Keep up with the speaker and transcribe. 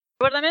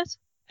What name is?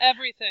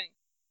 Everything.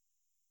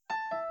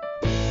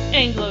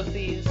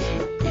 Anglo-Thieves.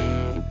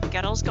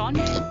 Girls Gone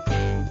Geek.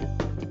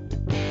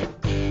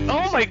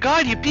 Oh my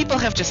god, you people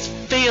have just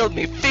failed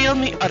me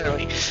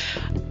utterly.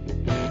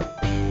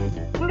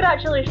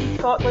 Congratulations,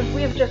 Scotland,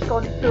 we have just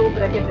gone full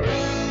Brigadoo.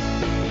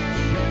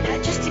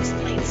 That just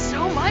explains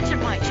so much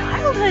of my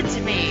childhood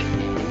to me.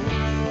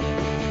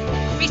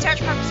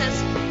 Research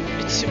purposes.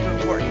 It's super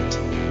important.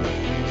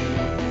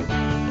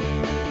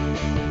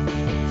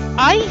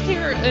 I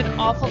hear an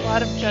awful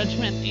lot of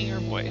judgment in your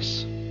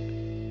voice.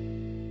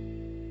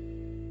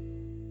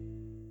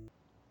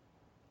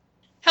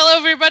 Hello,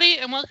 everybody,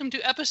 and welcome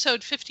to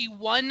episode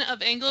 51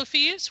 of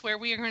Anglo-Thieves, where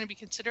we are going to be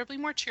considerably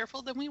more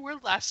cheerful than we were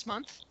last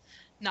month.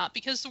 Not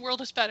because the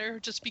world is better,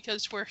 just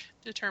because we're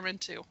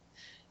determined to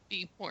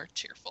be more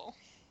cheerful.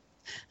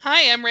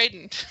 Hi, I'm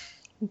Raiden.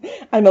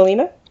 I'm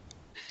Alina.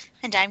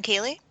 And I'm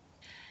Kaylee.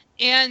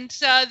 And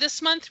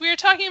this month we are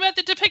talking about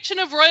the depiction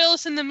of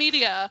royals in the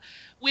media,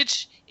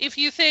 which, if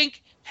you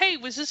think, hey,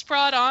 was this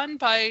brought on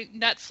by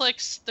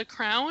Netflix The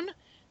Crown?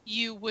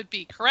 You would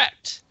be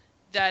correct.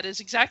 That is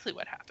exactly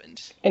what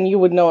happened. And you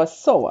would know us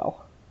so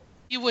well.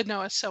 You would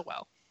know us so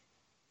well.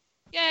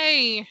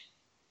 Yay!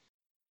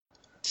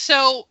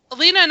 So,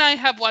 Alina and I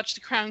have watched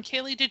The Crown.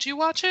 Kaylee, did you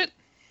watch it?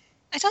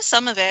 I saw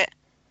some of it.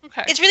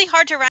 Okay. It's really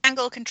hard to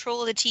wrangle control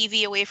of the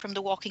TV away from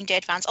the Walking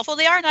Dead fans, although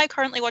they are now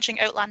currently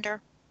watching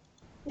Outlander.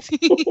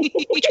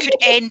 Which could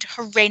end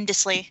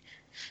horrendously.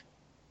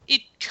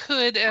 It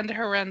could end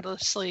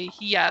horrendously,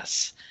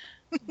 yes.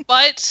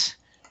 But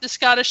the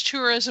Scottish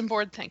Tourism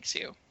Board thanks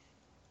you.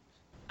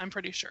 I'm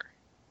pretty sure.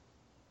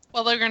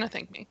 Well, they're going to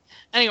thank me.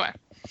 Anyway.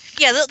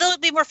 Yeah, they'll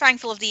be more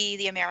thankful of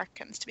the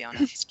Americans, to be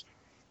honest.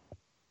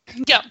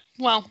 Yeah,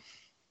 well,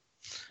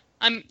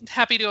 I'm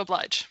happy to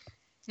oblige.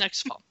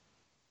 Next fall.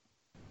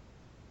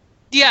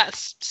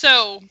 Yes,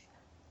 so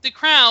The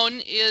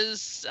Crown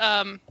is,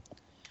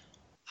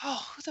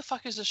 who the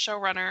fuck is the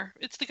showrunner?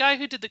 It's the guy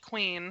who did The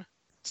Queen.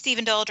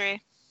 Stephen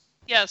Daldry.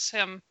 Yes,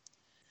 him.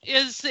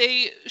 Is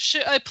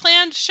a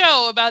planned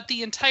show about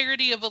the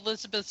entirety of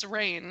Elizabeth's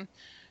reign.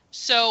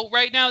 So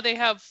right now they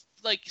have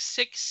like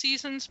 6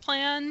 seasons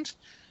planned.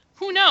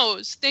 Who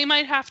knows? They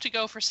might have to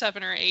go for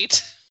 7 or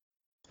 8.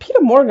 Peter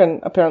Morgan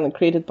apparently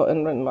created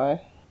and written by.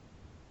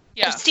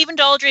 Yeah. Stephen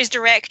Daldry's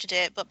directed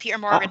it, but Peter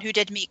Morgan, who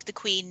did make The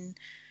Queen,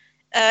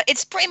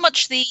 it's pretty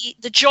much the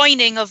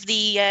joining of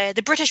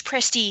the British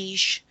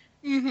prestige.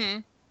 Mm-hmm.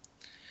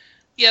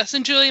 Yes,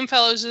 and Julian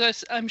Fellows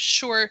is, I'm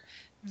sure,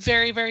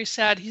 very, very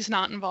sad he's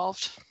not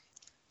involved.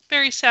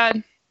 Very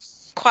sad.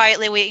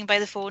 Quietly waiting by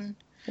the phone.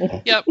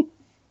 Yep.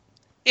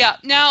 Yeah,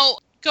 now,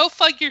 Go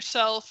Fug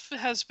Yourself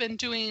has been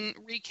doing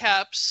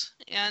recaps,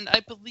 and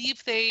I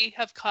believe they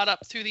have caught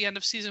up through the end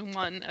of season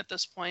 1 at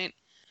this point.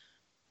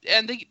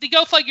 And the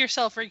Go Fug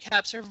Yourself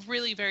recaps are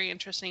really very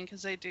interesting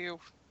because they do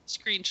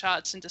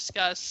screenshots and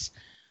discuss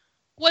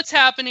what's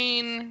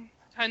happening,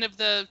 kind of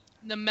the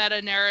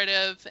meta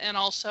narrative, and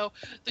also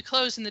the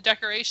clothes and the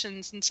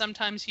decorations. And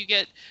sometimes you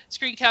get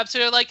screen caps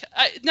that are like,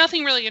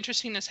 nothing really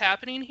interesting is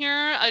happening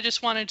here. I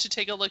just wanted to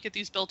take a look at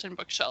these built-in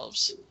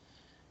bookshelves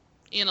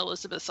in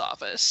Elizabeth's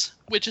office,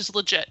 which is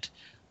legit.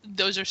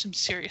 Those are some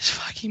serious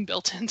fucking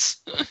built-ins.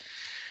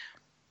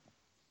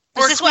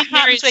 This is what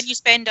happens when you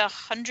spend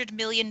 $100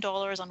 million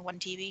on one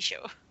TV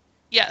show.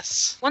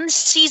 Yes. One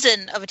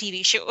season of a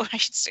TV show, I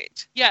should say.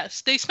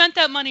 Yes, they spent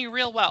that money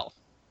real well.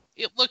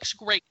 It looks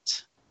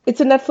great. It's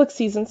a Netflix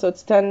season, so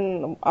it's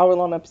 10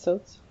 hour-long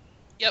episodes.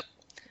 Yep.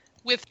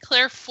 With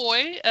Claire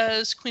Foy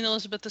as Queen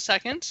Elizabeth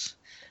II,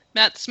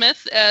 Matt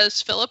Smith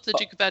as Philip, the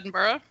Duke of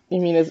Edinburgh. You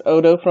mean as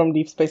Odo from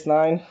Deep Space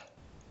Nine?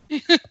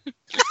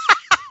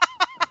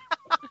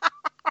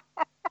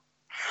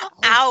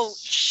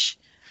 Ouch.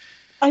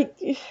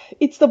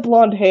 It's the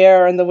blonde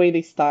hair and the way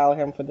they style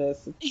him for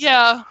this.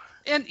 Yeah,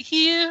 and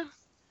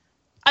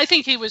I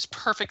think he was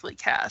perfectly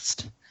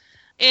cast.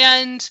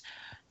 And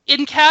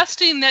in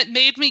casting that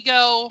made me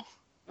go,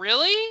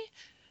 really?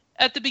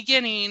 At the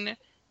beginning,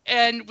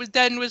 and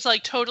then was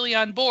like totally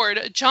on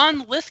board.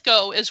 John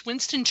Lithgow as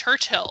Winston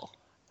Churchill.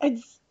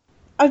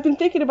 I've been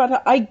thinking about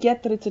how I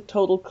get that it's a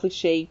total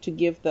cliche to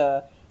give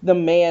the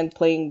man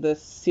playing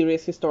this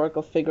serious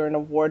historical figure an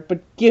award, but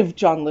give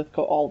John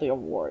Lithgow all the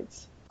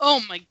awards.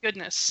 Oh my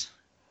goodness.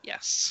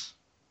 Yes.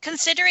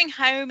 Considering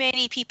how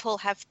many people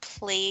have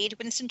played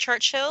Winston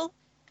Churchill,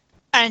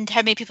 and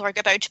how many people are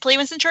about to play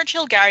Winston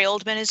Churchill, Gary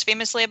Oldman is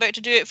famously about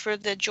to do it for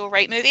the Joe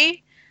Wright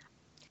movie.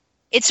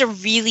 It's a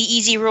really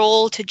easy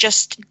role to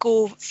just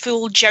go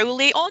full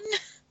jowly on.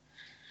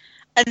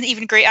 And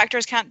even great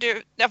actors can't do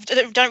it.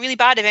 They've done it really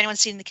bad. If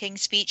anyone's seen The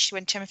King's Speech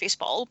when Timothy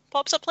Spall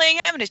pops up playing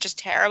him, and it's just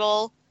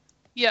terrible.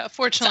 Yeah,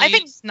 fortunately, so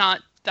it's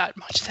not that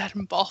much that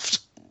involved.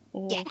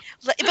 Yeah,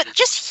 but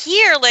just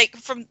here, like,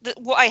 from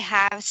what I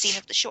have seen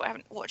of the show, I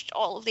haven't watched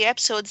all of the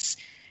episodes,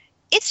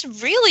 it's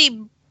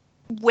really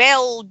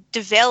well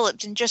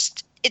developed and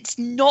just, it's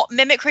not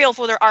mimicry,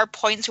 although there are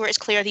points where it's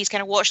clear he's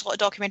kind of watched a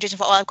lot of documentaries and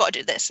thought, oh, I've got to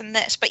do this and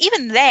this. But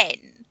even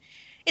then,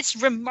 it's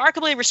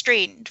remarkably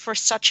restrained for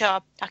such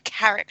a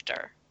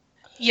character.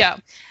 Yeah.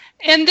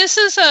 And this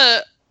is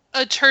a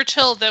a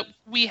Churchill that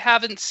we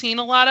haven't seen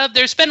a lot of.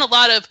 There's been a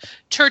lot of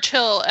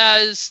Churchill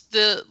as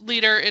the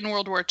leader in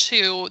World War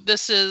II.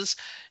 This is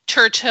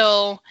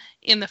Churchill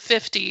in the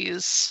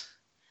 50s,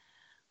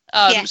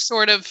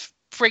 sort of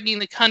bringing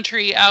the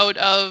country out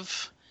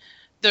of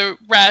the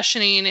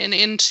rationing and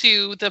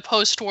into the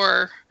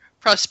post-war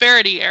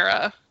prosperity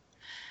era.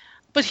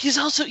 But he's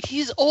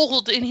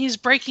old and he's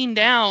breaking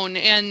down,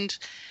 and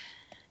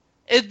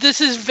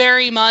this is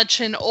very much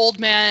an old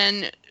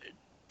man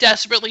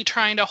desperately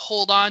trying to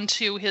hold on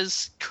to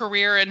his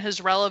career and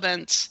his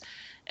relevance,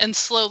 and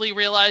slowly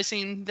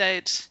realizing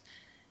that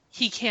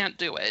he can't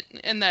do it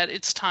and that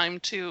it's time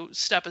to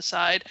step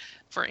aside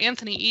for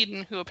Anthony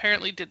Eden, who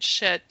apparently did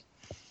shit.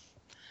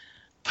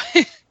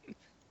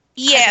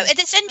 Yeah,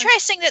 it's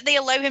interesting that they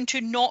allow him to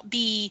not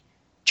be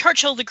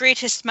Churchill, the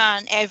greatest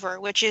man ever,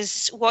 which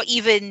is what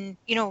even,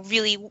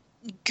 really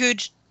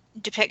good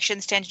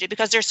depictions tend to do,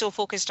 because they're so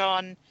focused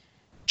on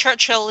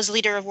Churchill as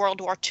leader of World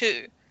War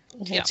II.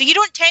 Yeah. So you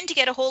don't tend to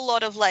get a whole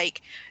lot of,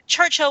 like,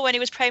 Churchill when he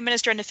was Prime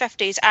Minister in the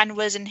 50s and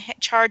was in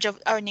charge of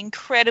an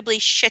incredibly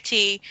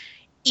shitty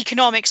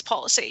economics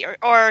policy,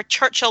 or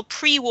Churchill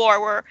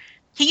pre-war, where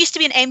he used to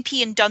be an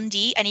MP in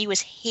Dundee and he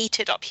was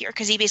hated up here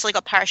because he basically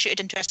got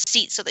parachuted into a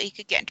seat so that he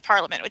could get into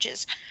Parliament, which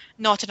is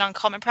not an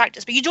uncommon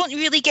practice. But you don't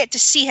really get to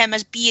see him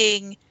as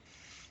being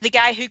the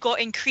guy who got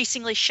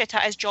increasingly shit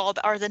at his job,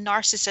 or the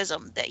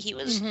narcissism that he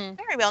was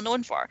very well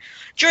known for.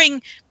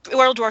 During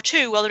World War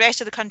II, while the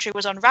rest of the country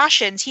was on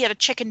rations, he had a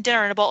chicken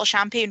dinner and a bottle of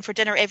champagne for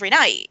dinner every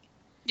night.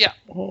 Yeah.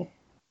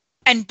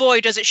 And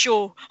boy, does it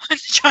show on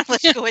John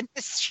Lithgow in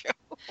this show.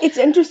 It's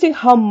interesting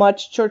how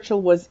much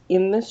Churchill was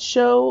in this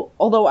show,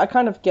 although I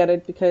kind of get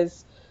it,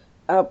 because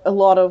a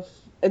lot of,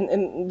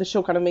 and the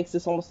show kind of makes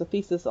this almost a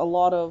thesis, a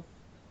lot of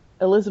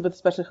Elizabeth,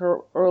 especially her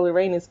early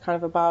reign, is kind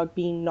of about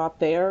being not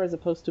there as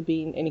opposed to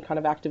being any kind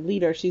of active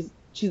leader. She's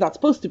not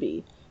supposed to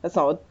be. That's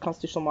not what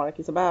constitutional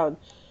monarchy is about.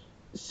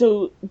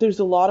 So there's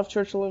a lot of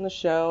Churchill in the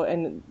show,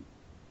 and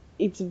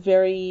it's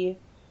very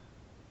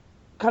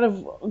kind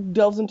of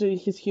delves into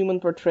his human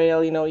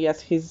portrayal.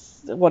 Yes,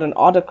 what an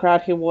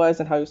autocrat he was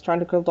and how he was trying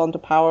to hold on to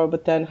power,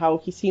 but then how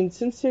he seemed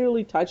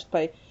sincerely touched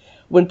by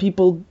when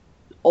people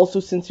also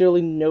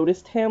sincerely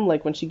noticed him,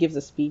 like when she gives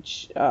a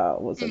speech,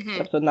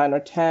 episode 9 or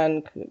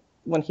 10,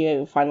 when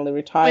he finally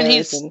retires. When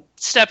he's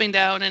stepping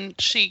down and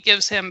she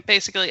gives him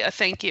basically a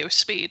thank you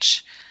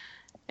speech.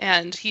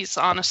 And he's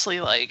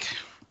honestly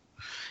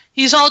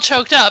he's all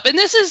choked up. And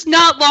this is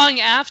not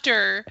long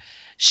after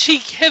she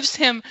gives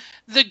him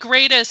the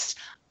greatest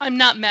 "I'm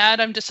not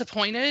mad, I'm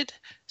disappointed"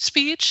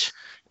 speech,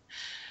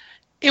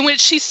 in which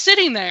she's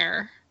sitting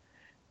there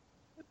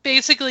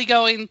basically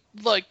going,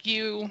 look,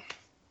 you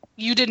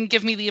didn't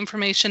give me the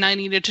information I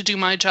needed to do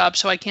my job,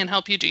 so I can't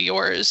help you do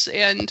yours.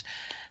 And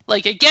I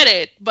get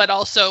it, but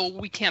also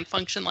we can't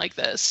function like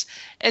this.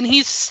 And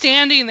he's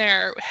standing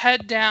there,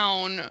 head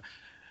down,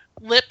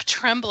 lip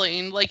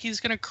trembling, like he's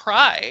going to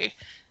cry.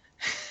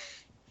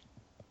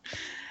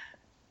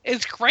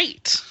 It's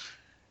great.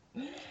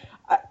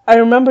 I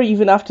remember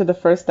even after the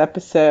first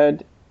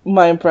episode,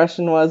 my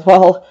impression was,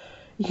 well,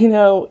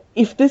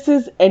 if this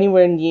is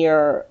anywhere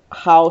near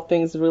how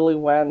things really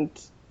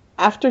went,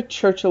 after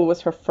Churchill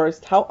was her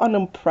first, how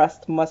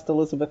unimpressed must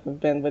Elizabeth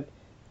have been with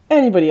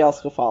anybody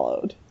else who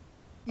followed?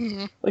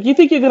 Mm-hmm. You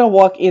think you're going to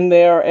walk in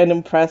there and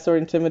impress or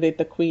intimidate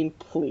the Queen?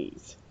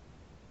 Please.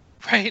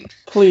 Right.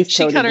 Please,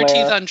 she Tony cut her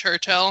Blair. teeth on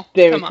Churchill.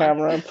 David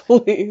Cameron,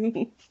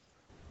 please.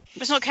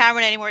 It's not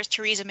Cameron anymore, it's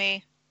Theresa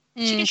May.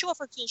 Mm. She can show off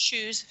her cool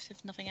shoes,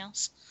 if nothing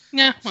else.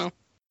 Yeah, well.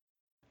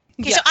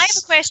 Okay, yes. So I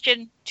have a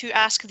question to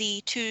ask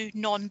the two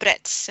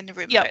non-Brits in the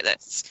room about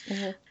this.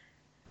 Mm-hmm.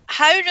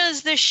 How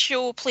does this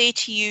show play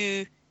to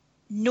you,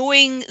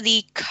 knowing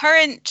the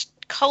current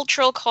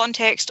cultural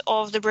context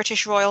of the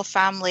British royal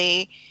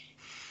family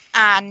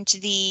and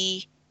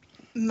the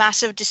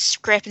massive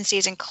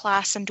discrepancies in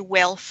class and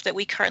wealth that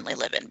we currently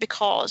live in?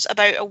 Because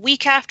about a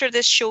week after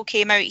this show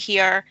came out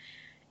here,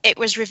 it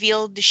was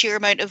revealed the sheer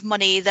amount of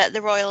money that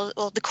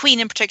the Queen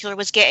in particular,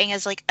 was getting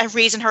as a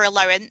raise in her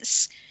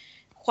allowance,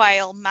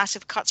 while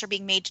massive cuts are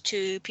being made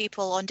to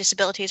people on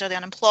disabilities or the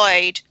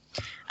unemployed.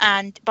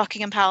 And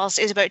Buckingham Palace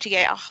is about to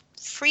get a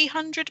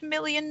 $300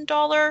 million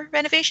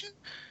renovation.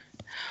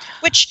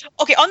 Which,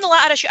 okay, on the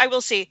latter issue, I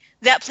will say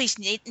that place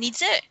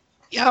needs it.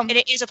 Yeah. And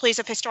it is a place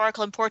of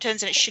historical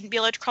importance, and it shouldn't be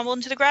allowed to crumble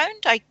into the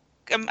ground.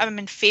 I'm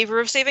in favour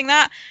of saving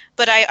that,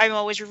 but I'm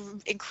always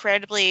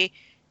incredibly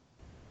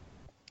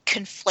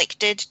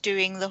conflicted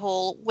doing the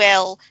whole,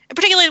 well,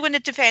 particularly when the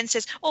defence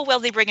says, oh, well,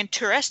 they bring in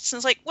tourists. And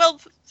it's like, well,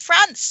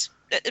 France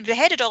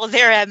beheaded all of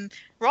their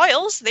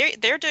royals.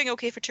 They're doing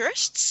okay for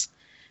tourists.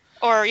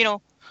 Or,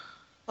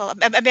 well,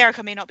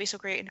 America may not be so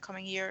great in the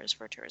coming years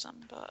for tourism,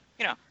 but,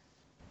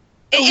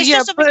 it's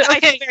just something that I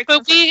feel very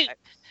conflicted about.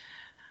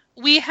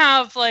 We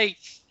have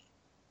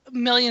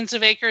millions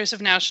of acres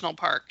of national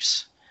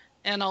parks,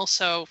 and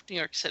also New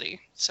York City,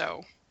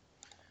 so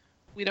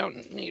we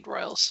don't need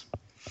royals.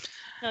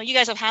 No, you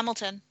guys have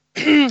Hamilton.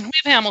 We have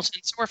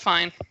Hamilton, so we're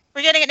fine.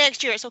 We're getting it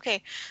next year. It's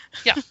okay.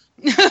 Yeah.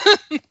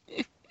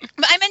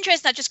 But I'm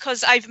interested in that just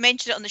because I've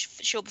mentioned it on the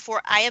show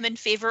before. I am in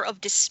favour of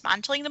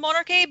dismantling the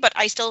monarchy, but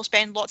I still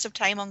spend lots of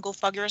time on Go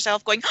Fug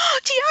Yourself going, oh,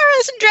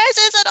 tiaras and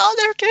dresses and all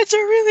their kids are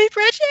really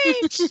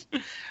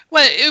pretty.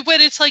 But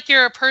it's like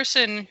you're a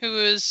person who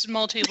is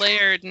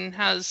multi-layered and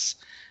has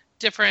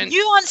different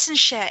nuance and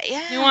shit.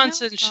 Yeah,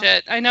 nuance and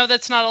shit. I know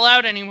that's not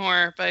allowed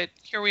anymore, but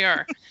here we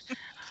are.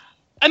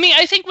 I mean,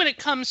 I think when it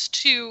comes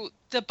to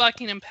the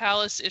Buckingham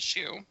Palace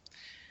issue,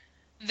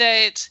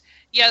 that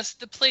yes,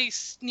 the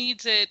place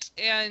needs it,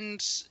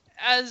 and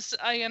as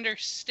I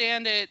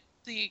understand it,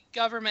 the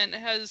government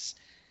has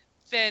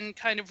been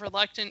kind of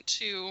reluctant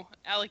to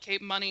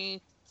allocate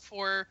money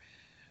for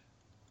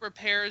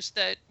repairs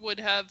that would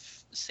have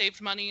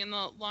saved money in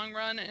the long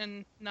run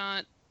and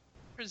not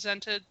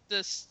presented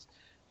this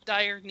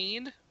dire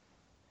need.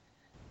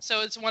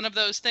 So it's one of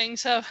those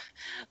things of,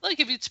 look,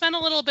 if you'd spent a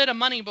little bit of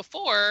money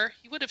before,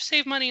 you would have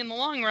saved money in the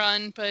long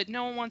run, but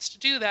no one wants to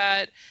do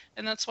that,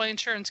 and that's why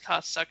insurance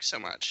costs suck so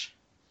much.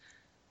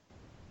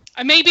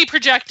 I may be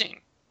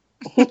projecting.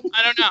 I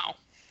don't know.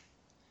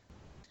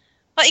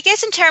 But I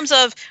guess in terms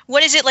of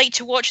what is it like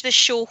to watch this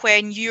show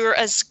when your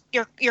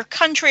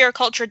country or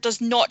culture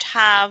does not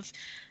have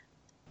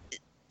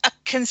a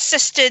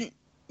consistent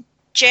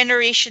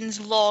generations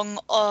long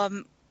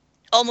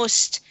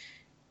almost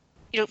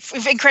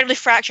incredibly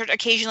fractured,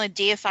 occasionally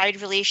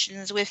deified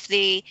relations with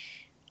the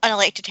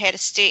unelected head of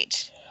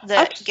state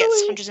that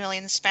gets hundreds of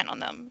millions spent on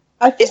them.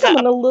 I think I'm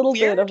in a little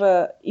bit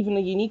of even a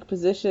unique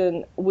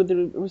position with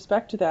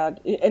respect to that,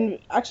 and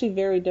actually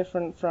very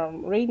different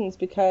from Raiden's,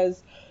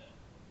 because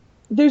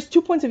there's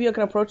 2 points of view I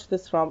can approach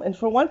this from. And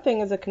for one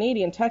thing, as a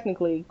Canadian,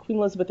 technically, Queen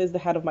Elizabeth is the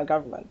head of my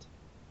government.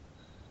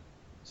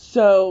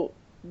 So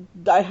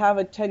I have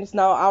a tenuous,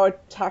 now our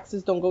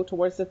taxes don't go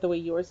towards it the way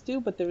yours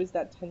do, but there is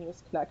that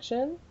tenuous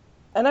connection.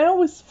 And I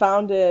always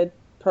found it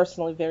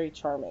personally very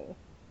charming.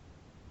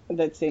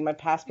 That, say, my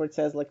passport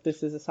says, like,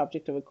 this is a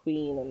subject of a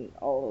queen and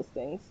all those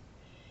things.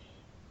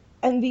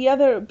 And the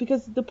other,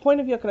 because the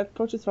point of view I can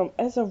approach this from,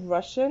 as a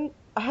Russian,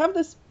 I have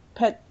this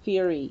pet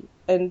theory,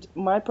 and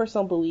my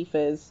personal belief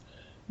is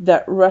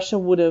that Russia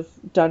would have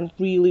done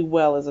really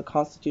well as a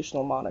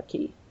constitutional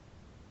monarchy.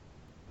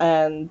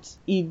 And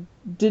he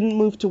didn't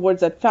move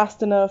towards that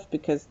fast enough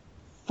because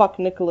fuck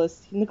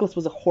Nicholas. Nicholas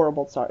was a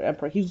horrible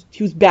emperor. He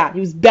was bad. He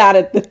was bad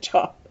at the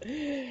job.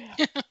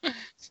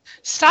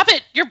 Stop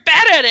it! You're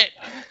bad at it!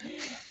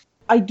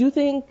 I do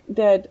think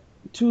that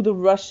to the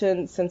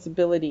Russian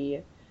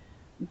sensibility,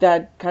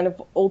 that kind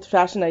of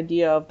old-fashioned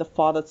idea of the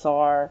father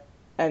Tsar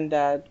and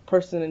that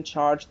person in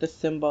charge, the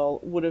symbol,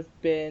 would have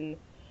been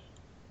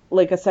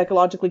like a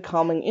psychologically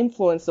calming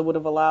influence that would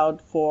have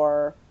allowed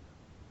for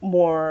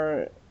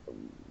more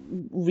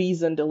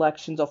reasoned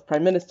elections of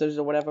prime ministers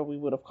or whatever we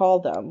would have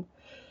called them.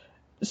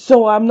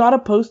 So I'm not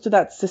opposed to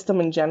that system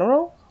in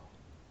general,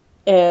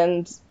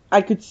 and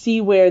I could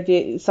see where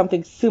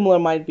something similar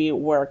might be at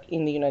work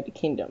in the United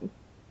Kingdom.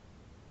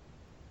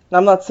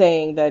 I'm not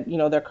saying that,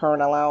 their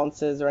current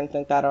allowances or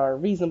anything like that are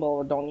reasonable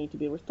or don't need to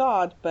be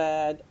rethought,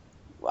 but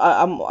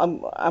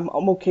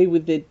I'm okay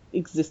with it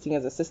existing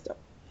as a system.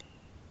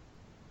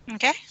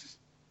 Okay.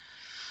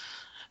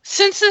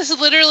 Since this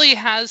literally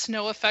has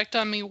no effect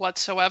on me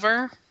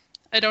whatsoever,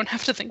 I don't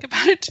have to think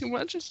about it too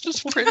much. It's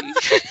just pretty.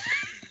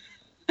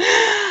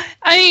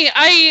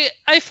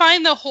 I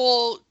find the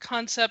whole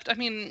concept. I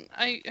mean,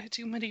 I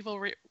do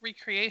medieval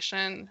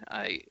recreation.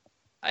 I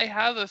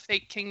have a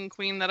fake king and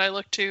queen that I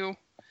look to.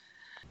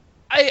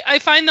 I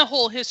find the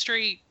whole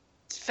history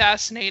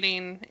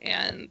fascinating,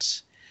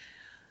 and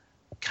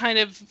kind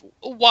of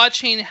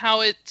watching how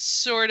it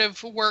sort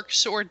of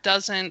works or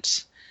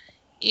doesn't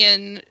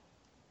in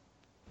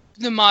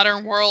the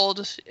modern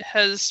world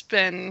has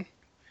been,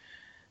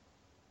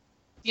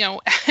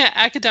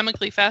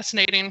 academically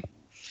fascinating,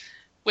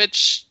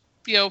 which,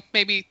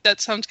 maybe that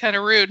sounds kind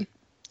of rude,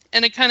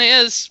 and it kind of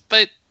is,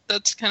 but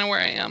that's kind of where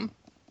I am.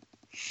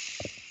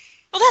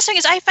 Well, that's the thing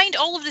is, I find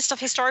all of this stuff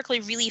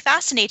historically really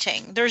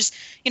fascinating. There's,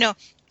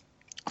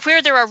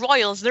 where there are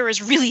royals, there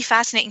is really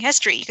fascinating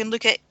history. You can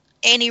look at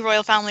any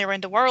royal family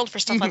around the world for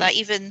stuff like that,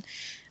 even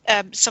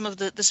some of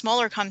the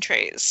smaller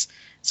countries.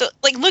 So,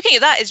 looking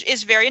at that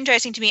is very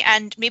interesting to me,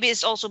 and maybe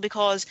it's also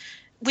because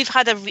we've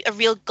had a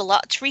real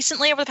glut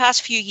recently over the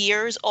past few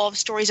years of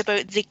stories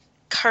about the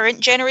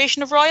current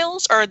generation of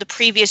royals, or the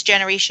previous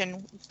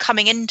generation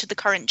coming into the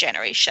current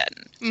generation.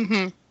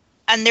 Mm-hmm.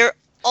 And they're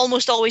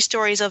almost always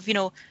stories of,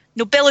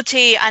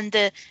 nobility and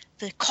the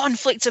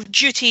conflicts of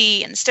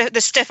duty and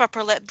the stiff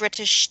upper lip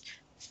British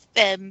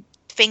thing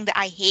that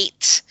I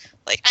hate.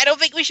 I don't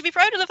think we should be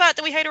proud of the fact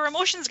that we hide our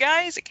emotions,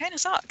 guys. It kind of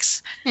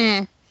sucks.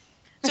 So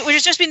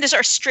there's just been this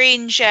sort of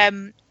strange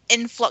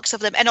influx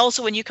of them. And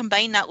also when you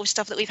combine that with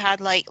stuff that we've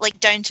had like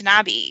Downton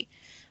Abbey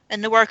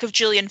and the work of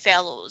Julian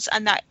Fellows,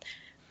 and that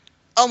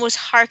almost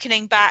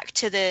harkening back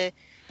to the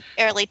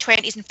early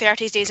 20s and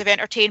 30s days of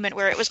entertainment,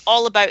 where it was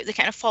all about the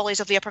kind of follies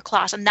of the upper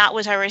class, and that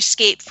was our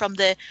escape from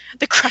the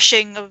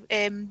crushing of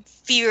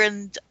fear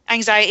and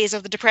anxieties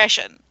of the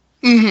Depression.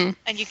 Mm-hmm.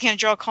 And you can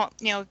draw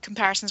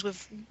comparisons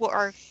with what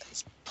our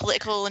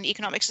political and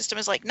economic system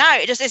is like now.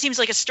 It seems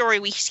like a story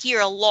we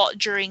hear a lot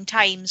during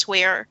times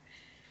where,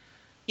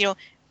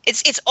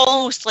 it's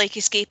almost like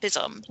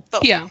escapism,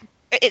 but Yeah.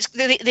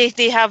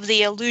 they have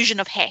the illusion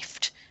of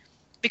heft.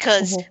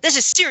 Because this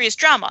is serious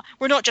drama.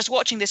 We're not just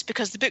watching this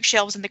because the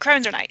bookshelves and the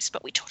crowns are nice,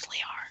 but we totally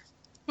are.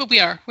 Well, we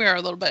are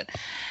a little bit.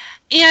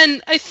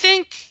 And I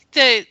think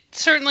that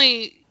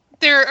certainly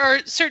there are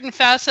certain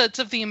facets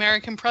of the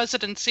American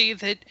presidency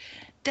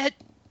that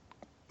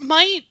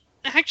might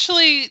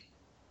actually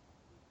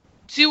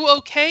do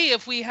okay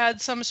if we had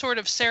some sort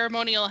of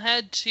ceremonial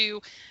head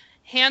to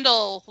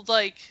handle,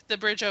 like, the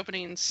bridge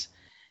openings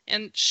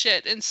and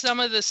shit. And some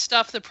of the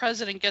stuff the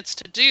president gets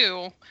to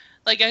do.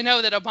 Like, I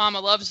know that Obama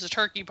loves the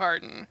turkey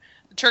pardon.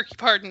 The turkey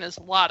pardon is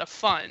a lot of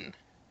fun.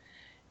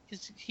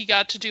 He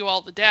got to do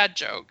all the dad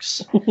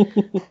jokes.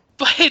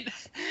 But,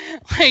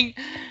 like,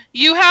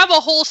 you have a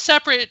whole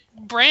separate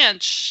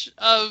branch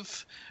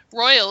of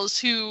royals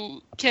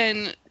who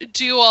can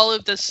do all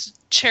of this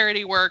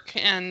charity work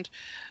and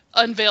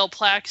unveil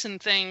plaques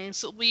and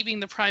things, leaving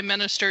the prime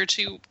minister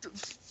to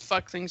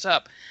fuck things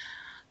up.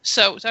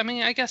 So, I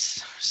mean, I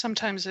guess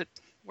sometimes it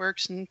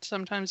works and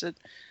sometimes it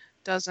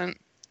doesn't.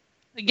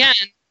 Again,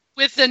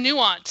 with the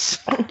nuance.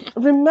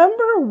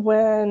 Remember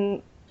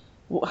when,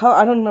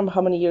 I don't remember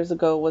how many years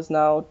ago it was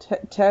now,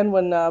 10,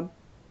 when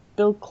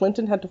Bill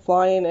Clinton had to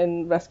fly in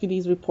and rescue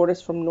these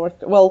reporters from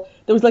well,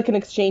 there was like an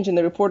exchange, and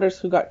the reporters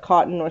who got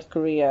caught in North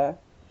Korea,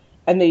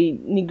 and they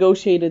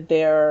negotiated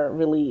their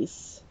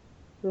release.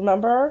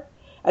 Remember?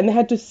 And they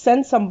had to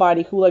send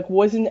somebody who, like,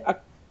 wasn't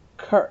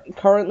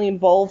currently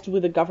involved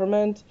with the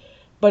government,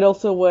 but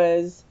also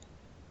was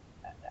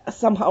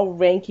somehow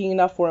ranking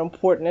enough or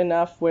important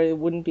enough where it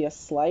wouldn't be a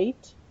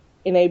slight.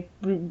 And I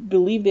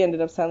believe they ended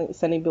up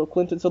sending Bill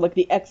Clinton. So, like,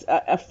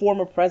 a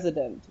former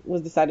president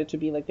was decided to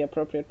be, like, the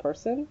appropriate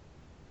person.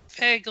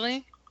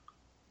 Vaguely.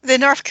 The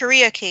North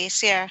Korea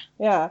case, yeah.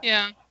 Yeah.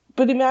 Yeah.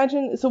 But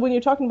imagine, so when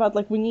you're talking about,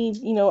 like, we need,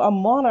 a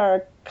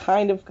monarch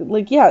kind of,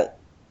 like, yeah.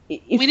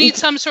 We need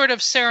some sort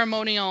of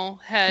ceremonial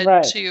head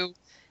Right. to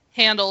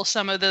handle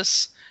some of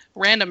this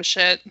random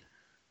shit.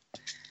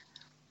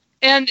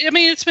 And, I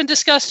mean, it's been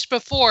discussed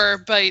before,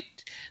 but,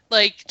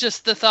 like,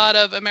 just the thought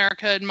of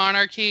America and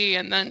monarchy,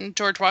 and then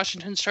George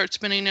Washington starts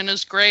spinning in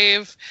his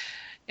grave.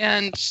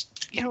 And,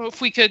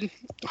 if we could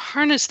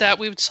harness that,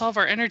 we would solve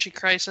our energy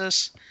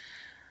crisis.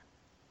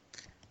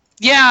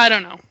 Yeah, I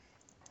don't know.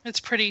 It's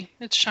pretty.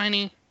 It's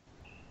shiny.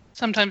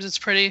 Sometimes it's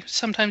pretty.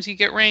 Sometimes you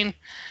get rain.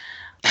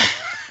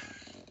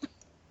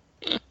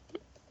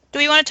 Do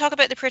we want to talk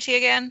about the pretty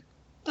again?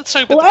 Let's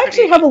talk about Well, the I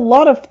actually pretty. have a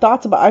lot of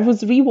thoughts about. I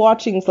was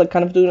rewatching, like,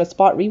 kind of doing a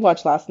spot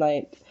rewatch last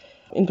night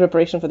in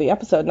preparation for the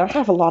episode, and I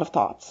have a lot of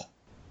thoughts.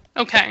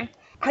 Okay.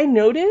 I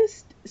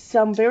noticed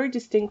some very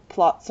distinct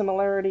plot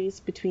similarities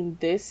between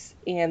this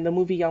and the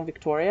movie Young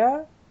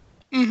Victoria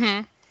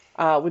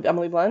with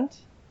Emily Blunt,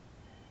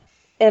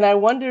 and I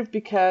wonder if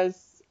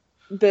because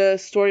the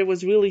story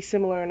was really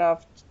similar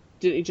enough,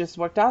 did it just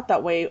worked out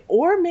that way,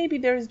 or maybe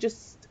there's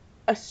just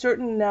a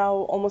certain now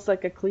almost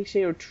like a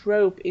cliche or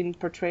trope in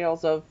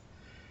portrayals of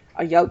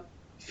a young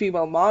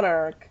female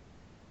monarch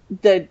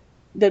that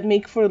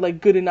make for,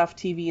 like, good enough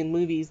TV and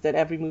movies that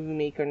every movie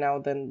maker now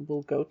then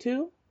will go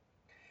to.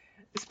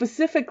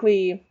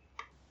 Specifically,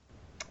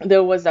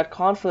 there was that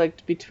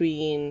conflict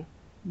between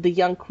the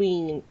young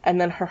queen and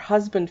then her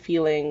husband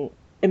feeling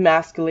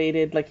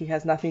emasculated, like he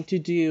has nothing to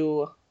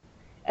do,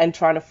 and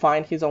trying to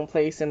find his own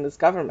place in this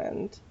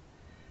government.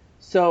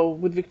 So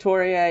with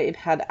Victoria, it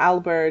had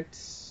Albert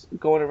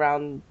going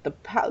around the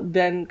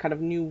then kind of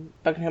new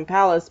Buckingham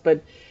Palace,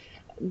 but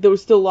there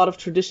was still a lot of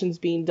traditions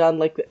being done,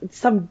 like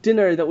some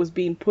dinner that was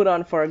being put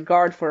on for a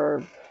guard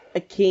for a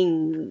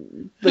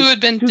king. Who had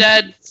been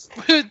dead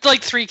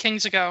like 3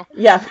 kings ago.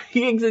 Yeah,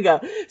 3 kings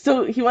ago.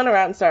 So he went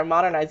around and started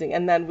modernizing,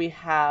 and then we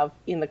have,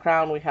 in The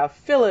Crown, we have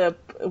Philip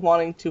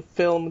wanting to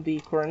film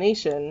the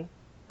coronation.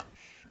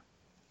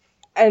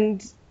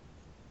 And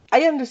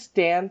I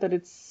understand that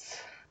it's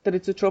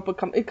a trope.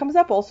 It comes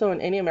up also in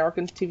any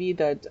American TV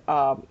that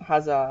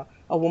has a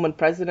woman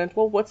president.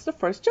 Well, what's the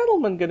first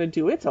gentleman going to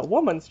do? It's a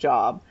woman's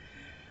job.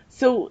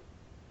 So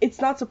it's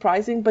not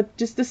surprising, but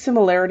just the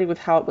similarity with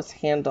how it was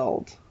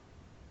handled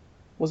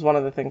was one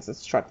of the things that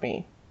struck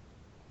me.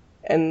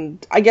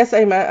 And I guess I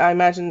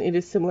imagine it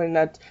is similar in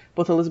that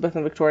both Elizabeth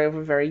and Victoria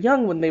were very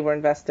young when they were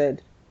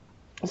invested.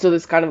 So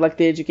there's kind of like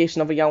the education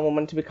of a young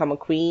woman to become a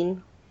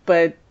queen.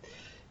 But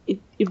it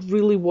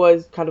really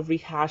was kind of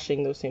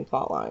rehashing those same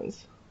plot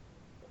lines.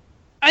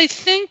 I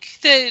think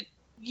that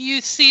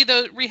you see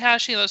the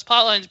rehashing of those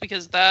plot lines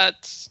because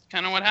that's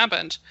kind of what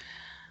happened.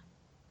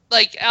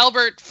 Like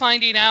Albert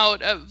finding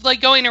out,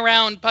 like going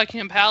around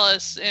Buckingham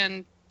Palace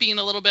and being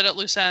a little bit at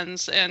loose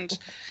ends and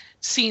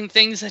seeing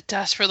things that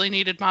desperately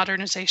needed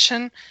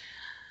modernization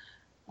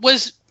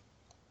was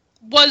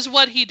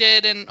what he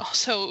did, and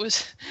also it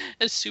was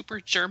a super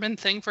German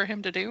thing for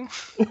him to do.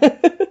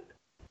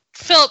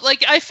 Philip,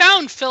 like, I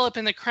found Philip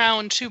in The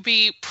Crown to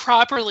be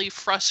properly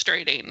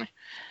frustrating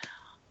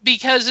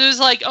because it was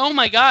like, oh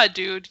my god,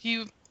 dude,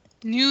 you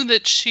knew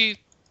that she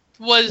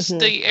was Mhm.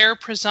 the heir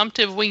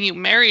presumptive when you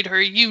married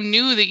her. You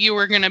knew that you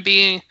were going to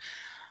be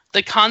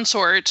the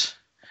consort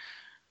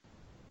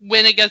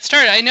when it got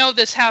started. I know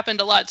this happened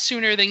a lot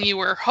sooner than you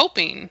were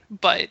hoping,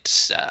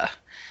 but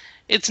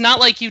it's not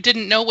like you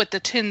didn't know what the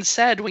tin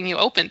said when you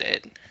opened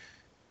it.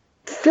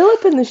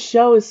 Philip in the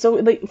show is so,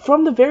 like,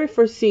 from the very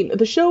first scene,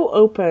 the show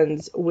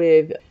opens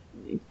with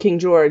King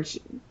George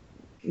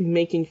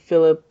making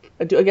Philip,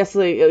 I guess,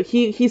 like,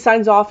 he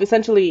signs off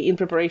essentially in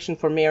preparation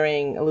for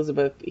marrying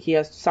Elizabeth. He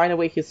has to sign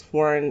away his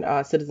foreign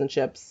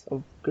citizenships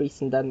of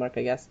Greece and Denmark,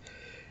 I guess,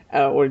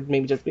 or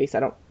maybe just Greece. I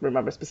don't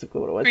remember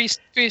specifically what it was.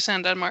 Greece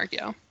and Denmark,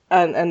 yeah.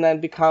 And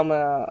then become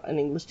an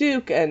English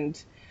duke,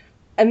 and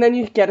then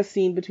you get a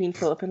scene between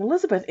Philip and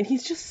Elizabeth, and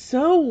he's just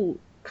so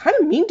kind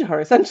of mean to her,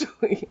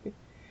 essentially.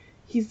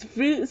 He's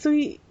really, so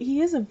he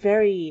is a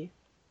very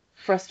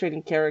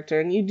frustrating character,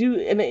 and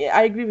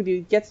I agree with you.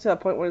 It gets to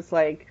that point where it's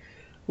like,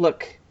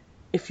 look,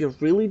 if you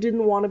really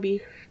didn't want to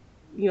be,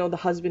 the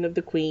husband of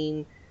the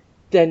queen,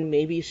 then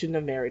maybe you shouldn't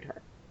have married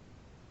her.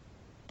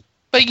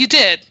 But you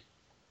did.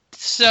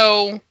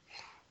 So,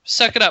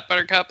 suck it up,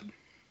 Buttercup.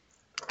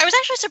 I was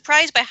actually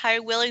surprised by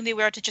how willing they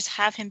were to just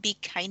have him be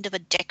kind of a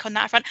dick on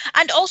that front,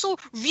 and also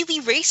really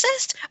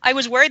racist. I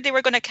was worried they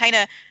were going to kind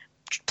of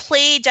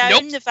play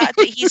down the fact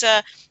that he's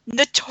a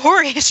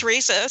notorious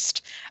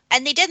racist,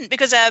 and they didn't,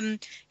 because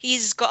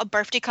he's got a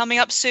birthday coming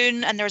up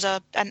soon, and there's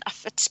a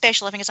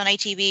special, I think it's on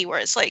ITV, where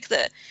it's like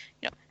the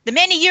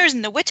many years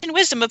and the wit and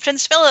wisdom of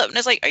Prince Philip, and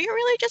it's like, are you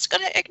really just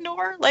going to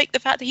ignore like the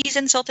fact that he's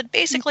insulted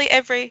basically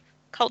every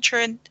culture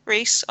and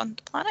race on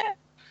the planet?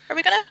 Are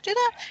we gonna do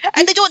that?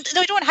 And they don't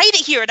hide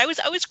it here, and I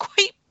was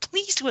quite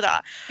pleased with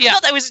that. Yeah.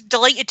 Not that I was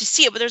delighted to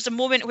see it, but there's a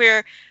moment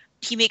where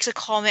he makes a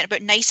comment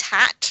about nice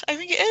hat, I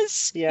think it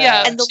is.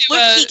 Yeah. And the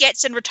look he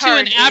gets in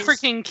return to an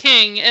African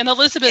king, and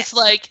Elizabeth's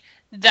like,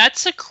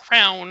 that's a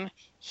crown.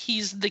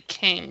 He's the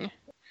king.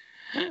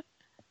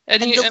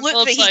 And the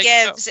look that he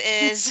gives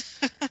is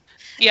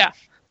yeah.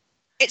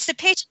 It's the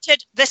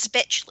patented this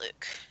bitch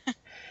look.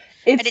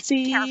 It's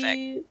the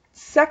perfect.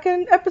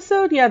 Second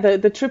episode,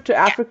 the trip to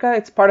Africa.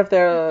 It's part of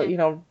their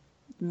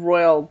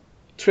royal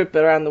trip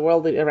around the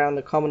world, around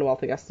the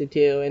Commonwealth, I guess they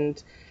do.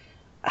 And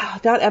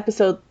that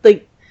episode,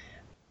 like,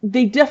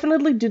 they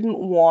definitely didn't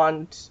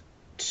want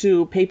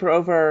to paper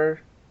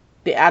over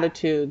the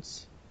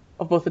attitudes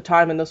of both the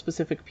time and those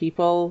specific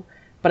people,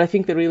 but I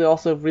think they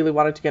really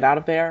wanted to get out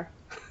of there.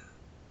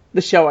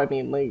 The show, I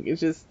mean, like,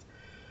 it's just...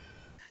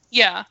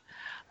 Yeah.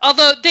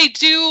 Although they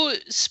do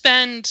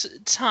spend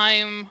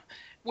time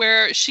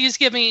where she's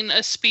giving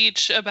a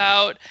speech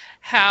about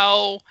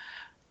how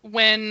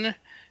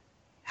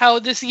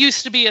this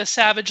used to be a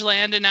savage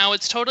land and now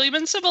it's totally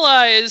been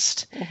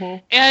civilized.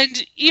 Mm-hmm.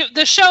 And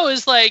the show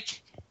is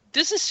like,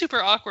 this is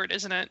super awkward,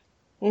 isn't it?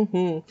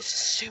 Mm-hmm.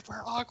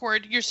 Super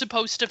awkward. You're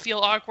supposed to feel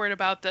awkward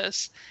about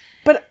this.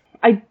 But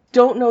I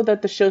don't know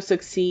that the show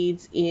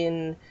succeeds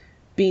in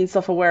being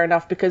self-aware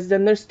enough, because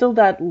then there's still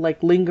that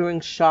like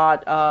lingering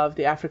shot of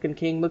the African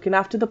king looking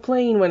after the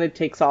plane when it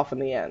takes off in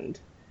the end.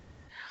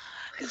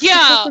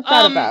 Yeah, what's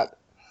that about?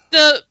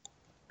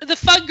 The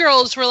Fug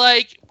Girls were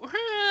like,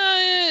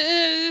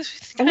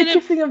 and the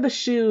kissing of the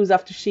shoes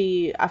after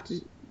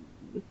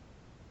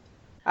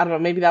I don't know,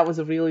 maybe that was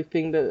a really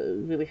thing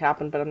that really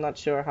happened, but I'm not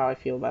sure how I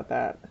feel about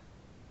that.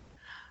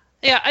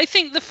 Yeah, I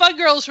think the Fug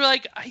Girls were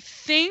like, I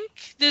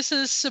think this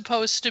is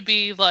supposed to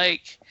be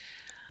like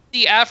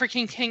the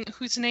African king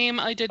whose name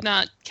I did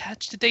not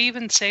catch. Did they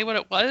even say what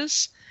it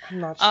was? I'm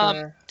not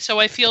sure. So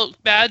I feel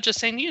bad just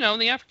saying,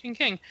 the African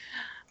king.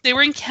 They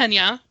were in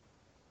Kenya,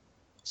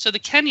 so the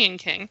Kenyan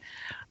king.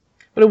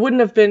 But it wouldn't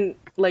have been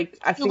like,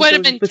 I think it would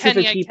have been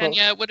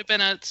Kenya. It would have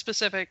been a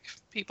specific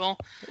people.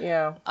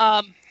 Yeah.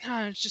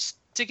 I'm just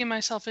digging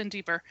myself in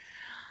deeper.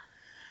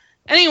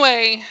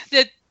 Anyway,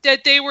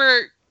 that they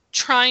were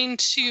trying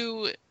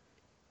to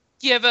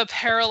give a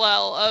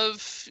parallel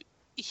of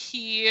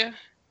he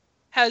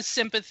has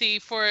sympathy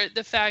for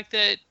the fact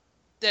that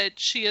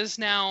she is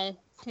now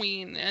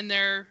queen, and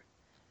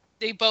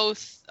they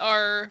both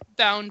are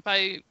bound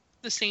by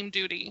the same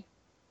duty.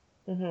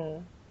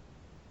 Mm-hmm.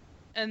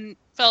 And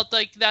felt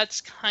like that's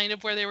kind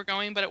of where they were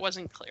going, but it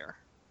wasn't clear.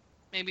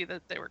 Maybe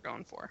that they were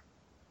going for.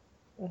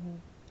 Mm-hmm.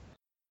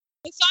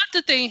 I thought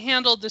that they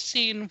handled the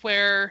scene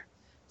where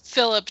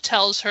Philip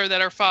tells her that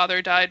her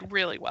father died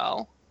really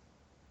well.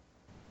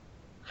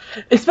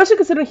 Especially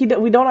considering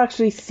we don't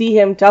actually see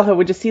him tell her,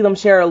 we just see them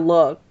share a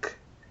look.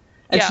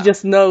 And she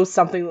just knows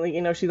something,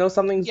 like, she knows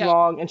something's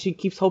wrong, and she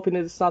keeps hoping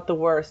that it's not the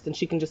worst, and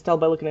she can just tell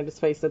by looking at his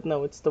face that,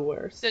 no, it's the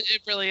worst. It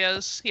really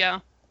is, yeah.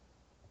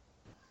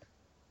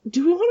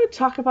 Do we want to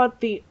talk about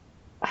the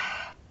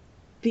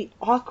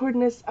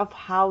awkwardness of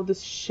how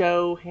this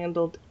show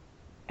handled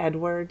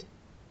Edward?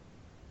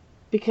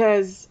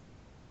 Because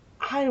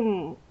I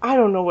don't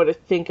know what to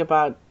think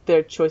about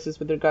their choices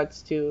with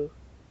regards to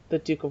the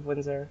Duke of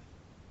Windsor.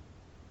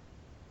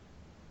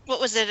 What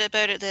was it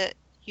about it that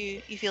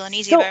you feel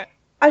uneasy about?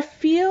 I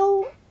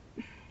feel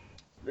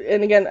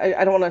and again,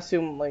 I don't want to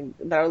assume like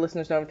that our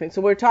listeners know everything.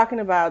 So we're talking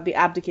about the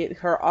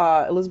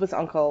Elizabeth's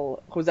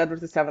uncle, who was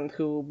Edward VII,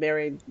 who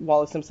married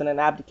Wallis Simpson and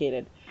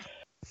abdicated.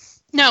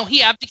 No,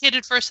 he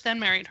abdicated first, then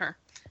married her.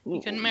 He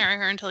couldn't marry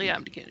her until he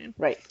abdicated.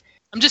 Right.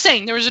 I'm just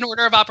saying, there was an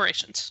order of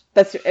operations.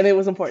 And it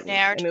was important,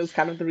 Nerd. and it was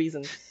kind of the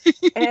reason.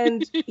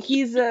 And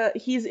he's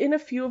in a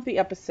few of the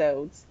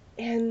episodes,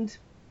 and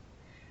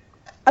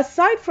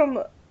aside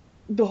from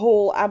the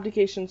whole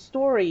abdication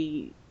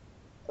story,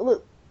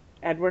 look,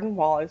 Edward and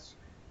Wallis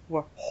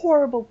were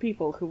horrible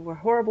people who were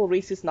horrible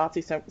racist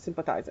Nazi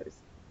sympathizers.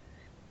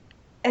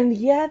 And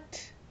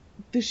yet,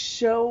 the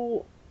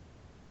show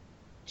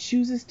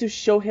chooses to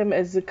show him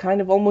as a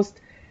kind of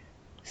almost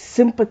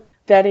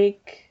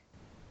sympathetic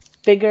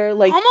figure,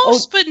 like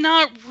almost, but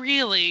not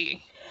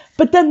really.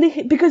 But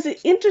then because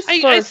it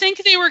interspersed, I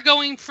think they were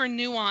going for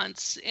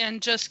nuance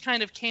and just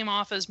kind of came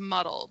off as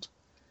muddled.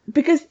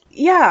 Because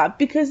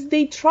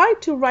they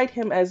tried to write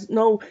him as,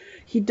 no,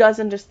 he does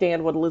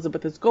understand what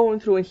Elizabeth is going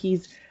through,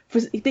 and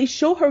they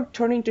show her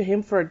turning to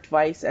him for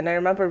advice, and I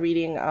remember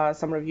reading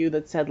some review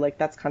that said, like,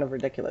 that's kind of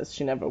ridiculous,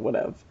 she never would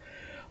have.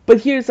 But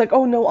here it's like,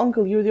 oh no,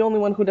 uncle, you're the only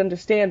one who'd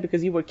understand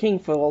because you were king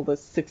for all the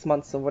 6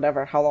 months or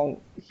whatever, however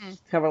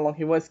long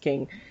he was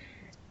king.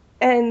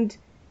 And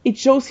it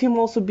shows him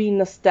also being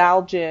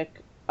nostalgic,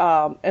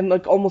 and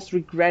like almost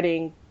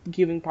regretting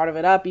giving part of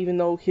it up, even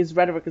though his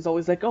rhetoric is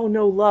always like, oh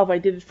no, love, I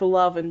did it for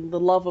love, and the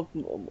love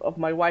of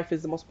my wife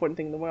is the most important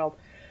thing in the world.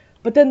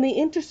 But then they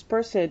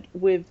intersperse it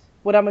with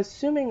what I'm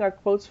assuming are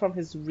quotes from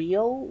his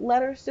real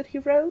letters that he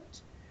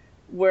wrote,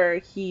 where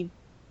he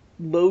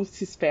loathes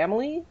his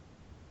family.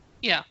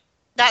 Yeah.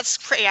 That's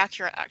pretty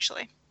accurate,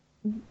 actually.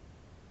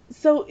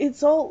 So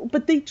it's all,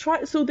 but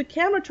so the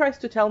camera tries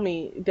to tell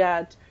me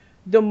that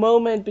the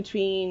moment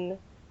between,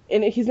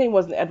 and his name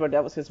wasn't Edward,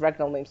 that was his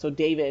regnal name, so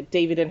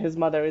David and his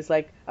mother is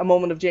like a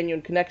moment of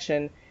genuine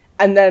connection,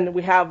 and then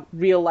we have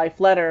real life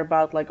letter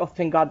about like, oh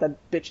thank God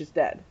that bitch is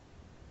dead.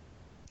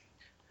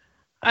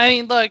 I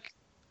mean, look,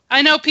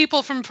 I know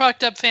people from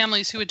fucked up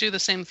families who would do the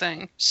same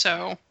thing,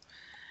 so,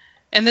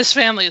 and this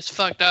family is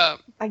fucked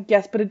up. I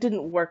guess, but it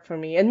didn't work for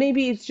me, and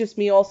maybe it's just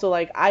me also,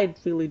 like, I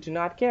really do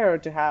not care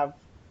to have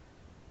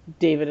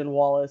David and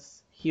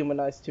Wallis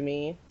humanized to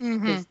me,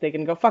 because they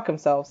can go fuck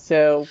themselves,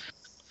 so...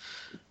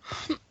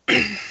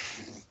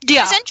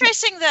 Yeah. It's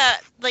interesting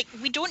that, like,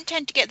 we don't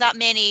tend to get that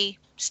many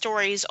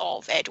stories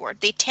of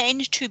Edward. They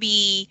tend to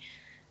be...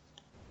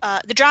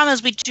 the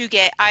dramas we do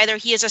get, either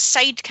he is a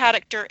side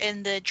character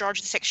in the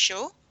George VI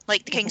show,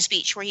 like The King's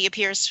Speech, where he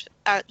appears...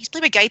 he's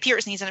played by Guy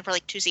Pearce, and he's in it for,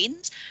 like, 2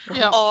 scenes.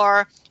 Yeah.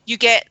 Or you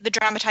get the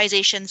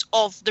dramatizations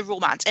of the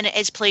romance, and it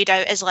is played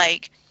out as,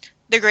 like,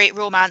 the great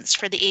romance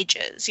for the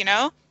ages, you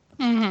know?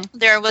 Mm-hmm.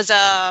 There was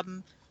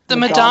the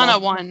Madonna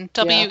one,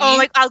 W.E.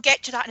 Oh, I'll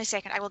get to that in a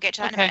second. I will get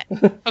to that in a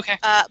minute. Okay.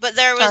 But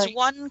there was Sorry.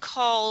 one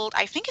called,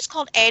 I think it's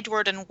called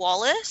Edward and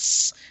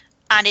Wallis,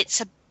 and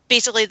it's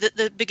basically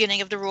the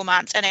beginning of the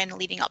romance and then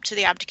leading up to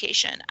the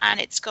abdication. And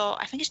it's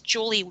got, I think it's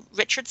Jolie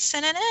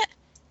Richardson in it.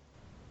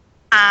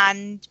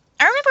 And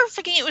I remember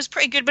thinking it was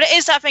pretty good, but it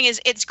is that thing,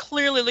 is it's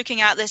clearly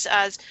looking at this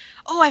as,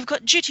 oh, I've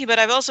got duty, but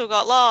I've also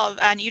got love,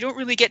 and you don't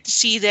really get to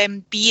see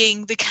them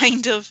being the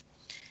kind of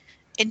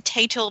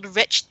entitled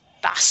rich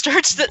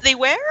bastards that they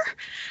were.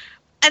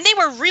 And they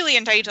were really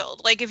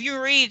entitled. Like, if you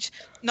read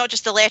not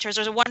just the letters,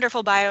 there's a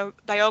wonderful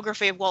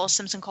biography of Wallis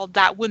Simpson called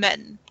That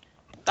Woman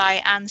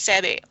by Anne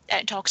Sebbie.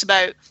 And it talks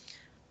about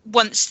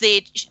once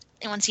he'd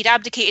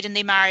abdicated and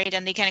they married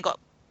and they kind of got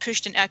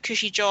pushed into a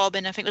cushy job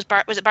in, I think it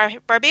was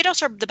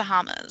Barbados or the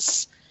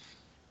Bahamas?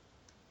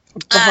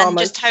 And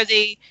just how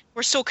they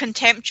were so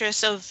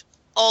contemptuous of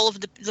all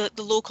of the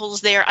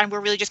locals there and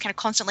were really just kind of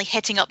constantly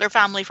hitting up their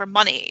family for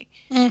money.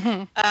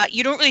 Mm-hmm.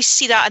 You don't really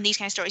see that in these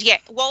kind of stories. Yeah,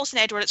 Wallis and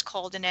Edward it's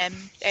called, and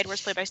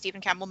Edward's played by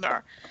Stephen Campbell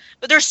Moore.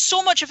 But there's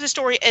so much of the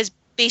story is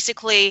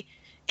basically,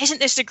 isn't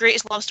this the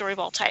greatest love story of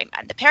all time?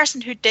 And the person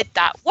who did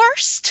that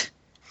worst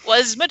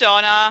was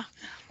Madonna.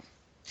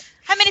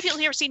 How many people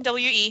here have seen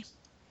W.E.?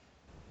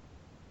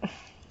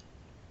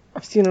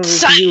 I've seen a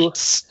review.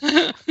 Science!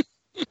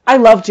 I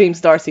love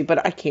James Darcy,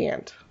 but I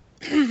can't.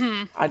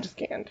 I just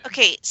can't.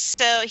 Okay,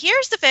 so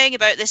here's the thing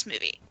about this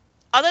movie.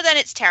 Other than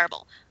it's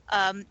terrible,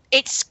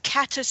 it's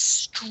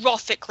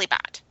catastrophically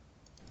bad.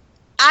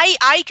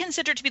 I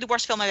consider it to be the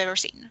worst film I've ever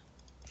seen.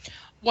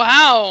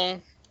 Wow.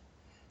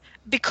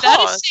 Because That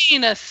is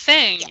saying a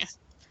thing. Yes.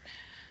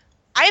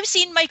 I have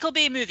seen Michael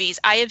Bay movies.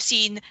 I have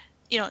seen,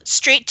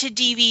 straight to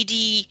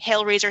DVD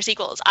Hellraiser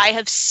sequels. I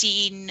have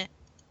seen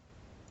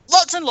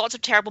lots and lots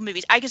of terrible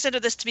movies. I consider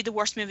this to be the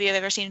worst movie I've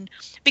ever seen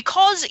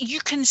because you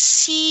can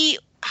see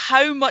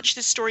how much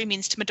this story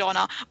means to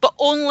Madonna, but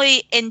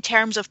only in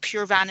terms of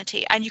pure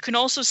vanity. And you can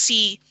also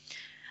see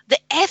the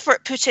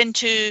effort put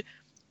into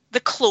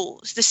the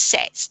clothes, the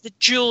sets, the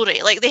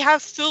jewelry. Like, they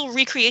have full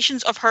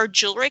recreations of her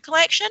jewelry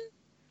collection.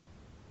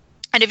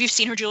 And if you've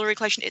seen her jewelry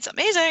collection, it's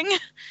amazing.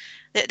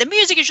 The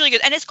music is really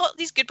good, and it's got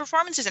these good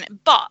performances in it.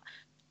 But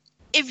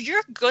if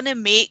you're gonna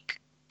make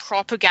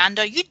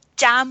propaganda, you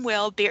damn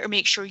well better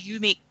make sure you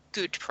make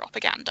good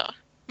propaganda.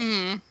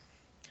 Mm.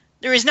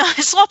 There is no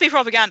sloppy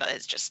propaganda.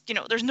 It's just,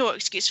 there's no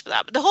excuse for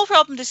that. But the whole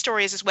problem with this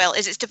story is, as well,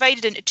 is it's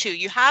divided into two.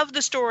 You have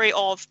the story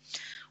of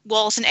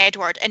Wallace and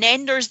Edward, and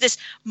then there's this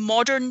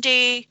modern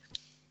day,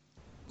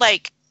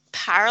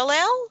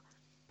 parallel.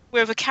 We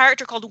have a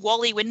character called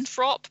Wally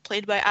Winthrop,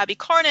 played by Abby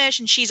Cornish,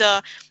 and she's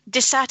a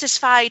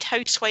dissatisfied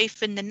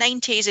housewife in the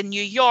 90s in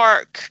New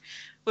York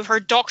with her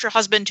doctor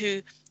husband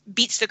who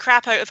beats the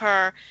crap out of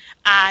her,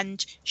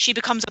 and she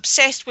becomes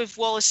obsessed with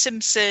Wallace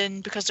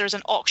Simpson because there's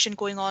an auction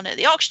going on at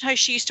the auction house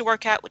she used to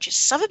work at, which is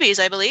Sotheby's,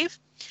 I believe.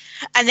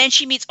 And then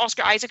she meets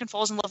Oscar Isaac and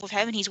falls in love with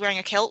him, and he's wearing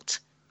a kilt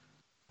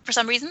for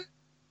some reason.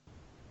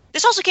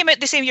 This also came out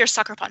the same year as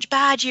Sucker Punch.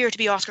 Bad year to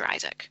be Oscar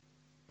Isaac.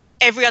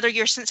 Every other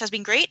year since has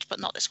been great, but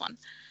not this one.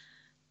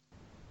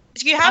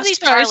 So you have these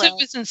parallels. Isaac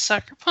was in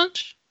Sucker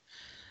Punch?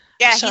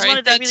 Yeah, he's one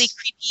of the really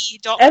creepy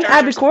doctors. And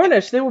Abby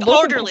Cornish, they were both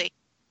orderly.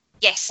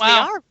 Yes,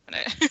 wow. They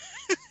are.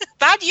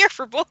 Bad year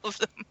for both of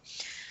them.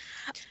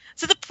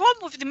 So the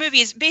problem with the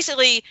movie is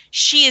basically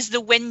she is the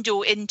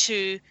window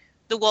into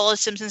the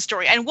Wallace Simpson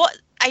story. And what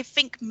I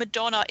think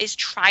Madonna is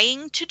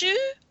trying to do...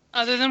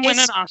 Other than win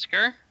an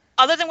Oscar.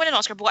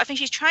 But what I think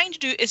she's trying to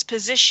do is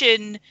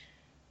position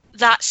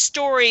that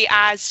story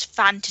as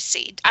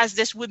fantasy, as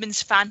this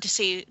woman's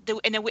fantasy,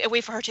 in a way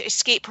for her to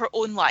escape her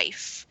own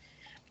life.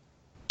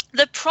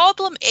 The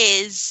problem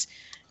is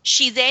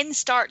she then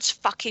starts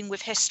fucking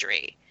with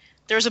history.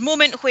 There's a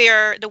moment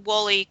where the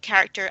Wally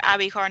character,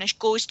 Abby Cornish,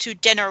 goes to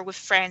dinner with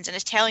friends and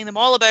is telling them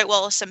all about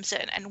Wallace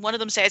Simpson. And one of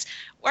them says,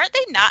 weren't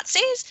they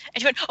Nazis?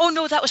 And she went, oh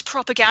no, that was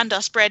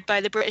propaganda spread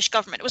by the British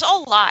government. It was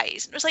all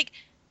lies. And it was like,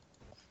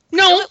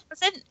 no, it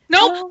wasn't.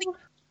 No.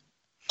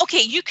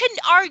 Okay, you can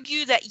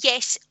argue that,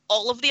 yes,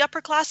 all of the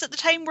upper class at the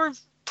time were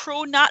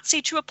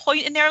pro-Nazi to a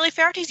point in the early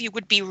 30s. You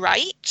would be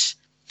right.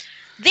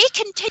 They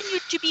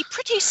continued to be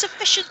pretty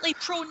sufficiently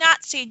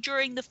pro-Nazi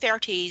during the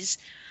 30s.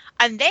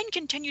 And then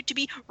continued to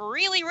be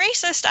really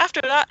racist after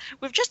that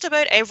with just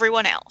about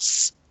everyone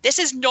else. This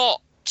is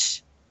not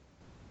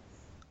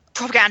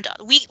propaganda.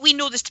 We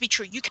know this to be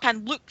true. You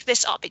can look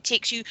this up. It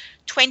takes you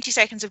 20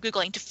 seconds of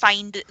Googling to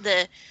find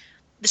the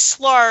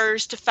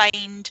slurs, to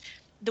find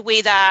the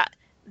way that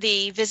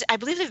I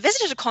believe they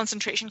visited a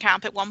concentration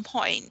camp at one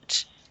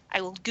point. I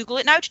will Google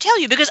it now to tell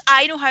you, because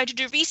I know how to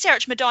do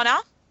research, Madonna.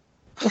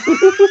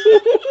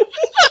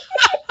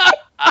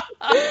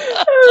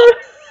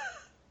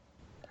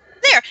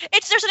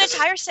 There's an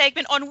entire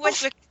segment on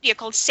Wikipedia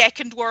called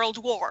Second World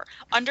War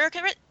under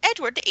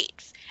Edward VIII.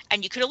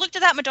 And you could have looked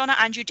at that, Madonna,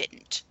 and you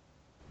didn't.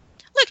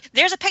 Look,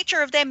 there's a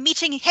picture of them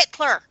meeting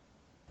Hitler.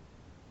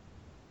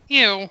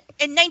 Ew.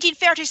 In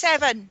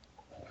 1937.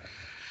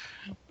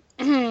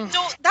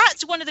 So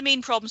that's one of the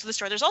main problems with the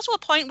story. There's also a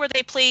point where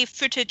they play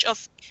footage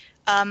of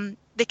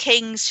the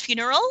king's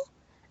funeral.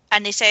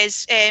 And they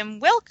says,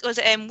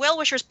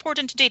 well-wishers poured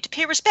in today to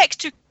pay respects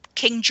to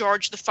King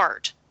George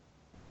III.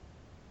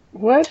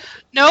 What?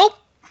 Nope.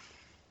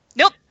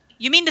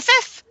 You mean the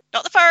 5th,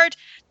 not the 3rd.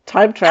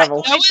 Time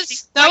travel. That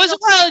was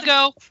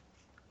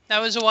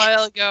a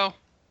while ago.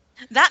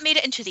 That made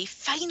it into the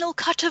final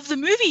cut of the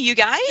movie, you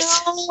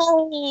guys.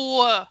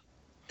 No.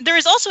 There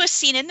is also a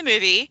scene in the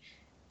movie,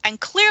 and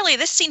clearly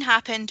this scene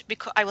happened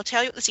because I will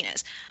tell you what the scene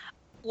is.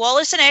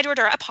 Wallace and Edward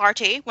are at a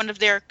party, one of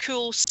their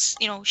cool,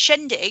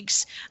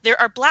 shindigs. There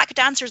are black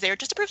dancers there,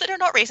 just to prove that they're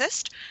not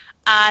racist.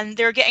 And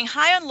they're getting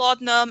high on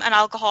laudanum and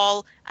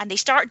alcohol, and they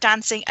start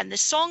dancing, and the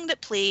song that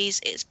plays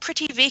is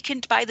Pretty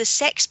Vacant by the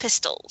Sex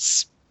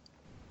Pistols.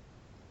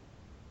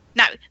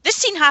 Now, this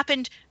scene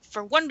happened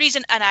for one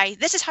reason, and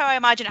this is how I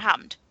imagine it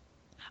happened.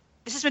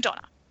 This is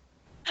Madonna.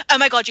 Oh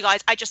my god, you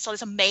guys, I just saw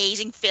this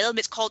amazing film.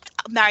 It's called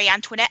Marie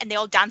Antoinette, and they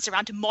all dance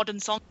around to modern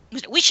songs.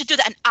 We should do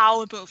that in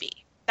our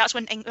movie. That's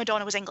when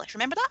Madonna was English.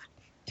 Remember that?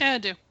 Yeah, I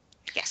do.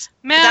 Yes.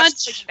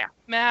 Madge.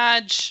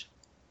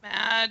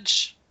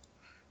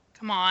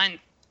 Come on.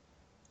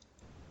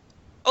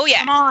 Oh, yeah.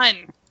 Come on.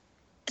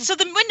 So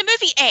when the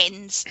movie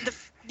ends,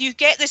 you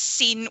get this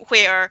scene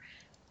where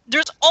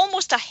there's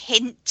almost a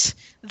hint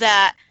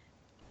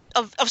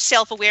of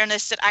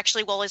self-awareness that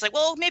actually Wally's like,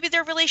 well, maybe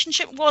their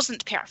relationship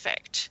wasn't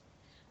perfect.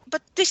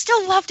 But they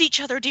still loved each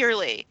other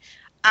dearly.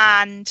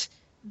 And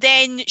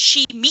then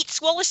she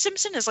meets Wallace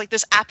Simpson as like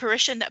this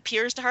apparition that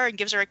appears to her and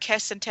gives her a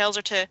kiss and tells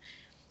her to,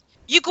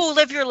 you go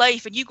live your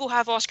life and you go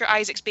have Oscar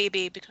Isaac's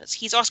baby because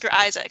he's Oscar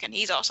Isaac and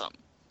he's awesome.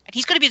 And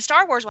he's going to be in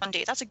Star Wars one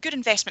day. That's a good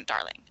investment,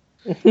 darling.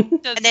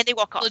 And then they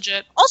walk off.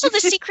 Legit. Also,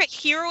 the secret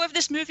hero of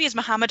this movie is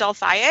Muhammad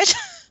Al-Fayed.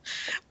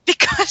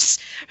 Because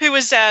who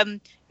was the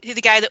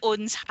guy that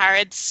owns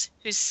Harrods,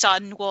 whose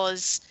son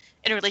was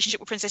in a relationship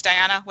with Princess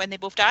Diana when they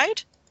both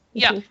died.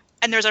 Yeah.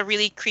 And there's a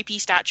really creepy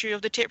statue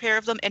of the pair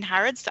of them in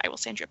Harrods that I will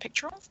send you a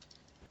picture of.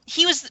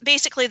 He was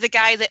basically the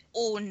guy that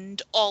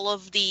owned all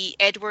of the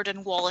Edward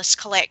and Wallace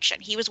collection.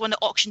 He was one that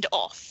auctioned it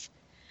off.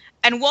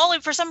 And Wally,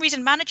 for some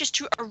reason, manages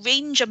to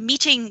arrange a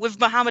meeting with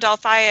Muhammad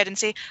Al-Fayed and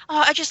say,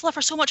 oh, I just love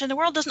her so much and the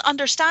world doesn't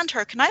understand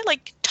her. Can I,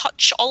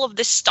 touch all of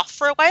this stuff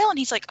for a while? And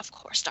he's like, of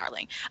course,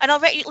 darling. And I'll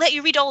let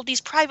you read all of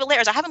these private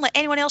letters I haven't let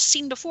anyone else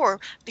seen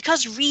before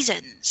because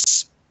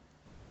reasons.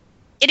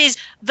 It is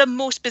the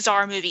most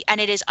bizarre movie, and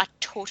it is a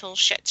total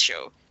shit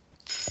show.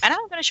 And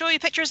I'm going to show you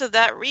pictures of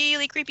that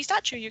really creepy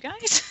statue, you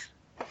guys.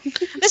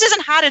 This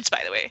isn't Harrods,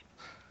 by the way.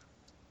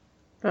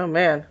 Oh,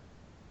 man.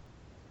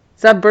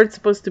 Is that bird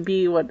supposed to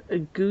be, what, a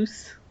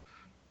goose?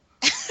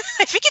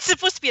 I think it's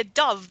supposed to be a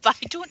dove, but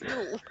I don't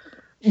know.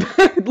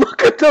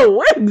 Look at the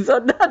wings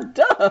on that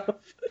dove!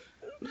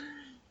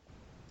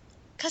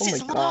 Because Oh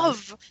it's my God.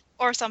 love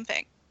or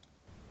something.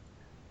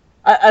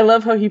 I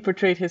love how he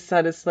portrayed his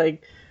son as,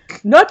 like,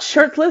 not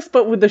shirtless,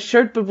 but with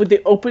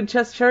the open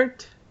chest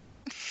shirt.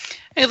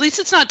 At least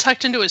it's not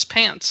tucked into his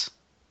pants.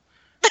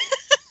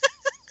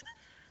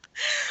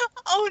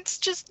 Oh, it's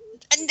just...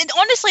 And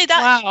honestly,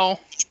 that... Wow.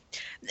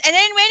 And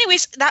then,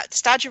 anyways, that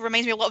statue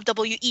reminds me a lot of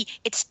W.E.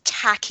 It's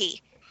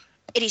tacky.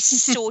 It is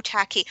so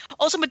tacky.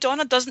 Also,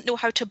 Madonna doesn't know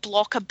how to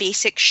block a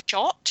basic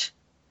shot.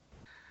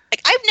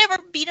 Like, I've never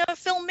been a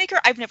filmmaker.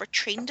 I've never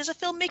trained as a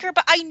filmmaker,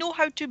 but I know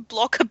how to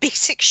block a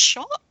basic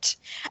shot.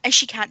 And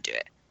she can't do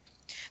it.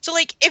 So,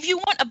 like, if you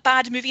want a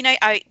bad movie night,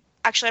 I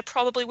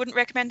probably wouldn't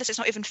recommend this. It's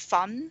not even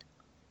fun.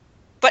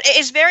 But it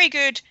is very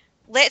good.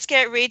 Let's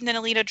get Raiden and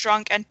Alina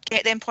drunk and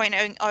get them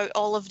pointing out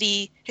all of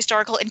the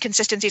historical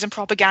inconsistencies and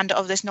propaganda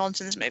of this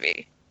nonsense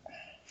movie.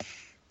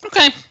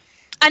 Okay.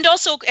 And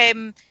also,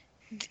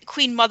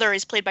 Queen Mother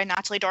is played by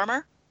Natalie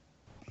Dormer.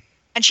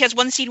 And she has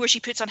one scene where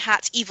she puts on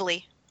hats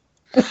evilly.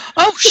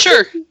 Oh,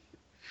 sure.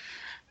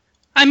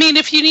 I mean,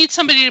 if you need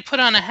somebody to put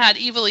on a hat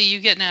evilly, you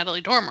get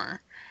Natalie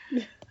Dormer.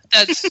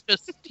 That's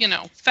just,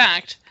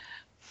 fact.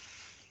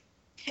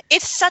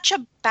 It's such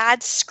a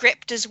bad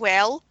script as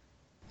well.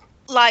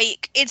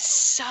 Like, it's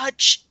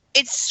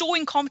so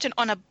incompetent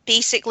on a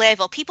basic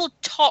level. People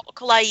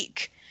talk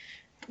like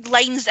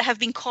lines that have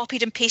been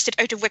copied and pasted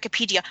out of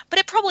Wikipedia, but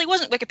it probably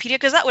wasn't Wikipedia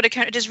because that would have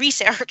counted as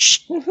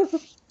research.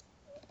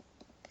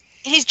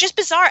 It's just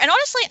bizarre. And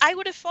honestly, I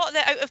would have thought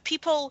that out of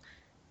people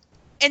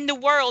in the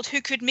world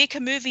who could make a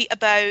movie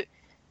about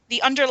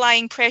the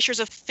underlying pressures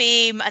of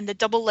fame and the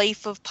double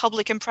life of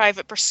public and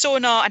private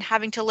persona and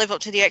having to live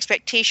up to the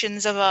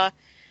expectations of a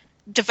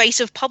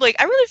divisive public,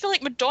 I really feel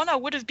like Madonna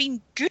would have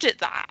been good at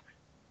that.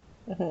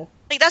 Mm-hmm.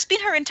 Like, that's been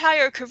her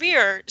entire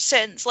career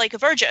since, like, a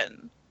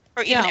virgin,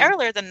 or even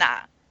earlier than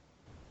that.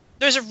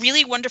 There's a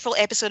really wonderful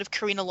episode of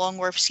Karina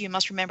Longworth's You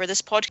Must Remember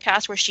This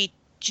podcast where she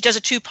does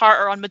a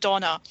two-parter on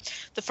Madonna.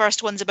 The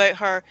first one's about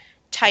her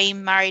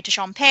time married to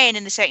Sean Penn,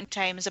 and the second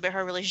time is about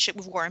her relationship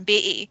with Warren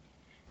Beatty.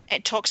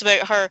 It talks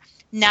about her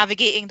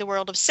navigating the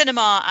world of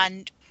cinema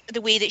and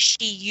the way that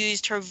she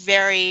used her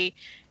very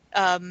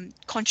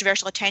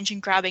controversial,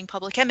 attention-grabbing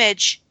public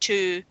image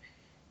to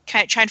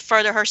kind of try and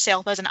further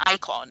herself as an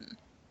icon.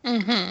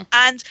 Mm-hmm.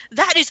 And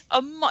that is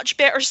a much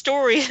better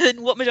story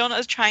than what Madonna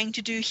is trying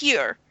to do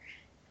here.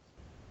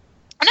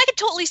 And I can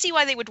totally see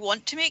why they would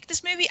want to make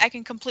this movie. I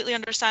can completely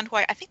understand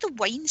why. I think the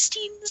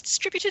Weinsteins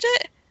distributed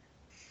it.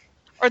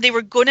 Or they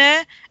were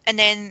gonna, and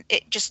then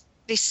they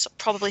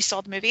probably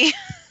saw the movie.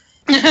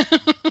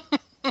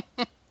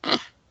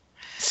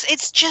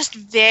 It's just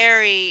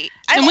very...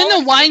 And when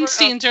the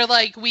Weinsteins are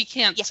like, we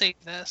can't say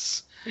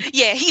this.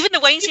 Yeah, even the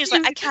Weinsteins are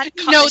like, I can't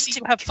cut know this that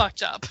you have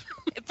fucked up.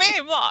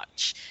 Very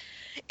much.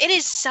 It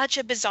is such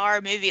a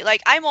bizarre movie.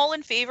 Like, I'm all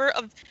in favor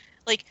of,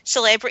 like,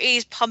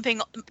 celebrities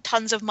pumping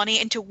tons of money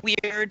into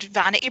weird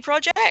vanity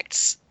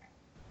projects.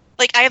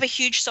 Like, I have a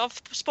huge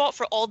soft spot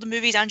for all the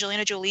movies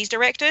Angelina Jolie's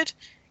directed.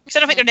 Because I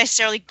don't think they're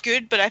necessarily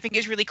good, but I think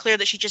it's really clear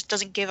that she just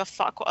doesn't give a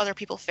fuck what other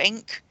people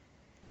think.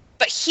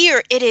 But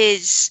here,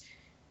 it's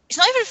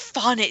not even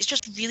fun, it's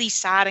just really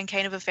sad and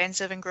kind of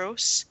offensive and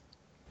gross.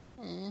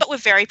 But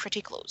with very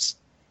pretty clothes.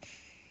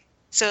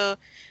 So,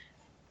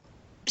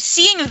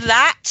 seeing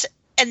that,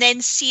 and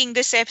then seeing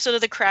this episode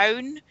of The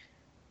Crown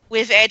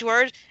with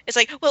Edward, it's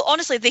like, well,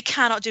 honestly, they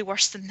cannot do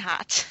worse than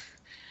that.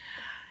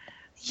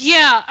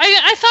 Yeah,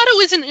 I thought it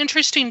was an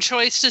interesting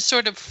choice to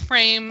sort of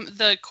frame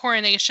the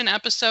coronation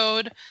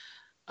episode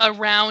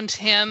around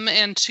him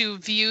and to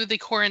view the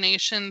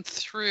coronation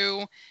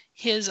through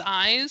his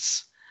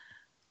eyes.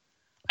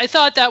 I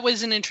thought that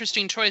was an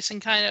interesting choice,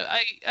 and kind of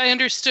I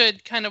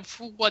understood kind of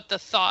what the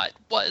thought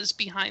was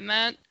behind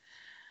that.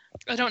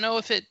 I don't know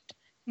if it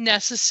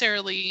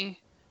necessarily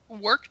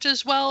worked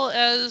as well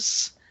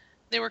as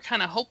they were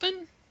kind of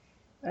hoping.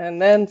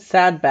 And then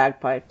sad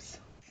bagpipes.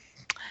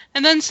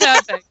 And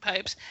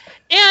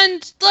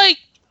like,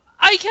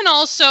 I can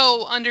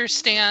also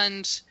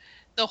understand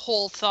the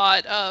whole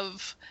thought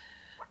of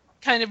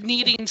kind of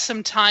needing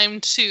some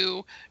time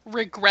to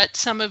regret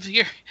some of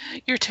your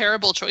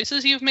terrible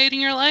choices you've made in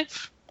your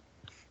life.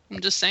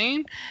 I'm just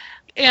saying.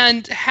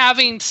 And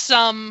having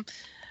some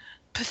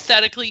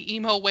pathetically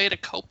emo way to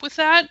cope with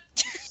that.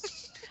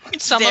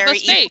 Some of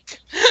us fake.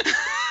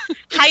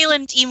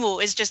 Highland emo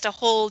is just a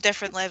whole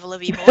different level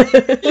of emo.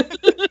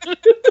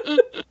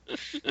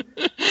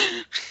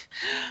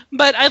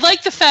 But I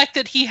like the fact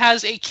that he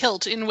has a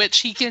kilt in which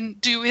he can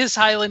do his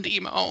Highland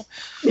emo.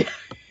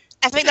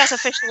 I think that's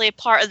officially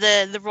part of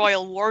the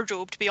royal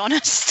wardrobe, to be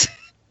honest.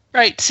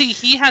 Right. See,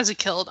 he has a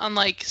kilt,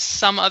 unlike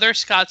some other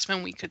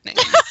Scotsman we could name.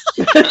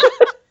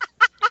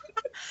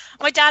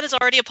 My dad has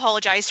already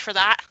apologised for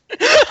that.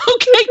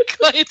 Okay,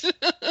 good.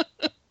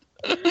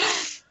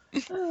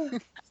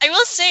 I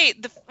will say,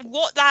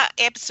 what that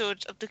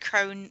episode of The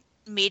Crown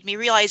made me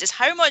realise is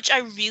how much I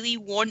really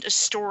want a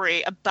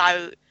story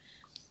about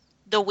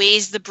the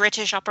ways the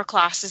British upper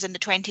classes in the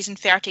 20s and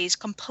 30s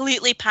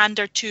completely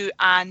pandered to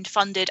and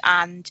funded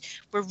and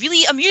were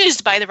really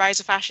amused by the rise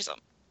of fascism.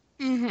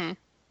 Mm-hmm.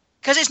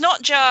 Because it's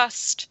not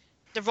just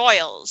the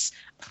royals.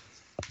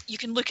 You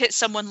can look at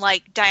someone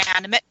like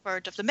Diana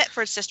Mitford of the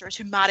Mitford sisters,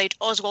 who married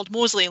Oswald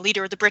Mosley,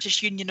 leader of the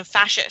British Union of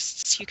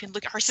Fascists. You can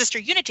look at her sister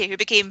Unity, who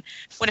became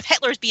one of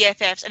Hitler's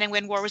BFFs, and then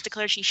when war was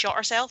declared, she shot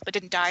herself, but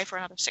didn't die for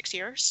another 6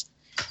 years.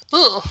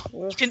 Ugh.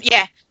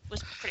 It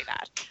was pretty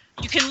bad.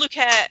 You can look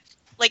at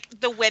like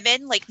the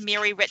women, like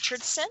Mary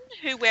Richardson,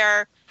 who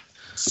were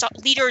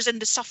leaders in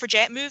the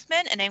suffragette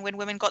movement, and then when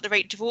women got the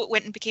right to vote,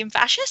 went and became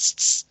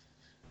fascists.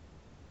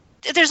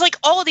 There's like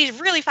all of these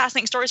really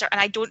fascinating stories there, and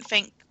I don't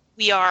think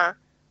we are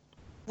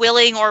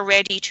willing or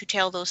ready to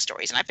tell those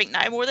stories. And I think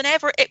now more than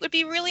ever, it would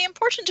be really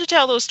important to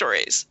tell those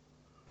stories.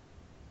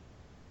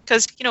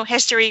 Because, you know,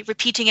 history,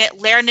 repeating it,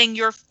 learning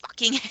your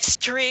fucking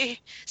history,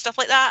 stuff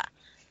like that.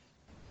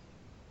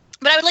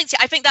 But I would like to,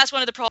 I think that's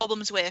one of the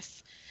problems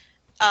with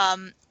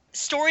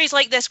stories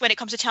like this when it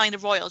comes to telling the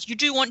royals. You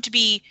do want to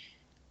be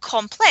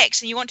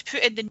complex and you want to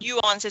put in the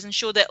nuances and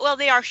show that, well,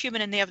 they are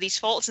human and they have these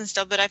faults and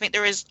stuff, but I think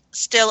there is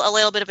still a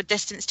little bit of a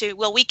distance to,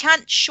 well, we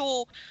can't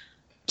show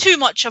too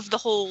much of the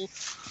whole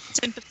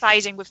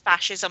sympathizing with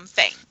fascism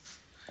thing.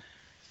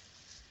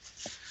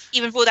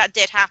 Even though that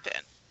did happen.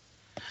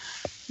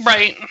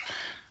 Right.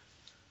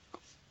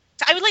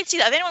 So I would like to see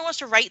that. If anyone wants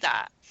to write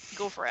that,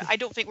 go for it. I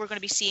don't think we're going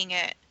to be seeing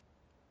it.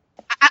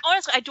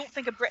 Honestly, I don't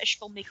think a British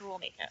filmmaker will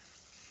make it.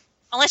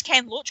 Unless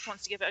Ken Loach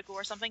wants to give it a go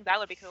or something, that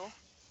would be cool.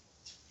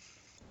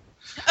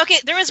 Okay,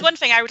 there is one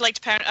thing I would like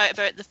to point out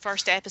about the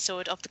first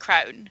episode of The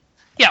Crown.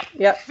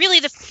 Yeah. Really,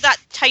 that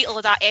title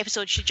of that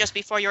episode should just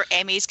be for your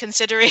Emmys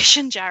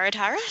consideration, Jared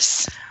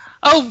Harris.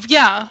 Oh,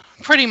 yeah,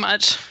 pretty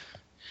much.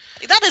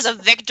 That is a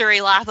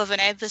victory lap of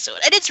an episode.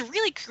 And it's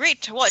really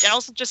great to watch. And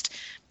also just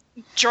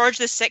George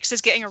VI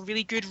is getting a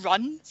really good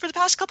run for the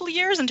past couple of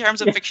years in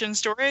terms of fiction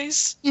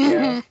stories.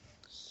 Mm-hmm.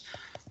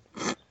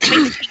 I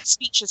think the King's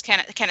Speech has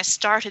kind of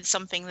started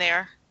something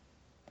there.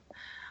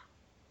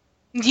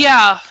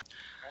 Yeah.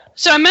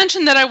 So I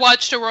mentioned that I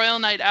watched A Royal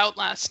Night Out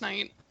last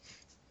night,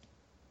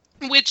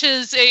 which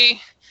is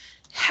a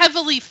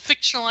heavily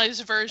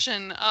fictionalized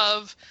version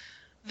of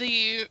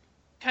the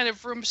kind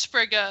of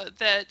Rumspringa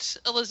that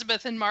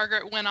Elizabeth and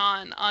Margaret went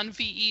on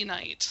VE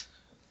night.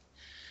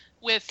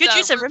 With good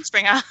use of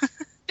Rumspringa.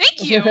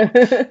 Thank you.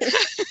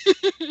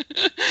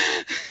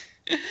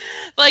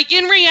 Like,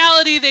 in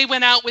reality, they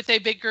went out with a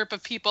big group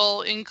of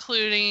people,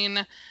 including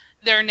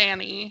their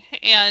nanny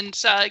and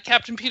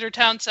Captain Peter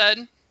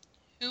Townsend,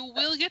 who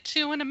we'll get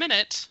to in a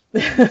minute,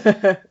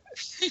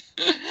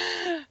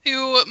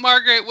 who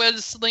Margaret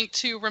was linked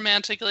to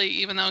romantically,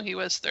 even though he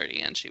was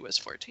 30 and she was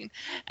 14.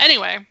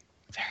 Anyway,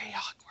 very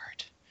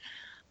awkward.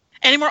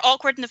 Any more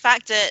awkward than the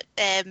fact that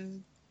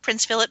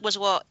Prince Philip was,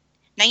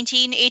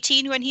 19,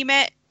 18 when he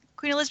met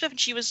Queen Elizabeth and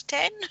she was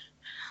 10?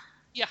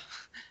 Yeah.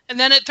 And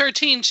then at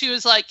 13, she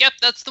was like, yep,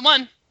 that's the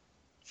one.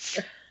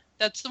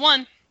 That's the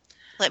one.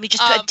 Let me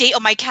just put a date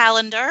on my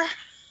calendar.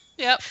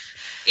 Yep.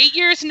 8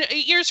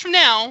 years from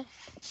now.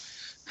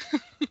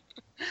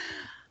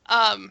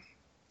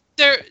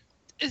 There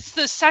is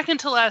the second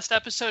to last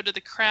episode of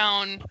The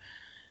Crown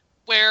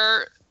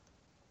where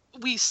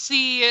we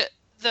see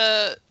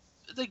the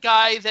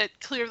guy that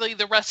clearly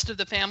the rest of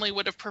the family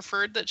would have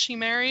preferred that she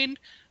married,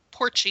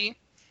 Porchy,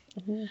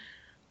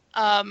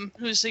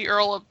 who's the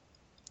Earl of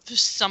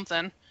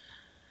something.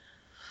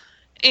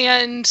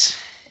 And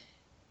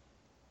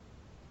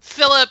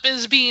Philip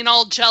is being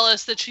all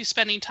jealous that she's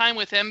spending time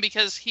with him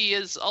because he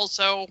is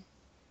also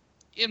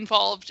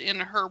involved in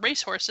her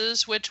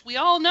racehorses, which we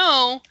all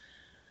know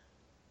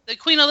that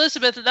Queen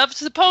Elizabeth loves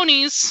the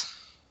ponies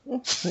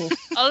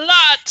a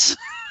lot.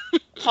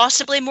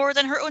 Possibly more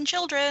than her own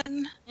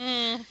children.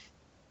 Mm.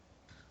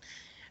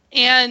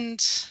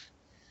 And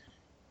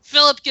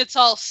Philip gets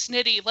all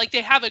snitty. Like,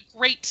 they have a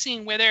great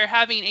scene where they're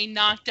having a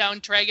knockdown,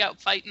 drag-out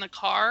fight in the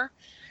car,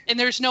 and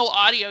there's no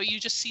audio. You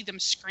just see them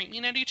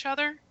screaming at each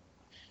other.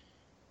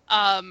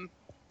 And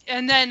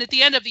then at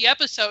the end of the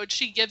episode,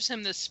 she gives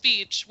him this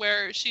speech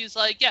where she's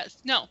like, yes,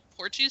 no,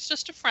 Porchy's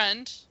just a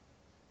friend.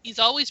 He's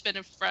always been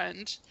a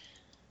friend.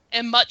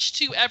 And much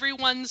to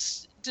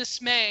everyone's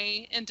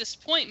dismay and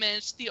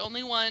disappointment, the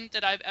only one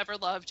that I've ever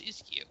loved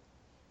is you.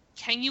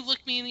 Can you look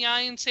me in the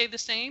eye and say the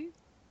same?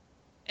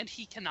 And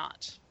he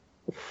cannot.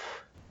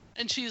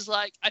 And she's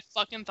like, I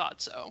fucking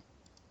thought so.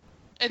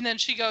 And then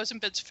she goes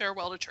and bids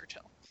farewell to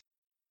Churchill.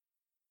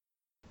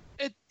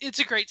 It's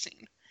a great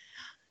scene.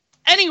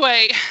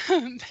 Anyway,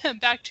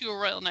 back to A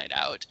Royal Night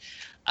Out.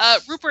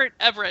 Rupert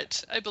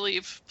Everett, I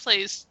believe,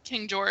 plays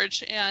King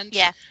George, and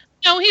yeah,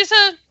 no, it's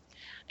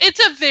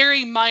a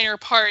very minor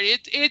part.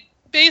 It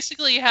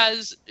basically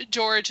has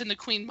George and the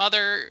Queen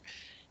Mother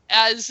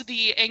as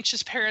the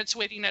anxious parents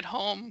waiting at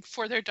home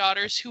for their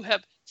daughters who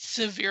have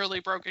severely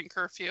broken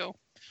curfew.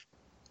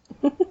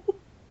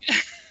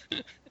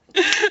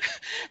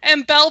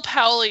 And Belle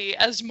Powley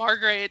as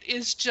Margaret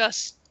is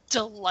just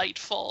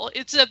delightful.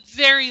 It's a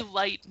very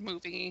light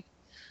movie.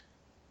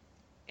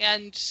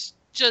 And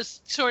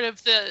just sort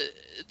of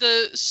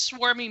the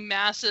swarming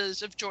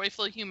masses of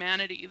joyful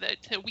humanity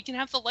that we can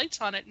have the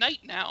lights on at night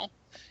now.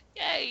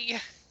 Yay!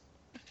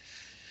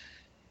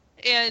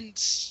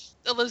 And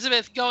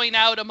Elizabeth going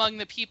out among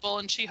the people,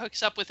 and she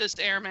hooks up with this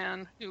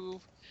airman who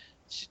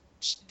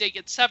she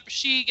gets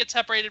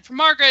separated from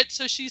Margaret,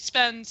 so she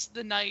spends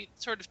the night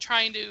sort of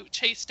trying to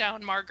chase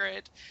down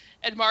Margaret,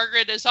 and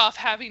Margaret is off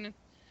having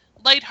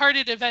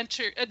lighthearted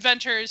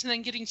adventures and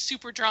then getting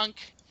super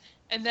drunk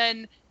and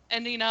then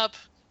ending up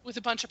with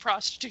a bunch of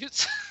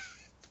prostitutes.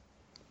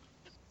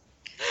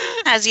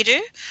 As you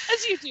do.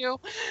 As you do.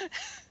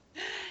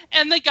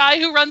 And the guy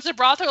who runs the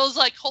brothel is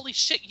like, holy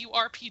shit, you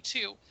are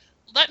P2.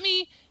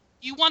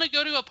 You want to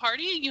go to a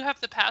party? You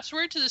have the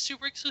password to the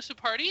super exclusive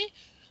party?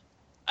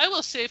 I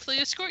will safely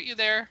escort you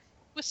there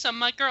with some of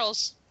my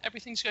girls.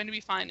 Everything's going to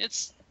be fine.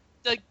 It's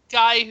the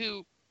guy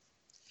who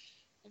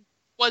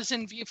was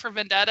in V for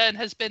Vendetta and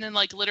has been in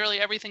like literally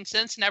everything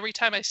since. And every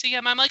time I see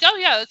him, I'm like, oh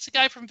yeah, that's the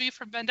guy from V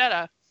for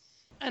Vendetta.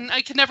 And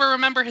I can never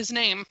remember his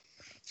name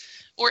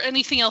or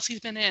anything else he's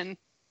been in.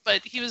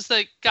 But he was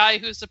the guy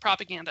who's the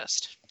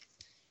propagandist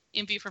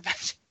in V for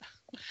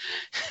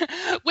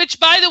Vendetta. Which,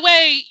 by the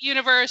way,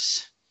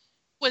 universe,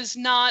 was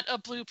not a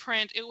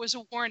blueprint. It was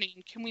a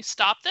warning. Can we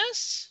stop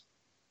this?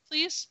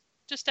 Please?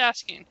 Just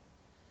asking.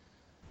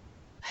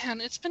 Man,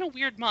 it's been a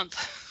weird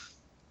month.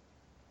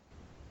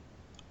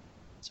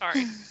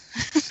 Sorry.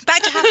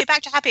 Back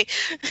to happy.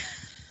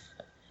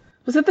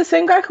 Was it the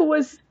same guy who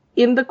was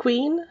in The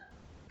Queen?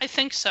 I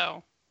think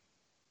so.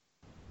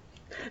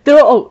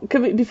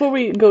 Before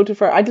we go too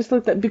far, I just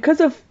looked at,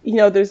 because of,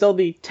 there's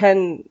only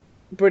 10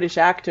 British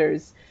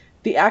actors,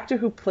 the actor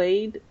who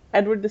played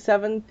Edward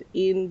VII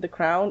in The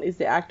Crown is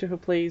the actor who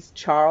plays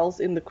Charles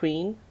in The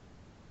Queen.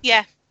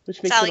 Yeah.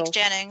 Which makes it's Alex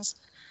Jennings.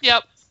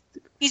 Yep.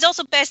 He's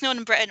also best known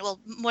in Britain. Well,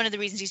 one of the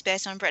reasons he's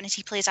best known in Britain is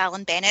he plays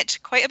Alan Bennett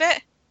quite a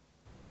bit.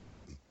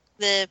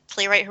 The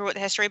playwright who wrote The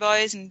History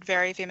Boys and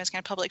very famous kind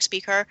of public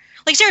speaker.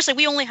 Like, seriously,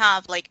 we only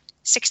have,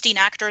 16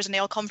 actors and they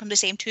all come from the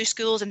same 2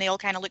 schools and they all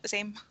kind of look the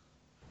same.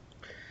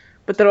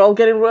 But they're all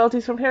getting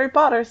royalties from Harry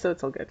Potter, so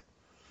it's all good.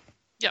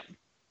 Yep.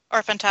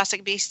 Or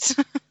Fantastic Beasts.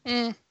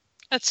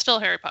 That's still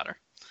Harry Potter.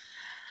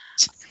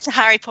 The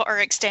Harry Potter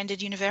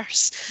extended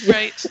universe.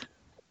 Right.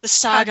 The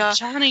saga. God,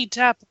 Johnny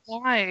Depp,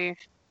 why?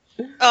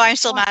 Oh, I'm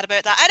still mad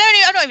about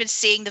that. I'm not even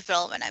seeing the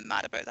film and I'm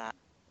mad about that.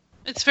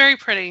 It's very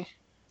pretty.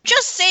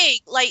 Just saying,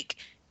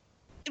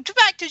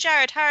 back to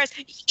Jared Harris,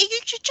 you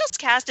should just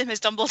cast him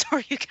as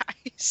Dumbledore, you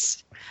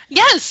guys.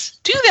 Yes,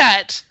 do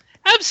that.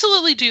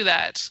 Absolutely do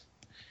that.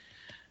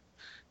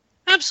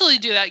 Absolutely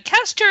do that.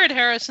 Cast Jared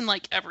Harris in,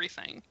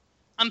 everything.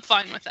 I'm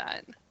fine with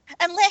that.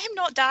 And let him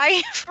not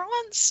die for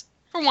once.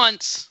 For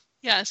once,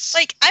 yes.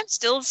 I'm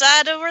still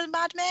sad over the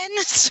Mad Men,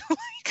 so,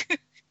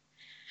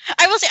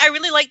 I will say, I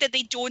really like that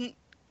they don't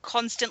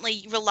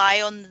constantly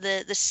rely on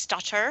the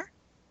stutter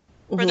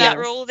for that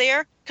role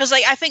there. Because,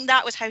 I think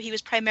that was how he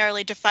was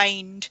primarily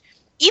defined,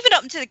 even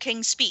up to the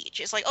King's Speech.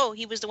 It's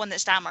he was the one that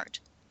stammered,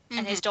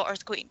 and his daughter's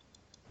the Queen.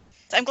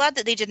 So I'm glad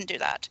that they didn't do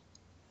that.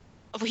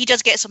 He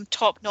does get some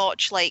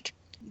top-notch,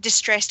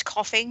 distressed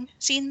coughing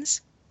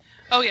scenes.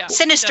 Oh, yeah.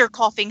 Sinister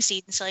coughing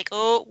scenes.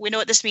 We know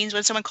what this means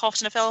when someone coughs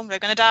in a film. They're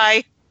going to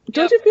die.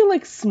 Don't you feel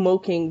like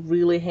smoking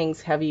really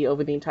hangs heavy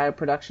over the entire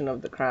production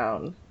of The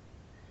Crown?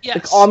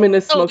 Yes.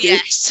 Ominous smoking. Oh,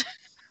 yes.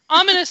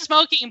 Ominous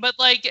smoking, but,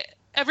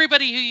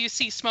 everybody who you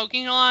see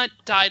smoking a lot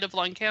died of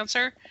lung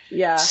cancer.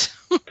 Yeah.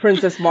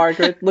 Princess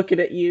Margaret, looking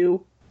at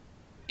you.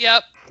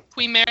 Yep.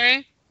 Queen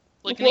Mary,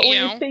 looking at you.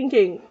 What were you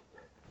thinking?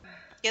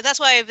 Yeah, that's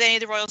why if any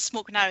of the royals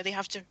smoke now, they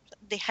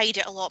hide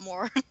it a lot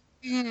more.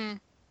 Mm.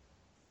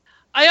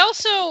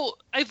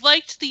 I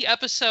liked the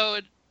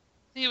episode,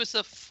 I think it was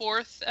the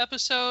 4th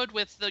episode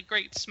with the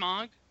Great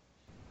Smog.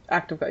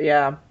 Act of God,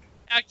 yeah.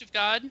 Act of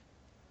God.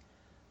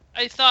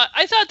 I thought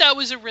that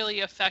was a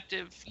really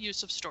effective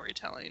use of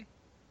storytelling.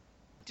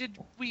 Did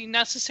we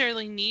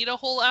necessarily need a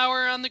whole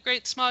hour on the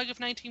Great Smog of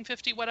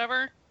 1950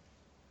 whatever?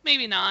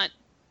 Maybe not.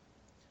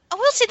 I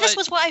will say this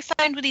was what I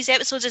found with these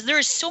episodes is there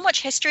is so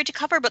much history to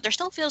cover, but there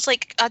still feels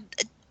like a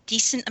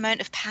decent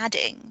amount of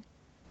padding.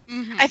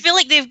 Mm-hmm. I feel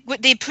like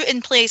they put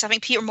in place, I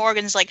think Peter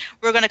Morgan's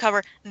we're going to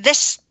cover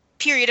this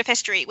period of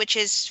history, which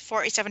is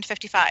 47 to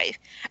 55.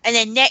 And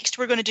then next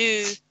we're going to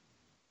do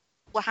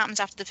what happens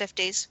after the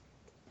 50s.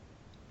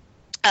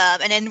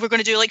 And then we're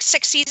going to do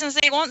 6 seasons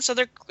they want. So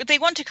they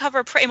want to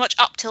cover pretty much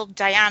up till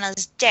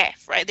Diana's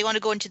death, right? They want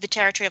to go into the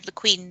territory of the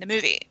Queen, the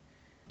movie.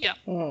 Yeah.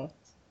 Mm.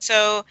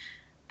 So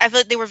I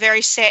feel like they were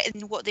very set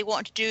in what they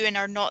wanted to do and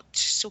are not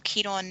so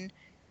keen on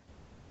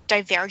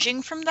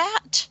diverging from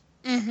that.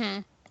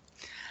 Mm-hmm.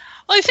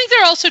 Well, I think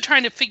they're also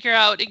trying to figure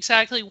out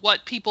exactly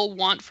what people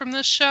want from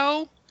this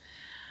show.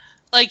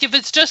 If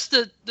it's just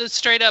the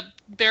straight up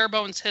bare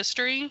bones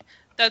history,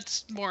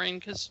 that's boring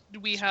because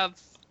we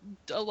have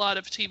a lot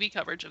of TV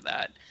coverage of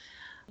that.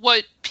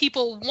 what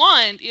people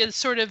want is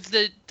sort of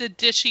the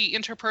dishy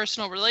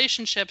interpersonal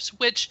relationships,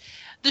 which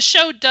the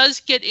show does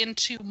get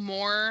into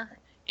more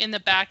in the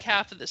back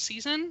half of the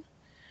season.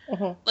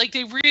 Mhm. Like,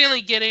 they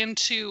really get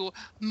into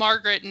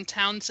Margaret and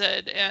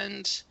Townsend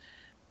and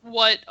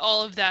what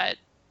all of that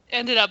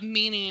ended up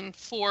meaning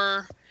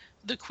for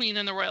the Queen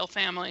and the royal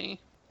family.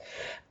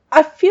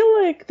 I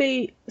feel like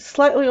they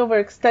slightly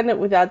overextended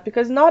with that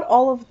because not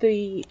all of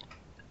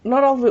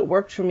it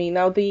worked for me.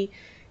 Now they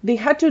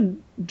had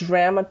to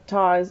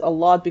dramatize a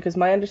lot because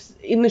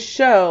in the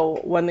show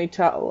when they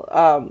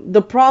tell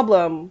the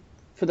problem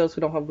for those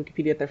who don't have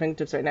Wikipedia at their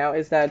fingertips right now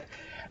is that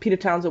Peter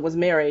Townsend was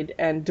married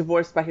and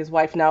divorced by his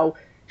wife. Now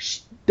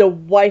the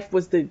wife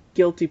was the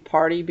guilty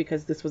party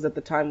because this was at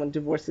the time when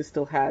divorces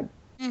still had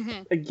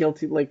a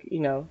guilty, like, you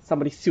know,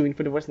 somebody suing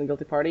for divorce in the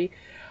guilty party.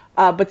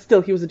 But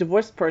still, he was a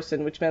divorced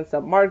person, which meant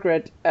that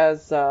Margaret,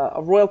 as a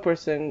royal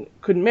person,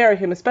 couldn't marry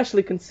him,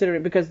 especially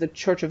considering because the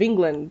Church of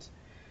England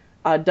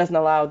doesn't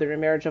allow the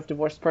remarriage of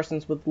divorced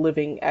persons with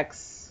living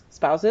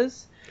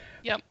ex-spouses.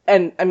 Yep.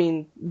 And, I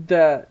mean,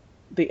 the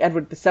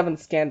Edward VII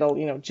scandal,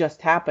 you know,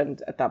 just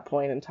happened at that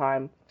point in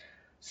time.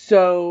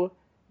 So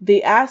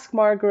they ask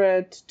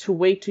Margaret to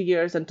wait 2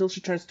 years until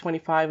she turns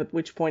 25, at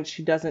which point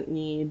she doesn't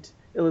need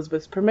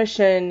Elizabeth's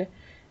permission.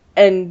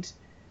 And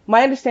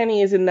my understanding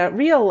is in that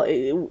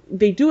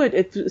they do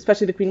it,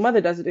 especially the Queen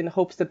Mother does it in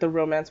hopes that the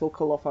romance will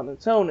cool off on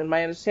its own. And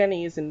my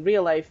understanding is in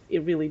real life,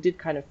 it really did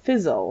kind of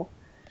fizzle.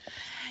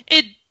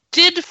 It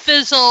did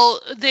fizzle.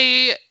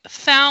 They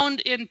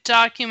found in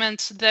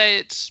documents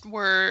that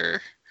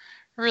were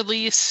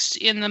released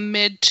in the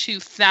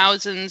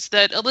mid-2000s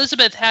that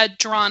Elizabeth had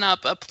drawn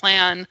up a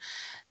plan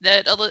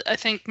that I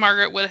think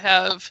Margaret would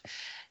have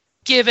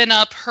given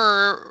up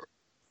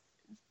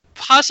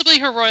possibly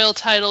her royal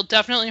title,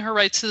 definitely her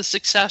rights to the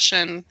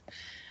succession,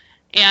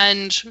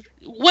 and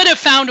would have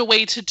found a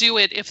way to do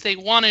it if they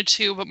wanted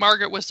to, but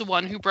Margaret was the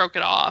one who broke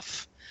it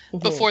off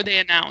before they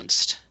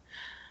announced.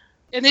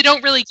 And they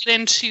don't really get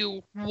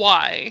into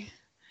why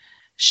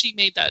she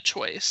made that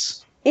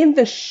choice. In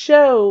the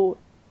show,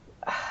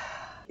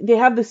 they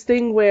have this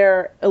thing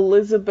where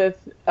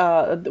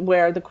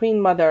where the Queen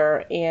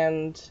Mother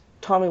and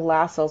Tommy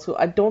Lascelles, who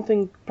I don't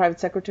think private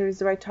secretary is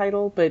the right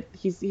title, but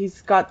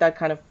he's got that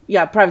kind of,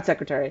 private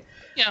secretary.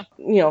 Yeah.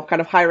 You know, kind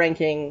of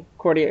high-ranking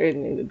courtier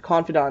and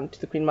confidant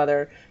to the Queen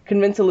Mother,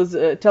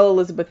 tell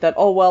Elizabeth that,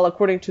 oh, well,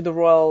 according to the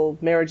Royal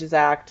Marriages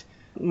Act,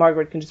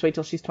 Margaret can just wait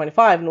till she's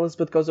 25, and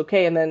Elizabeth goes,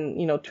 okay, and then,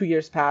 2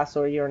 years pass,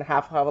 or a year and a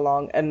half, however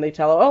long, and they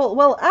tell her, oh,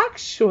 well,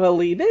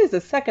 actually, there's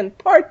a second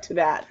part to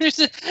that. We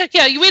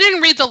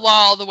didn't read the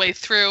law all the way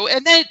through,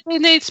 and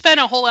they spent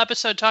a whole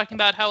episode talking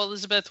about how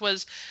Elizabeth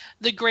was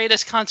the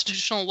greatest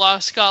constitutional law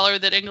scholar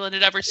that England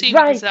had ever seen,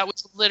 because that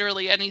was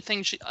literally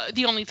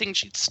the only thing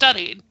she'd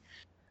studied.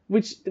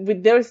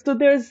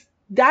 There's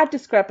that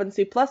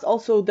discrepancy, plus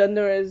also then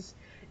there is,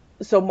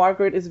 so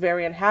Margaret is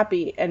very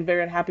unhappy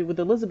with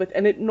Elizabeth,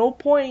 and at no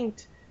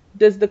point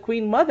does the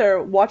Queen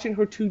Mother, watching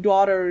her two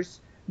daughters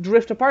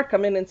drift apart,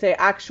 come in and say,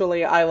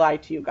 actually, I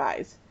lied to you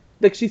guys.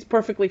 Like, she's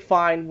perfectly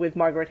fine with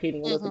Margaret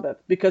hating Elizabeth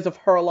because of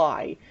her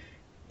lie.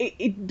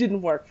 It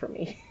didn't work for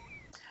me.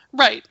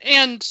 Right,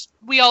 and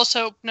we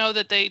also know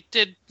that they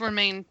did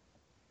remain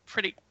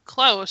pretty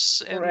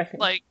close and,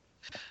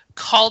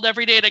 called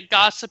every day to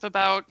gossip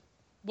about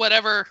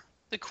whatever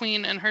the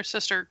Queen and her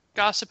sister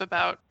gossip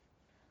about.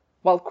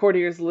 While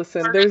courtiers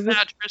listen. There's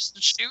mattress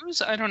and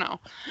shoes? I don't know.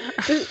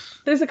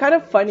 There's a kind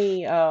of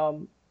funny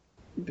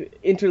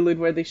interlude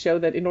where they show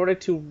that in order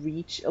to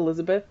reach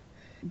Elizabeth,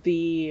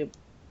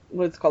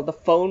 what's called the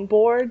phone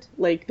board,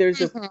 like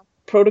there's a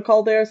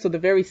protocol there, so the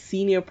very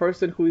senior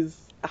person who is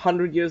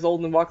 100 years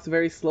old and walks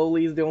very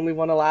slowly is the only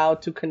one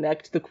allowed to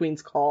connect the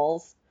Queen's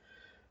calls.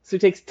 So it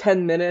takes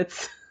 10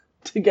 minutes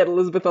to get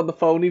Elizabeth on the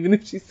phone, even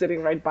if she's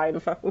sitting right by the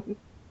phone.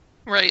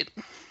 Right.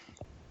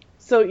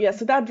 So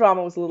that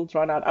drama was a little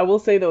drawn out. I will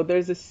say, though,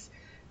 there's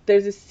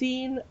a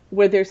scene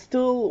where they're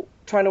still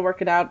trying to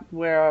work it out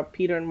where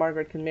Peter and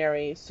Margaret can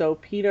marry. So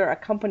Peter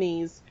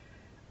accompanies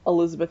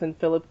Elizabeth and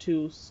Philip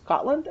to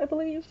Scotland, I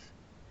believe.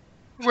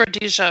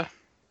 Rhodesia.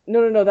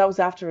 No, that was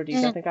after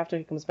Rhodesia. I think after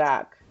he comes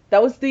back.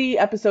 That was the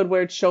episode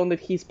where it's shown that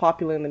he's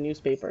popular in the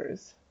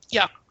newspapers.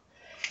 Yeah.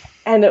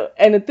 And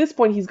at this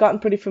point, he's gotten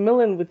pretty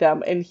familiar with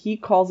them, and he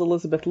calls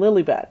Elizabeth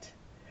Lilibet.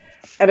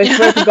 And I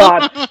swear to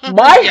God,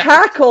 my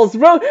hackles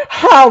rose.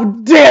 How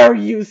dare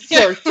you,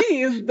 sir?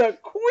 She is the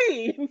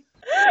Queen.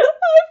 I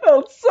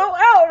felt so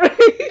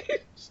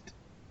outraged.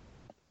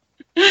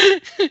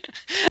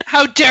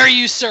 How dare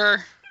you,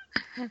 sir?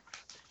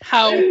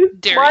 How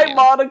dare my you? My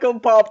monocle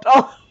popped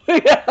all the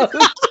way out.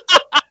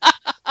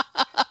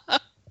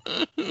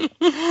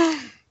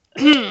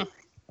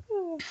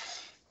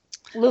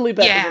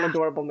 Lilibet is an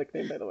adorable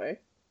nickname, by the way.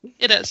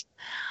 It is.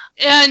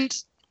 And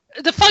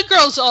the Fun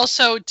Girls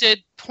also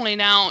did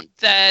point out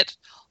that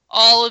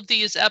all of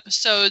these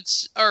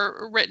episodes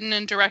are written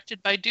and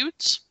directed by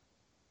dudes.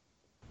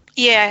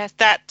 Yeah,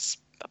 that's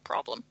a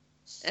problem.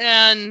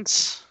 And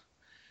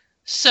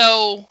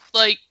so,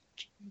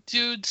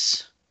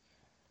 dudes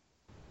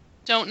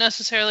don't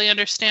necessarily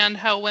understand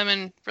how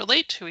women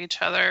relate to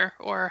each other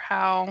or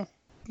how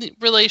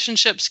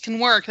relationships can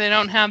work. They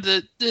don't have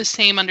the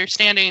same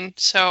understanding.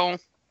 So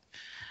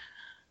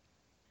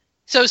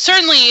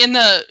certainly in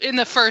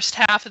the first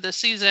half of the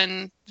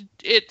season,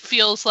 it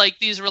feels like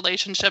these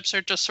relationships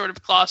are just sort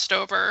of glossed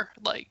over,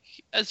 like,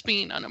 as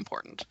being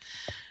unimportant,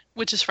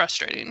 which is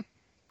frustrating.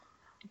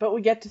 But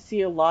we get to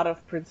see a lot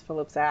of Prince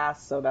Philip's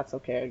ass, so that's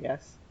okay, I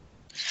guess.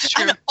 It's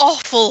true. An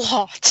awful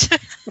lot.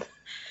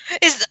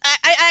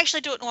 I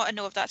actually don't want to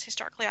know if that's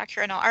historically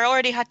accurate or not. I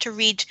already had to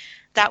read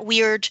that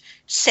weird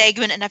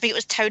segment, and I think it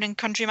was Town and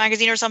Country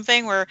magazine or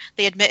something, where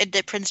they admitted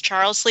that Prince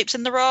Charles sleeps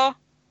in the Raw.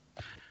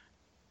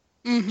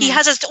 Mhm. He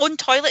has his own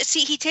toilet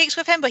seat he takes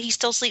with him, but he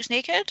still sleeps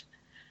naked.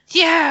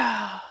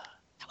 Yeah.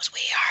 That was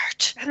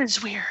weird. That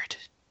is weird.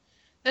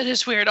 That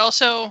is weird.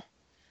 Also,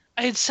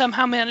 I had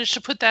somehow managed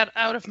to put that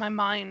out of my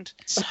mind.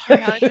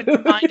 Sorry. I've been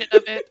reminded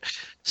of it.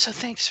 So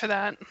thanks for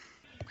that.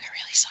 We're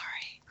really sorry.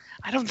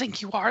 I don't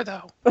think you are,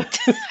 though.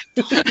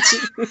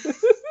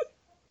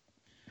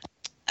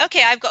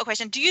 Okay, I've got a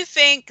question. Do you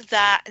think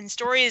that in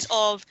stories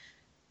of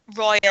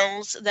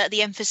royals that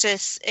the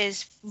emphasis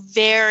is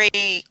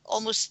very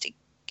almost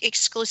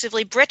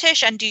exclusively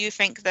British, and do you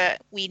think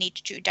that we need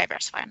to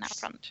diversify on that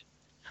front?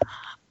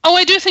 Oh,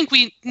 I do think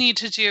we need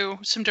to do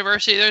some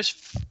diversity. There's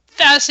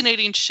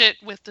fascinating shit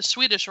with the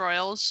Swedish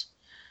royals.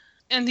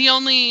 And the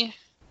only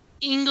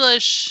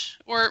English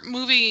or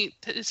movie,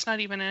 it's not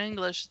even in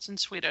English, it's in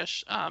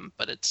Swedish,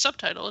 but it's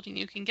subtitled, and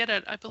you can get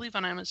it, I believe,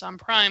 on Amazon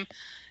Prime,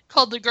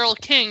 called The Girl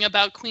King,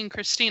 about Queen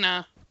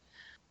Christina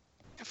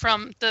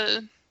from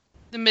the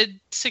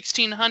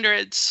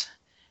mid-1600s,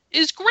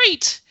 is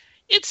great.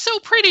 It's so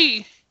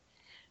pretty.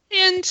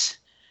 And,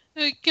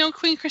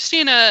 Queen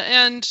Christina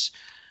and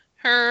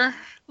her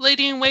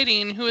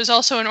lady-in-waiting, who is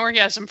also an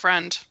orgasm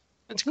friend.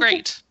 It's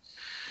great.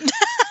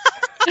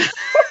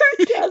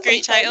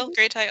 Great title.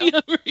 Yeah,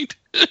 right.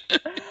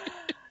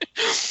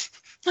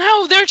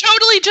 No, they're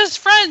totally just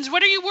friends.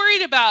 What are you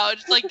worried about?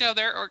 It's like, no,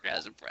 they're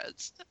orgasm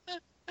friends.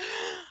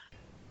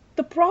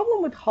 The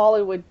problem with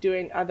Hollywood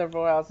doing other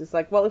royals is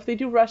like, well, if they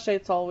do Russia,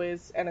 it's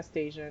always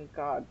Anastasia and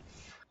God.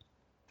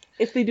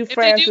 If they do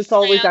France, it's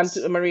always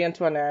Marie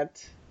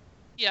Antoinette.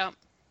 Yeah.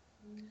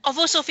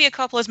 Although Sophia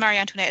Coppola's Marie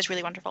Antoinette is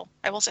really wonderful.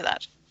 I will say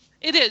that.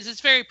 It is.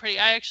 It's very pretty.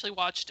 I actually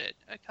watched it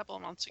a couple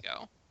of months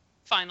ago.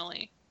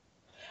 Finally.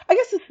 I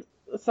guess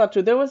it's not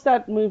true. There was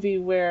that movie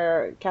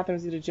where Catherine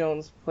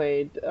Zeta-Jones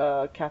played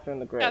Catherine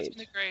the Great. Catherine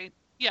the Great.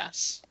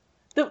 Yes.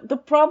 The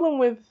problem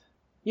with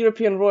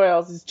European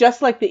royals is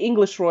just like the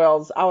English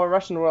royals, our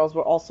Russian royals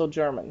were also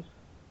German.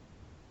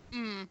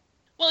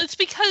 Well, it's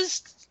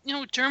because,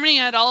 Germany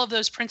had all of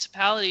those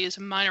principalities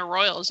and minor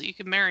royals that you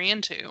could marry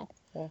into.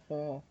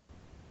 Mm-hmm.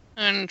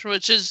 And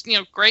which is,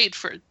 great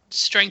for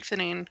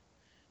strengthening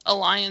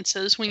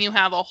alliances when you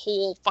have a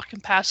whole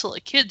fucking passel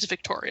of kids,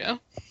 Victoria.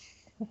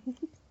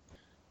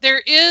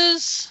 There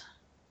is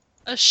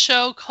a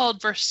show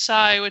called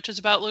Versailles, which is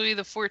about Louis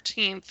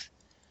XIV.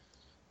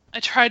 I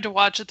tried to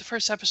watch it. The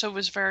first episode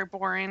was very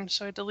boring,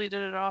 so I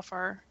deleted it off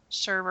our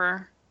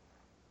server.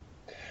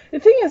 The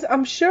thing is,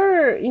 I'm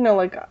sure,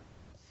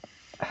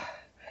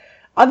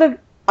 other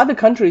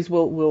countries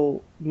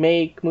will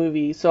make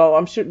movies. So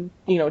I'm sure,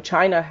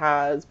 China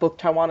has, both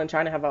Taiwan and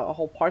China have a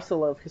whole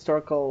parcel of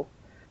historical.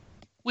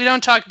 We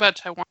don't talk about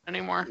Taiwan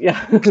anymore.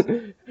 Yeah.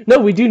 No,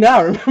 we do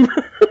now,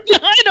 remember?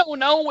 I don't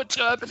know what's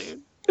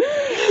happening.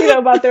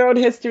 About their own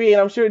history,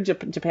 and I'm sure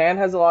Japan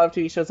has a lot of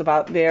TV shows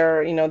about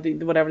their,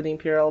 whatever the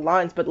imperial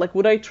lines. But,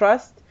 would I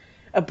trust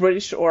a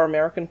British or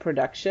American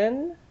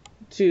production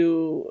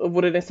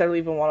would I necessarily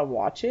even want to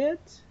watch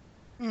it?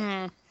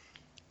 That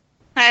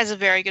is a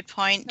very good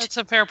point. That's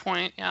a fair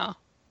point, yeah.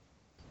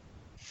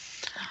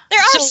 There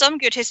are some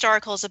good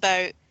historicals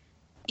about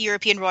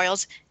European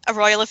royals. A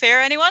Royal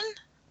Affair, anyone?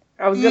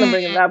 I was going to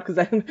bring it up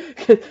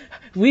because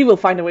we will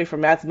find a way for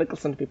Mads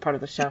Mikkelsen to be part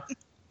of the show.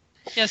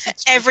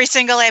 Yes, every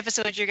single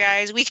episode, you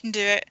guys. We can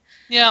do it.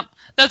 Yeah,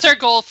 that's our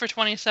goal for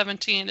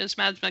 2017. Is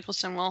Mads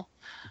Mikkelsen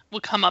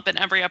will come up in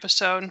every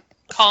episode.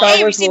 Hey, have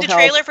you seen the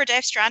trailer for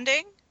Death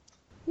Stranding?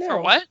 No.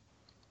 For what?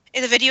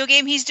 In the video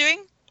game he's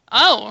doing.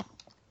 Oh.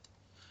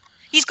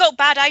 He's got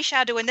bad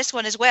eyeshadow in this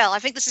one as well. I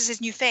think this is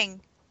his new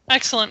thing.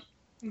 Excellent.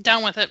 I'm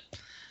down with it.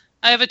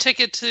 I have a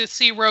ticket to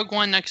see Rogue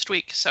One next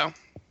week, so.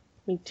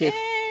 Me too.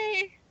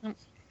 Yay.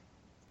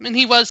 And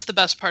he was the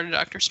best part of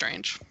Doctor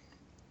Strange.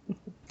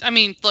 I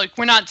mean, look,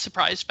 we're not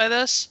surprised by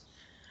this,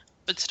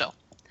 but still.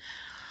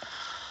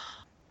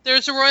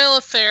 There's a royal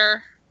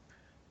affair,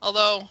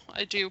 although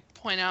I do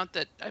point out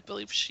that I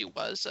believe she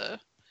was a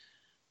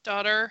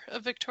daughter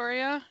of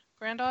Victoria,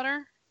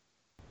 granddaughter.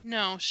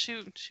 No,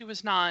 she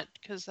was not,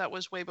 because that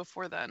was way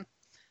before then.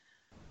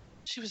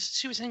 She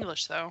was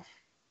English though,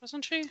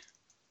 wasn't she?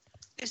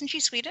 Isn't she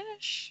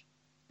Swedish?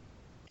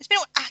 It's been.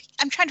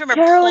 I'm trying to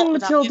remember. Caroline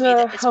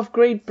Matilda of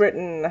Great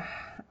Britain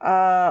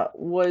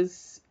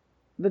was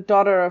the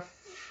daughter of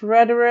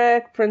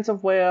Frederick, Prince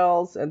of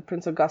Wales, and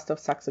Prince Augusta of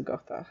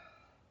Saxe-Gotha.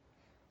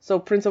 So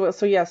Prince of Wales.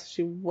 So yes,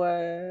 she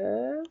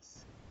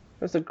was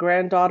the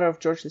granddaughter of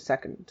George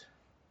II.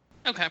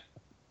 Okay.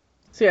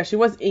 So yeah, she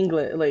was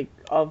English, like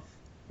of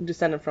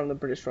descended from the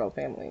British royal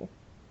family.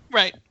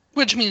 Right.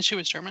 Which means she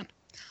was German.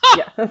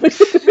 Yeah,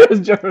 she was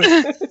German.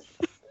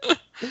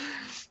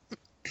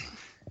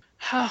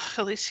 Oh,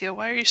 Alicia,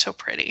 why are you so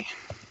pretty?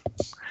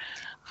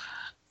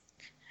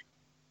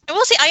 I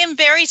will say I am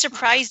very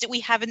surprised that we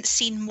haven't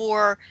seen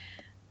more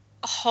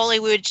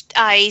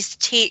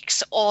Hollywood-ized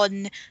takes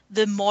on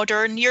the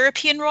modern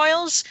European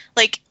royals.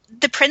 Like,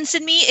 The Prince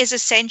and Me is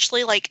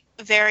essentially like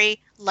very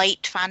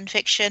light fan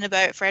fiction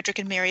about Frederick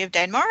and Mary of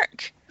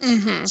Denmark.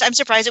 Mm-hmm. So I'm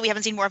surprised that we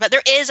haven't seen more of it.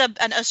 There is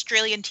an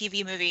Australian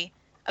TV movie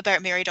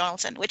about Mary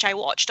Donaldson, which I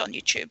watched on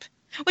YouTube,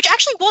 which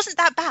actually wasn't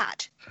that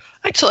bad.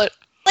 Excellent.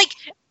 Like,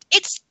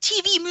 it's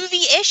TV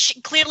movie-ish.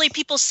 Clearly,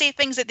 people say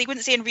things that they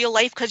wouldn't say in real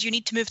life because you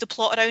need to move the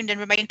plot around and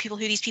remind people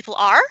who these people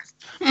are.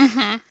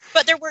 Mm-hmm.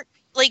 But there were,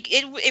 like,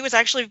 it was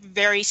actually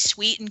very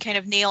sweet and kind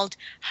of nailed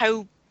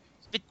how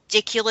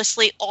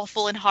ridiculously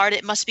awful and hard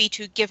it must be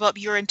to give up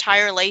your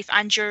entire life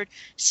and your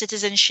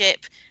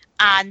citizenship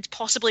and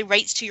possibly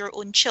rights to your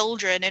own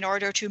children in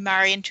order to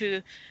marry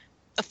into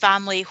a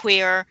family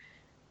where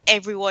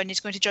everyone is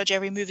going to judge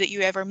every move that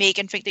you ever make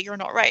and think that you're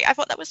not right. I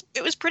thought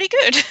it was pretty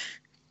good.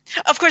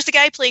 Of course, the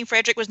guy playing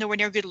Frederick was nowhere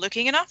near good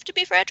looking enough to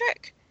be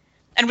Frederick,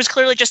 and was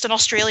clearly just an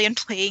Australian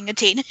playing a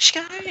Danish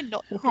guy. And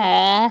not,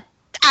 Aww.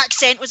 the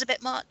accent was a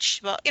bit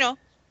much, but you know,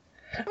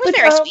 it was But,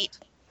 very sweet.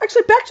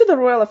 Actually, back to the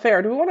royal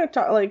affair. Do we want to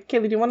talk? Like,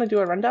 Kaylee, do you want to do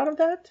a rundown of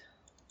that?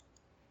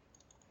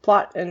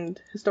 Plot and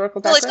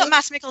historical Well, background. it's got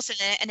Mads Mikkelsen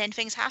in it, and then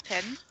things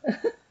happen.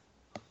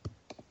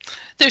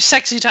 There's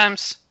sexy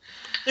times.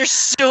 There's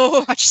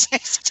so much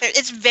sexy time.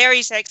 It's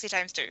very sexy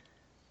times too.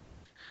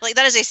 Like,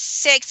 that is a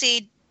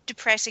sexy,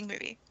 depressing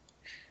movie.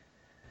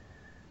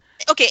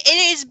 Okay,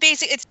 it is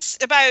basic. It's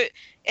about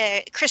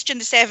Christian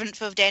VII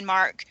of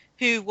Denmark,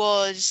 who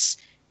was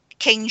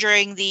king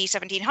during the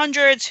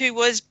 1700s, who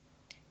was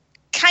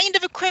kind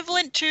of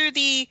equivalent to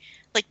the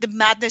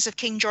madness of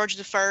King George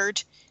III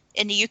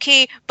in the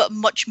UK, but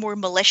much more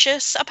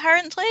malicious,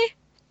 apparently.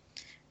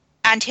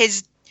 And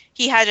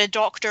he had a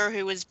doctor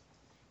who was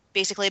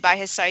basically by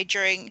his side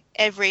during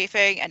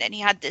everything, and then he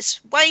had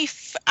this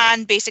wife,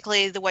 and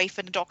basically the wife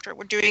and the doctor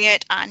were doing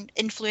it and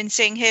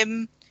influencing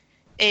him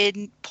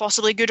in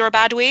possibly good or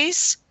bad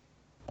ways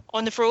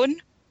on the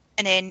throne,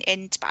 and then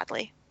ends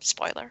badly.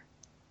 Spoiler.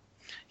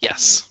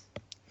 Yes.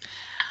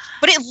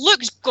 But it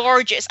looks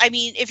gorgeous. I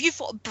mean, if you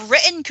thought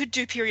Britain could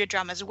do period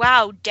dramas,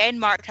 wow,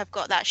 Denmark have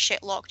got that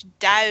shit locked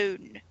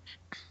down.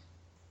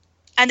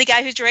 And the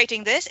guy who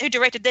directed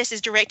this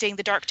is directing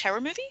the Dark Tower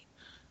movie,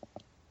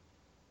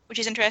 which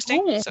is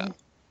interesting. Oh. So,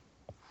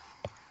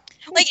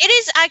 like, it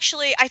is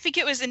actually, I think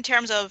it was in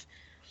terms of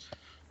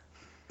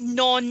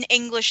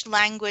non-English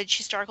language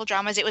historical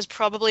dramas, it was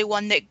probably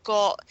one that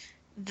got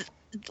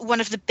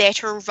one of the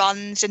better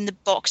runs in the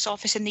box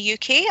office in the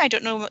UK. I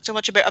don't know so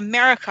much about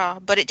America,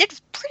 but it did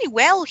pretty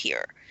well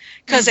here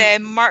because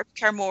Mark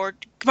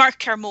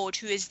Kermode,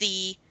 who is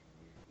the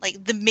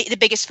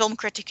biggest film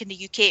critic in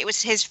the UK, it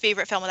was his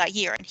favourite film of that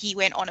year, and he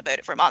went on about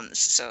it for months,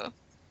 so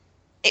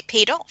it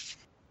paid off.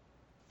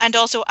 And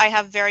also, I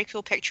have very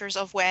cool pictures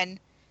of when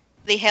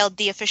they held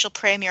the official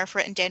premiere for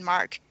it in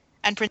Denmark,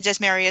 and Princess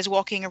Mary is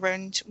walking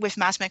around with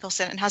Mads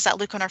Mikkelsen and has that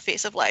look on her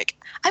face of like,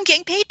 I'm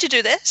getting paid to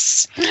do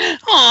this.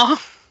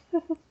 Aw. See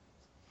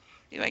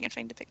if I can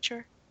find a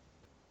picture.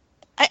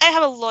 I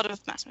have a lot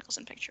of Mads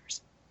Mikkelsen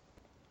pictures.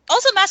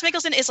 Also, Mads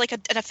Mikkelsen is like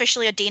an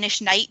officially a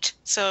Danish knight,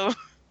 so...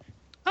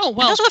 Oh,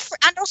 well.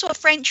 And also a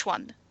French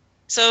one.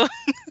 So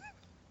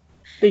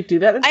They do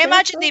that in I France,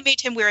 imagine though? they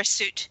made him wear a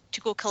suit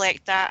to go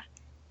collect that.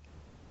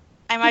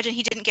 I imagine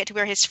he didn't get to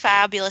wear his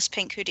fabulous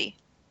pink hoodie,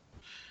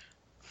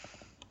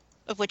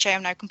 of which I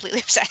am now completely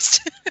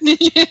obsessed. They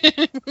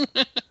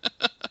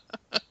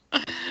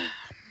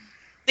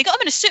got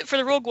him in a suit for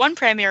the Rogue One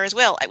premiere as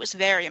well. I was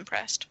very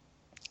impressed.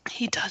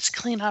 He does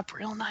clean up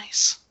real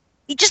nice.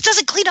 He just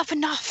doesn't clean up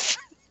enough.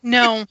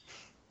 No.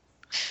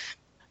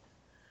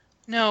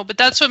 No, but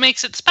that's what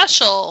makes it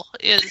special,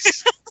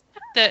 is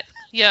that,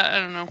 yeah, I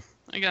don't know.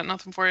 I got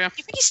nothing for you. Do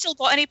you think he's still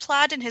got any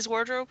plaid in his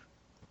wardrobe?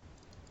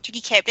 Do you think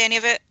he kept any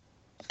of it?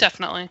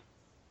 Definitely.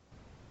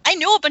 I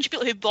know a bunch of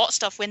people who bought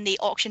stuff when they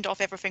auctioned off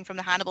everything from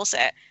the Hannibal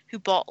set, who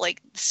bought,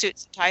 like,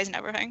 suits and ties and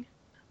everything.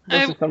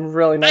 Those are some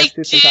really nice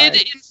I suits and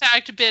did, ties. in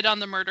fact, bid on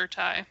the murder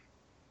tie.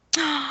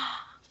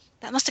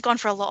 That must have gone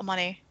for a lot of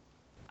money.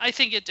 I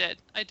think it did.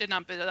 I did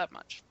not bid that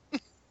much.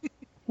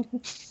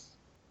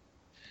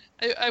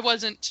 I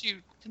wasn't too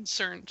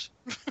concerned.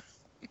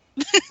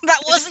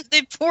 That wasn't the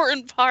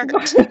important part.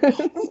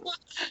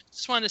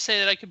 Just wanted to say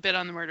that I could bid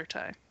on the murder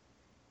tie.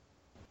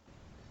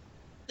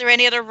 Are there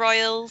any other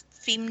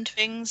royal-themed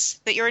things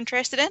that you're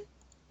interested in?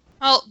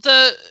 Well,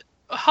 the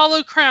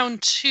Hollow Crown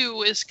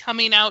 2 is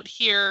coming out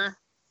here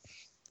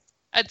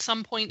at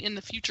some point in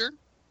the future.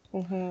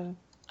 Mm-hmm.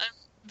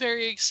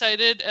 Very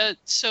excited at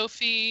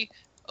Sophie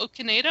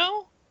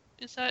Okonedo.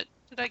 Did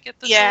I get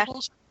the Yeah.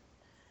 titles?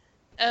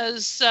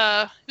 As,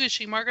 who is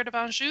she? Margaret of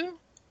Anjou?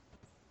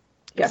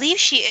 I believe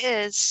she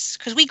is,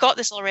 because we got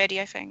this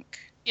already, I think.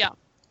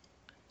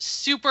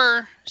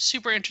 Super,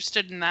 super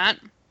interested in that.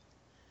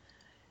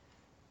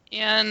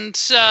 And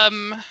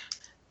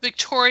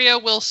Victoria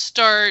will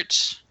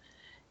start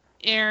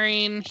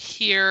airing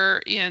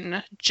here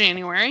in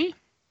January.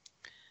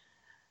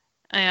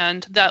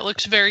 And that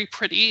looks very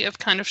pretty, if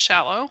kind of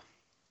shallow.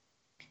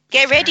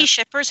 Get ready,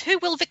 shippers. Who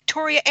will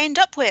Victoria end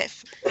up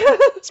with?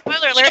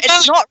 Spoiler alert,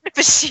 it's not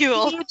Rufus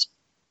Sewell.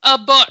 A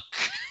book.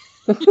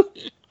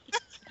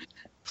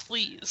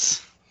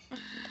 Please.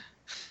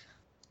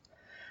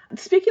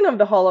 Speaking of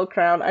the Hollow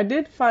Crown, I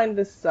did find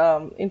this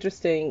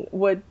interesting.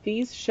 What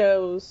these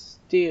shows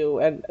do,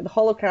 and the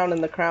Hollow Crown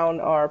and the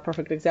Crown are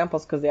perfect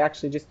examples because they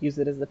actually just use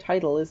it as the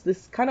title, is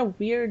this kind of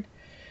weird...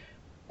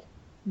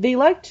 They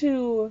like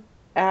to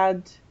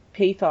add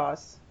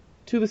pathos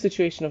to the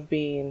situation of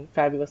being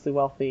fabulously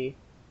wealthy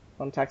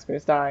on a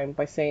taxpayer's dime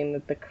by saying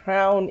that the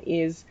crown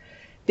is...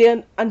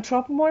 They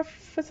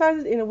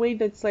anthropomorphize it in a way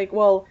that's like,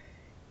 well,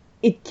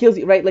 it kills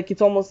you, right? Like,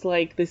 it's almost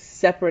like this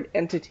separate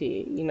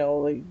entity, you know,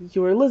 like,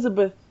 you're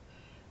Elizabeth,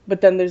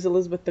 but then there's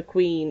Elizabeth the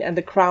Queen, and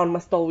the crown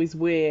must always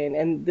win,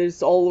 and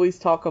there's always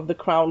talk of the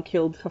crown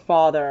killed her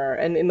father,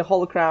 and in the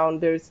Hollow Crown,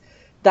 there's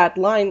that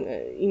line,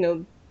 you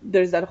know,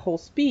 there's that whole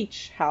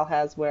speech Hal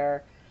has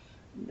where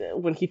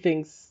when he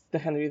thinks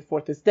that Henry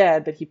IV is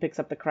dead, that he picks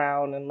up the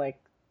crown and, like,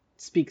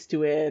 speaks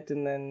to it,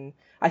 and then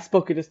I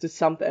spoke it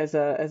as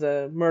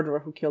a murderer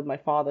who killed my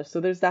father. So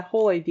there's that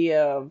whole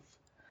idea of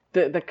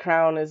the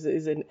crown is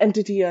an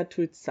entity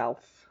unto itself.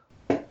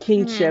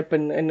 Kingship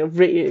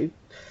and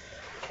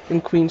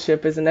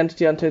queenship is an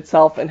entity unto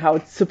itself, and how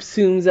it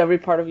subsumes every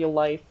part of your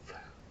life.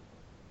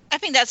 I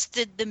think that's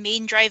the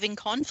main driving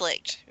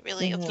conflict,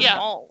 really, of them Yeah.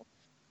 all.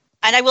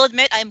 And I will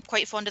admit, I'm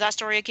quite fond of that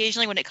story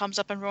occasionally when it comes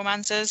up in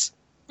romances.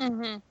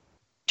 Mm-hmm.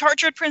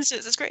 Tortured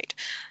princes is great.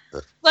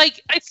 Like,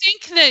 I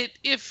think that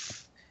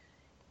if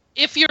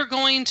you're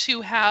going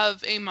to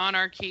have a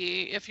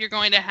monarchy, if you're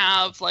going to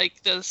have,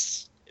 like,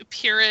 this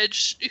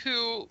peerage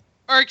who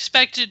are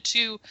expected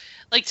to,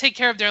 like, take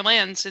care of their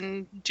lands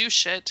and do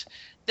shit,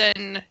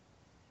 then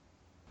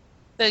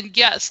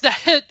yes,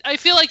 that I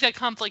feel like that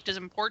conflict is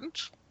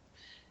important.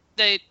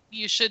 That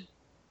you should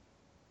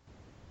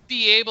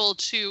be able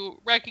to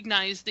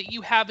recognize that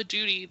you have a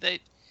duty, that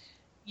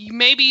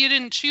maybe you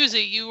didn't choose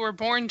it, you were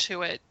born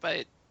to it,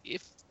 but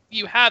if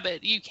you have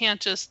it, you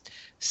can't just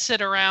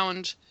sit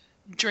around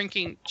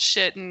drinking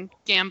shit and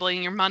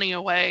gambling your money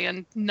away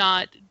and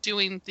not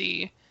doing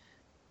the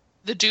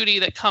duty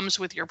that comes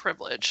with your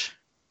privilege.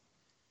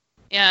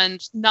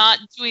 And not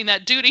doing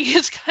that duty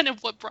is kind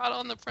of what brought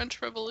on the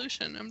French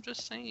Revolution, I'm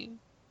just saying.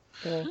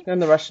 Yeah,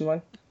 and the Russian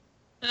one.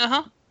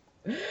 Uh-huh.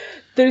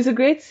 There's a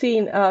great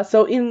scene,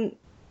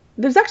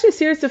 there's actually a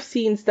series of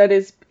scenes that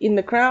is in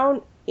The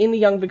Crown, in the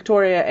Young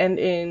Victoria, and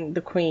in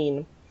The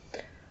Queen,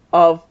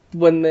 of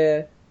when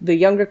the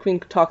younger queen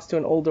talks to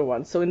an older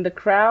one. So in The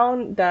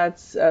Crown,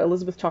 that's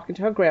Elizabeth talking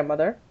to her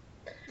grandmother,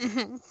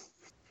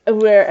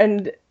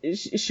 and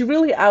she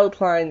really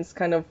outlines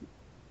kind of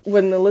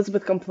when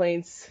Elizabeth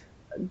complains.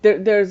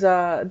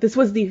 This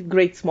was the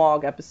Great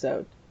Smog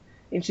episode,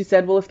 and she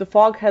said, well, if the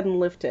smog hadn't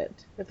lifted,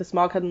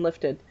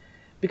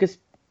 because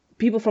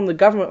people from the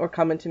government were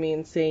coming to me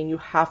and saying you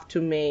have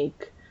to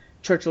make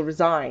Churchill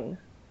resign,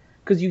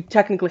 because you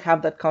technically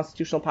have that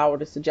constitutional power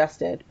to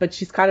suggest it, but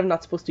she's kind of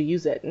not supposed to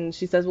use it. And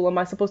she says, well, am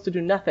I supposed to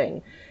do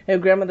nothing? And her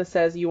grandmother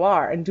says, you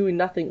are, and doing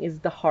nothing is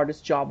the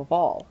hardest job of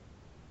all.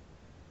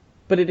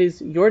 But it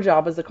is your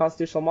job as a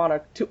constitutional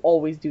monarch to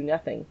always do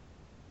nothing,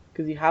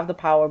 because you have the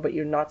power, but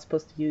you're not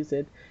supposed to use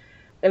it.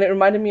 And it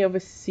reminded me of a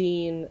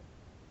scene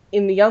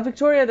in the Young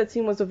Victoria. That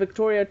scene was of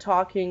Victoria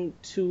talking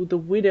to the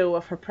widow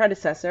of her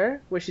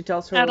predecessor, where she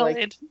tells her,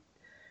 Adelaide.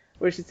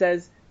 where she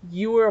says,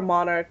 you were a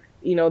monarch,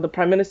 you know, the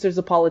prime minister's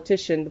a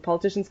politician, the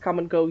politicians come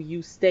and go,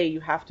 you stay,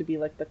 you have to be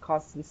like the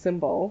constant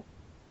symbol.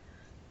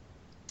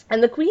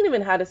 And the Queen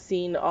even had a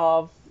scene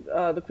of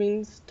the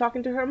Queen's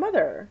talking to her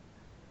mother,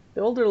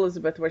 the older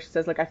Elizabeth, where she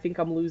says, like, I think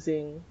I'm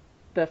losing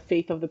the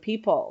faith of the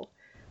people.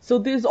 So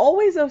there's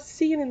always a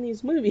scene in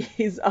these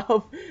movies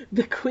of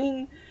the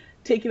Queen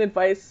taking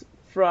advice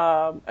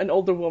from an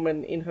older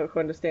woman who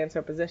understands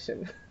her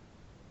position.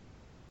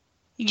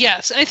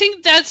 Yes, I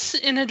think that's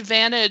an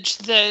advantage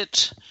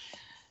that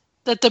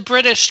the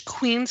British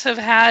queens have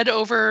had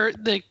over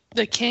the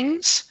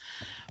kings,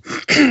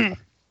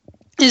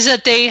 is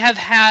that they have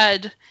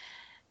had,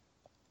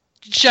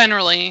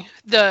 generally,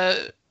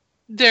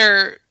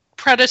 their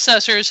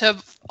predecessors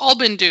have all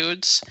been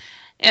dudes,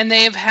 and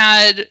they have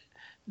had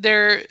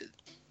their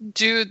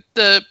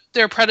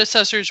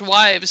predecessors'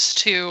 wives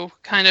to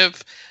kind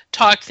of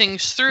talk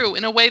things through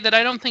in a way that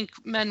I don't think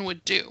men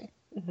would do.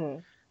 Mm-hmm.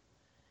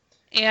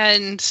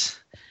 And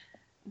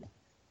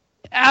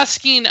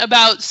asking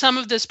about some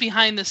of this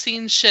behind the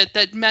scenes shit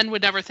that men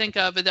would never think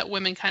of and that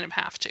women kind of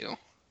have to.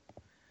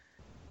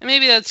 And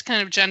maybe that's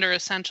kind of gender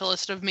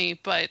essentialist of me,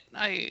 but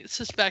I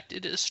suspect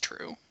it is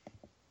true.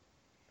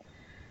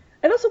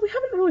 And also, we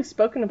haven't really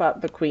spoken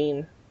about the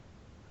Queen.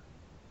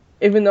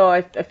 Even though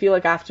I feel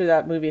like after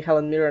that movie,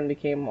 Helen Mirren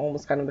became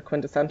almost kind of the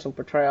quintessential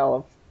portrayal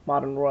of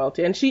modern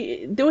royalty. And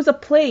there was a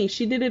play,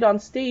 she did it on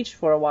stage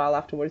for a while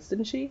afterwards,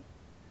 didn't she?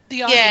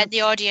 Yeah,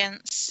 The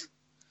Audience.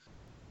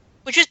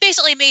 which was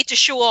basically made to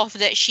show off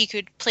that she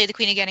could play the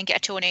Queen again and get a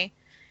Tony.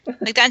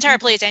 Like, the entire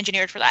play is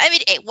engineered for that. I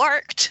mean, it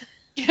worked.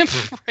 Yeah,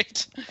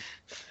 right.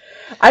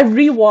 I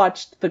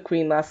rewatched The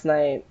Queen last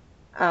night.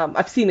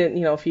 I've seen it,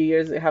 a few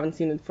years. I haven't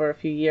seen it for a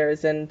few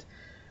years, and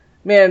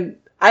man,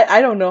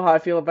 I don't know how I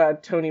feel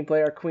about Tony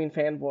Blair, Queen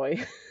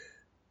fanboy.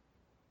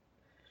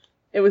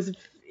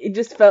 It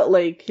just felt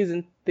like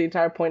the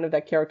entire point of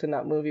that character in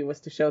that movie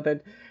was to show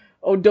that,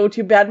 oh, don't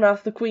you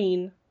badmouth the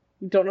Queen.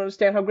 You don't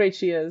understand how great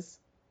she is.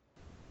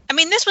 I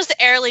mean, this was the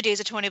early days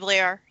of Tony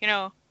Blair,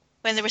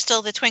 when there was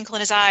still the twinkle in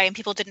his eye and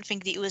people didn't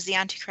think that he was the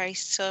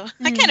Antichrist, so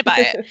I kind of buy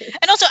it.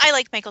 And also, I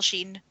like Michael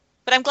Sheen,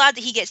 but I'm glad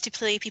that he gets to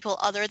play people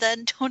other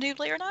than Tony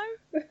Blair now.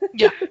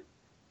 Yeah.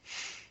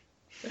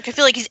 I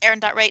feel like he's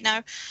earned that right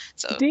now.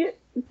 So Do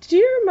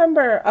you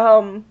remember,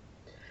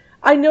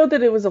 I know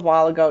that it was a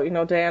while ago,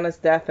 Diana's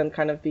death and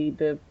kind of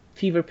the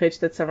fever pitch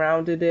that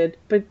surrounded it,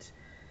 but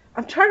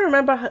I'm trying to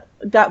remember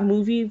that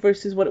movie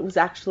versus what it was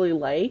actually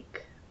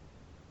like.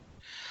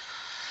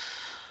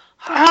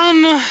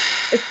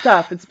 It's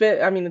tough.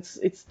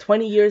 It's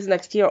 20 years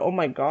next year. Oh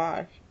my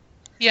gosh.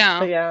 Yeah.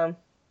 But yeah.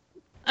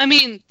 I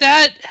mean,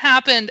 that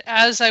happened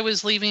as I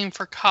was leaving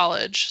for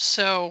college,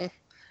 so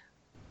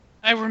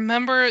I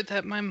remember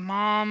that my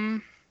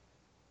mom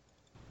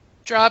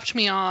dropped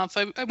me off.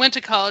 I went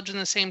to college in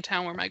the same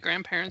town where my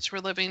grandparents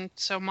were living,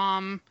 so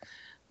Mom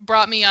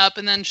brought me up,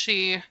 and then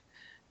she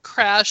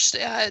crashed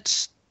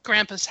at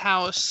Grandpa's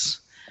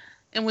house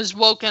and was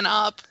woken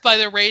up by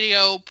the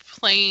radio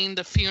playing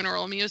the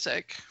funeral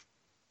music,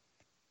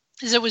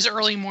 because it was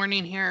early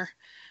morning here.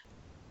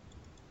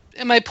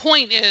 And my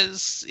point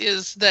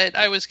is that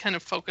I was kind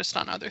of focused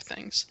on other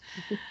things.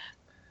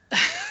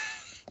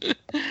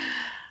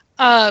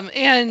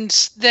 And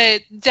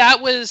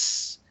that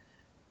was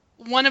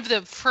one of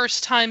the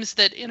first times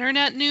that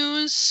internet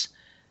news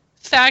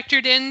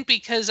factored in,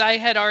 because I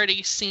had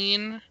already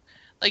seen,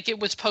 like, it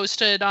was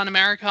posted on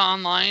America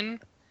Online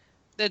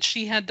that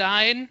she had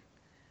died.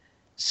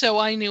 So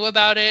I knew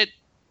about it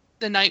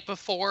the night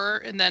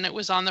before, and then it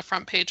was on the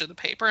front page of the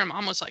paper, and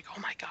Mom was like, "Oh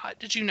my God,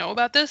 did you know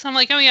about this?" I'm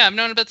like, "Oh yeah, I've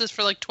known about this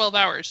for like 12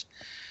 hours.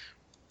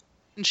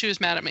 And she was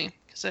mad at me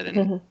because I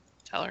didn't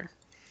tell her.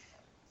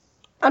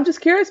 I'm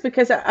just curious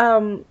because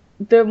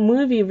the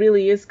movie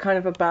really is kind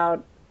of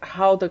about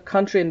how the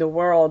country and the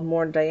world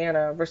mourned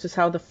Diana versus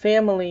how the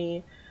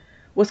family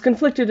was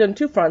conflicted on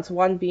two fronts.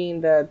 One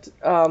being that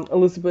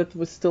Elizabeth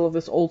was still of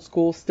this old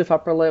school stiff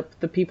upper lip,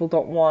 the people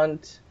don't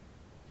want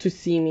to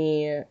see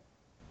me,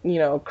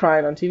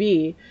 crying on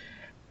TV.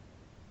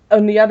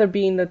 And the other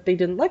being that they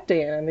didn't like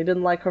Diana, and they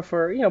didn't like her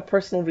for,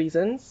 personal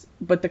reasons,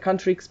 but the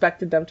country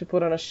expected them to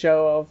put on a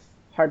show of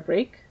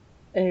heartbreak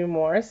and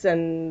remorse.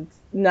 And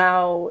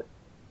now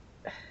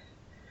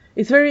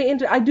it's very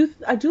interesting.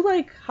 I do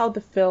like how the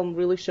film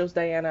really shows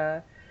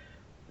Diana.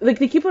 Like,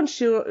 they keep on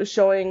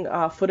showing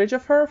footage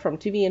of her from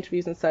TV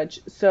interviews and such,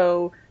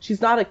 so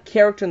she's not a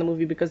character in the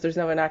movie because there's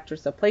no an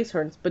actress that plays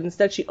her, but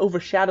instead she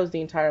overshadows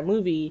the entire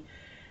movie,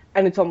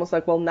 and it's almost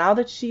like, well, now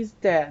that she's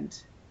dead,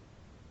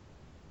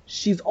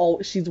 she's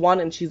won,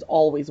 and she's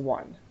always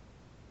won.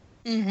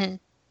 Mm-hmm.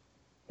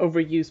 Over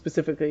you,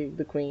 specifically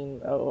the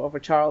Queen, over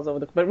Charles,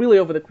 but really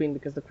over the Queen,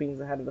 because the Queen's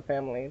the head of the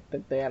family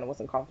that Diana was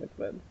in conflict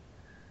with.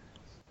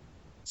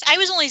 I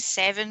was only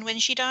 7 when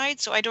she died,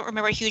 so I don't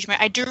remember a huge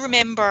amount. I do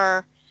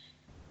remember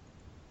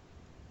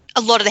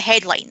a lot of the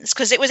headlines,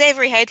 because it was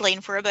every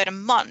headline for about a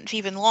month,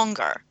 even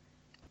longer.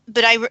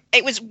 But I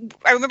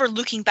remember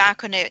looking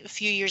back on it a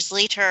few years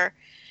later,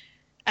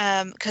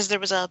 because there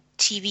was a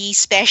TV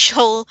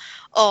special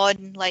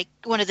on like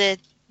one of the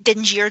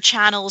dingier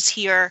channels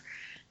here,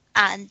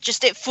 and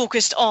just it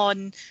focused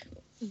on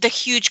the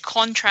huge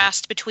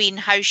contrast between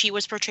how she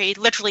was portrayed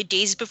literally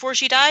days before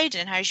she died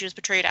and how she was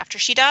portrayed after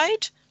she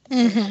died.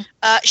 Mm-hmm.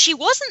 She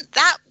wasn't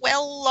that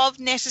well loved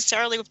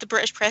necessarily with the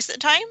British press at the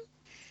time.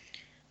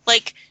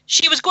 Like,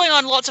 she was going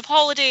on lots of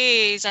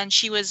holidays and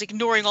she was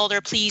ignoring all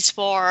their pleas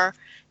for,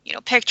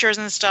 pictures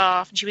and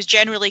stuff. And she was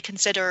generally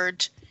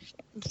considered,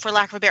 for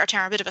lack of a better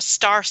term, a bit of a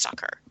star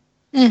sucker.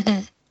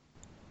 Mm-hmm.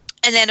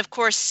 And then, of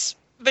course,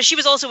 but she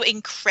was also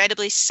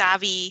incredibly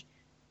savvy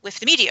with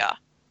the media.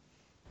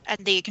 And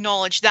they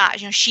acknowledged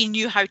that. She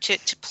knew how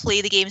to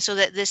play the game so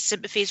that the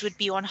sympathies would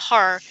be on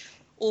her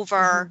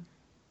over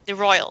the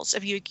royals.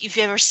 If you've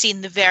ever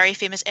seen the very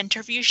famous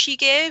interview she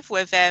gave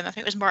with, I think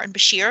it was Martin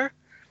Bashir,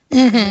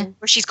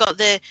 where she's got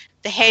the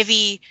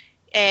heavy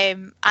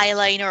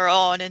eyeliner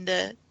on and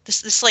the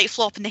slight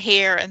flop in the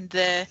hair and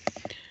the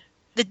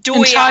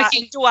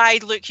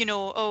doe-eyed look,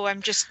 oh,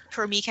 I'm just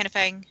poor me kind of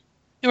thing.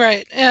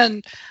 Right.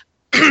 And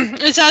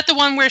is that the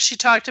one where she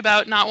talked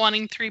about not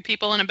wanting 3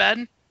 people in a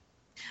bed?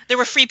 There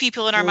were 3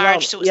 people in our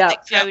marriage, so it was a bit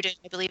crowded,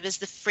 I believe is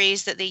the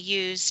phrase that they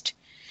used.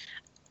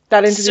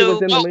 That interview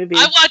was in the movie.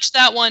 I watched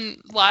that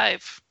one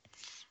live.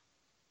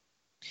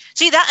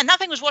 See, that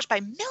thing was watched by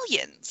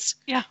millions.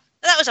 Yeah.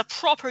 That was a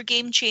proper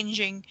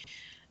game-changing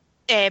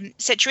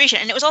situation.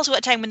 And it was also at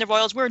a time when the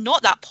royals were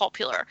not that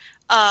popular.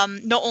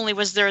 Not only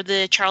was there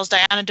the Charles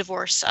Diana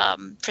divorce,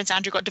 Prince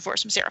Andrew got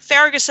divorced from Sarah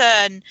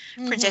Ferguson,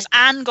 Princess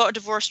Anne got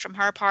divorced from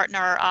her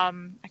partner, I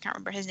can't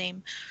remember his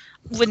name.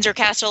 Windsor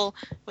Castle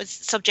was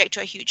subject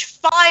to a huge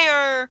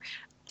fire.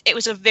 It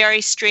was a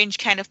very strange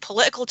kind of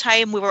political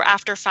time. We were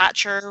after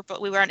Thatcher,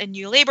 but we weren't in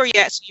New Labour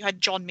yet. So you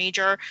had John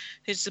Major,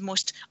 who's the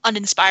most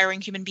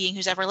uninspiring human being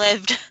who's ever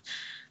lived.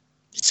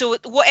 So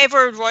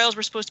whatever royals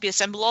were supposed to be a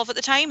symbol of at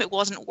the time, it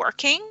wasn't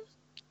working.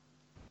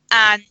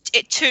 And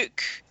it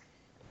took,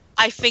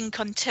 I think,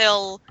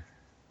 until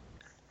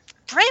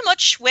pretty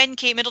much when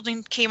Kate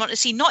Middleton came onto the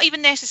scene, not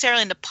even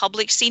necessarily in the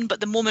public scene, but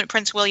the moment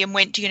Prince William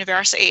went to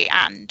university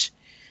and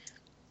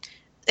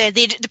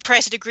the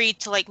press had agreed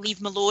to like leave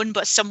him alone,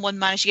 but someone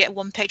managed to get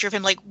one picture of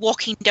him like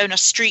walking down a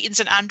street in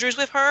St Andrews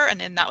with her, and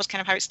then that was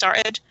kind of how it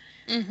started.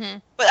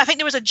 But I think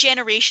there was a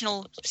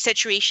generational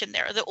situation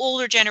there. The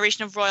older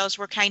generation of royals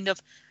were kind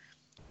of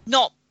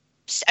not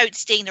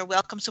outstaying their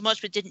welcome so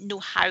much, but didn't know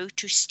how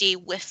to stay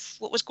with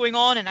what was going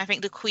on. And I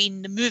think the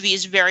Queen, the movie,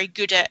 is very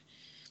good at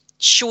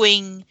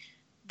showing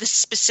the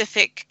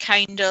specific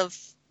kind of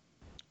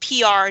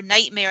PR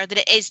nightmare that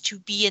it is to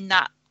be in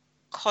that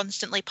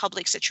constantly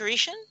public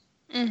situation.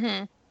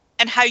 And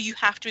how you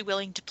have to be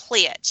willing to play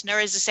it. And there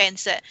is a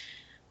sense that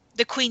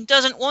the Queen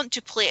doesn't want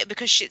to play it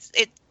because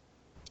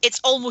it's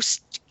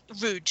almost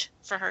rude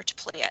for her to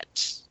play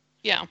it.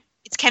 Yeah.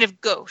 It's kind of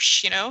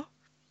gauche, you know?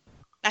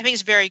 I think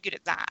it's very good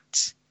at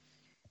that.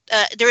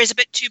 There is a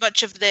bit too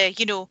much of the,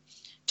 you know,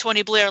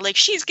 Tony Blair, like,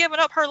 she's given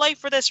up her life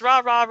for this,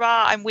 rah, rah,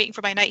 rah, I'm waiting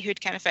for my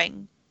knighthood kind of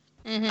thing.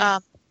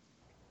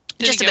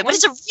 Just a bit. But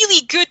it's a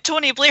really good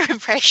Tony Blair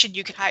impression,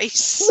 you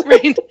guys.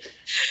 Right.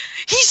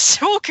 He's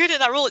so good at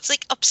that role. It's,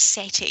 like,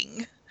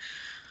 upsetting.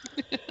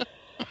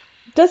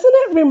 Doesn't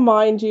it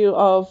remind you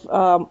of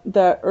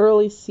the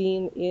early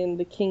scene in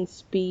The King's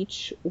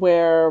Speech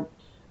where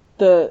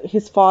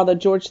his father,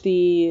 George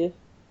the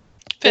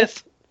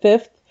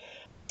Fifth,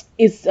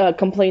 is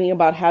complaining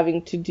about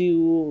having to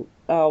do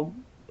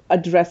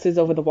addresses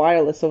over the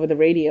wireless, over the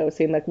radio,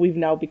 saying, like, we've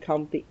now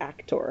become the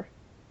actor.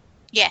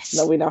 Yes.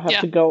 That we now have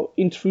to go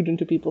intrude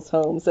into people's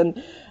homes.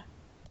 And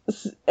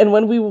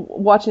when we were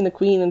watching the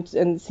Queen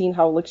and seeing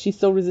how, like, she's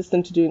so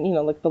resistant to doing, you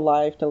know, like, the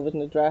live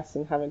television address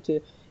and having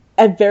to...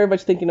 I'm very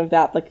much thinking of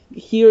that, like,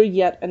 here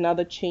yet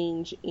another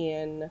change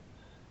in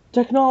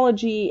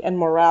technology and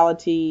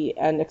morality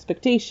and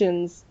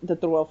expectations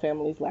that the royal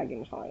family is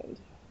lagging behind.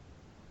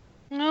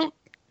 Well,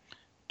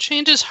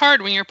 change is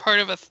hard when you're part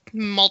of a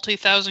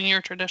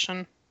multi-thousand-year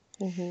tradition.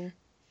 But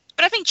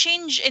I think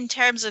change in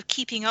terms of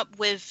keeping up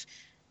with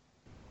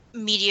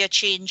media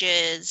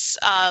changes,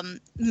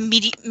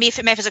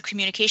 methods of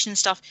communication and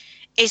stuff,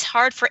 is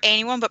hard for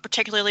anyone, but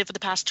particularly for the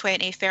past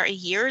 20, 30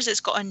 years, it's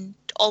gotten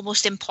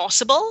almost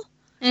impossible.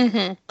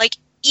 Like,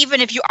 even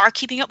if you are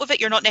keeping up with it,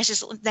 you're not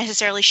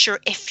necessarily sure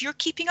if you're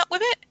keeping up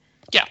with it.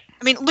 Yeah.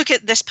 I mean, look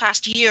at this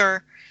past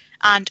year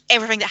and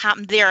everything that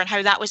happened there and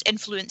how that was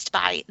influenced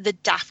by the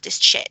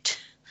daftest shit.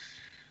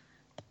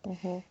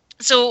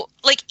 So,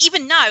 like,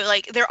 even now,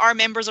 like, there are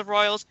members of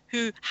royals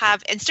who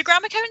have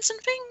Instagram accounts and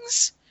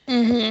things.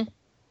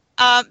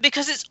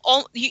 Because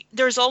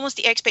there's almost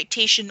the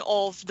expectation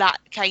of that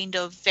kind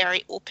of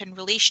very open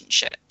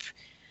relationship.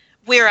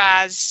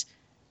 Whereas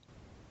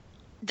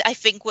I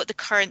think what the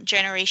current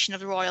generation of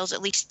the royals,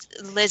 at least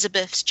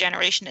Elizabeth's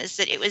generation, is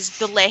that it was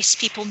the less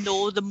people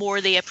know, the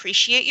more they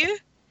appreciate you.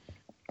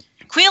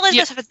 Queen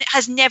Elizabeth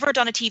has never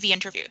done a TV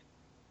interview.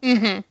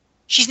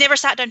 She's never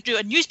sat down to do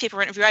a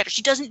newspaper interview either.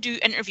 She doesn't do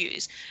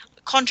interviews.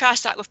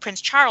 Contrast that with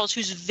Prince Charles,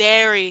 who's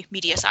very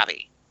media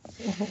savvy.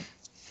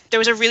 There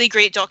was a really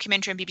great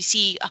documentary on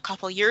BBC a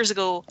couple of years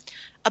ago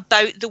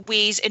about the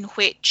ways in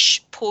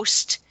which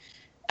post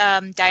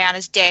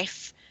Diana's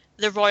death,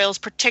 the royals,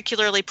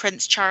 particularly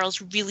Prince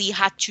Charles, really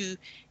had to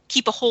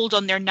keep a hold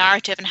on their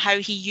narrative and how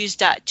he used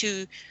that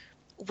to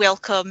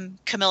welcome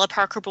Camilla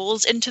Parker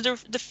Bowles into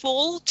the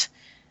fold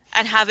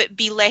and have it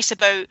be less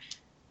about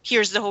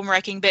here's the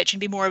home-wrecking bitch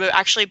and be more about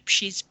actually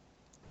she's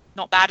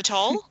not bad at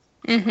all.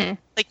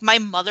 Like, my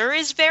mother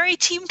is very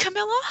team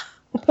Camilla.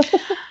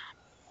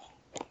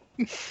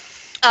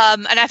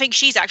 And I think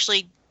she's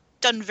actually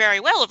done very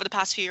well over the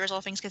past few years,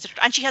 all things considered.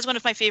 And she has one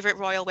of my favourite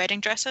royal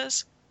wedding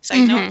dresses.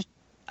 Side note.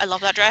 I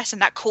love that dress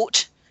and that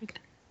coat.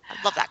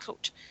 I love that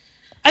coat.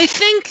 I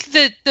think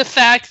that the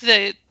fact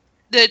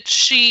that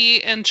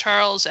she and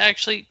Charles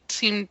actually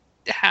seem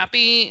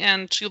happy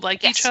and to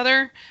like each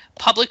other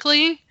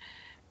publicly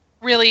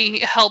really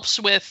helps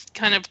with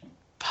kind of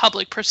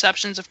public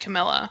perceptions of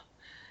Camilla.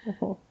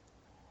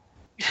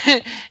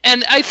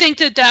 And I think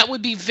that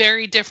would be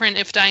very different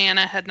if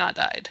Diana had not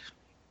died.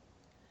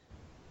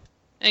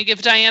 Like,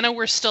 if Diana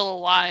were still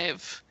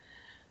alive,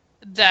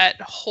 that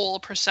whole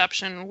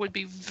perception would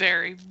be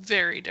very,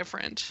 very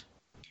different.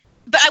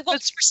 But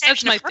what's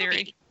perception that's my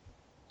theory.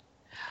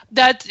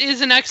 That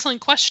is an excellent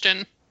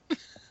question.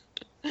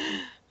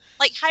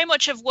 Like, how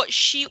much of what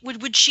she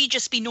would she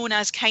just be known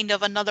as kind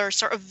of another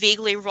sort of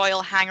vaguely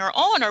royal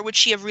hanger-on, or would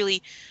she have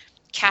really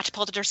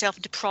catapulted herself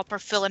into proper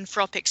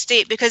philanthropic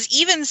state, because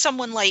even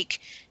someone like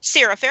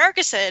Sarah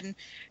Ferguson,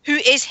 who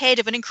is head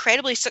of an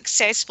incredibly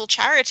successful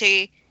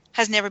charity,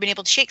 has never been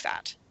able to shake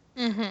that.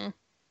 Mm-hmm.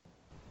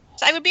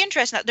 So I would be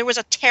interested in that. There was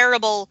a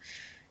terrible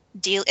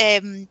deal,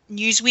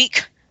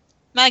 Newsweek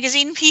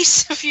magazine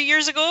piece a few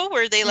years ago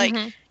where they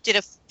did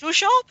a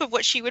Photoshop of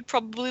what she would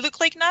probably look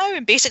like now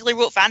and basically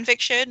wrote fan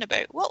fiction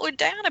about what would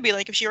Diana be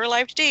like if she were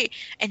alive today,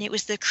 and it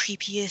was the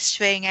creepiest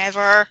thing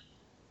ever.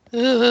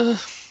 Ugh.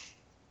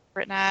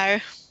 Right now.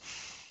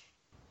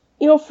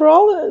 For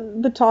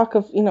all the talk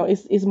of,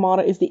 is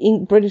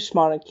the British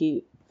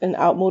monarchy an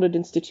outmoded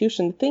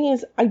institution, the thing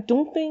is, I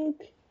don't think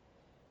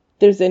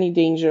there's any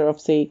danger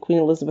of, say, Queen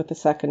Elizabeth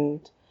II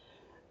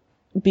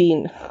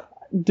being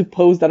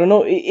deposed. I don't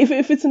know.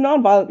 If it's a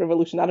non-violent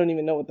revolution, I don't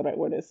even know what the right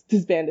word is,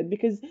 disbanded,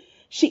 because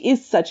she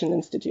is such an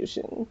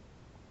institution.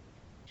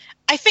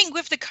 I think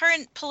with the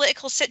current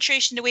political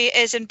situation the way it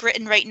is in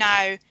Britain right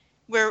now,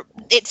 where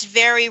it's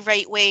very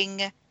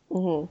right-wing,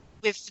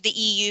 with the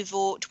EU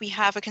vote, we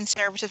have a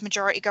Conservative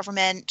majority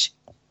government.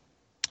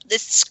 The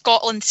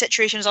Scotland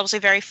situation is obviously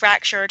very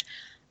fractured.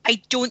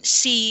 I don't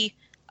see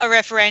a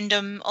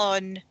referendum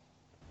on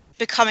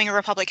becoming a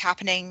republic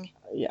happening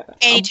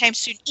anytime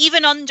soon,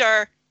 even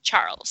under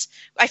Charles.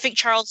 I think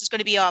Charles is going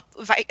to be a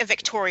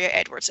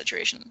Victoria-Edward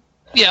situation.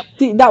 Yeah.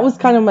 See, that was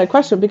kind of my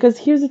question, because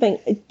here's the thing.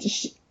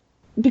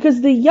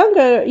 Because the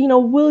younger,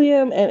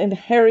 William and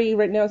Harry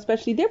right now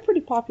especially, they're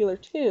pretty popular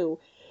too.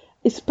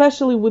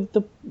 Especially with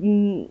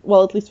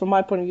at least from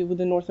my point of view, with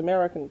the North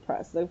American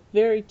press. They're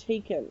very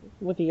taken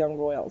with the young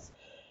royals.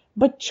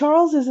 But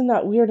Charles is in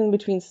that weird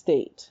in-between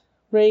state,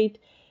 right?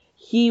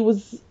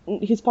 His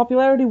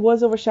popularity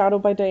was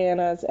overshadowed by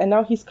Diana's, and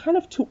now he's kind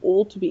of too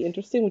old to be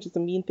interesting, which is a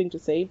mean thing to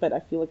say, but I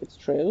feel like it's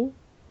true.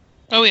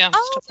 Oh, yeah,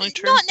 it's definitely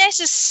true. Not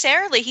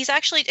necessarily. He's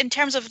actually, in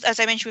terms of, as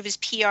I mentioned with his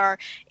PR,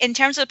 in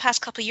terms of the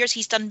past couple of years,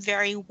 he's done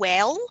very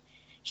well.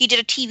 He did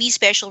a TV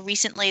special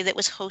recently that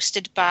was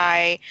hosted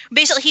by...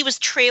 Basically, he was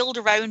trailed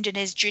around in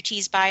his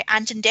duties by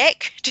Ant and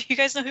Dec. Do you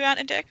guys know who Ant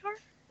and Dec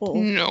are?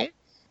 No.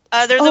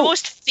 They're the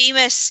most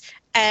famous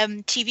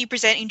TV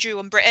presenting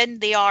duo in Britain.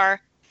 They are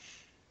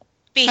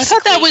basically... I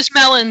thought that was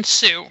Mel and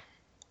Sue.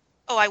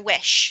 Oh, I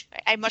wish.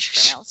 I much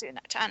prefer Mel and Sue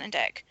to Ant and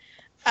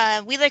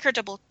Dec. We like our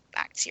double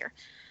acts here.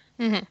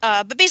 Mm-hmm.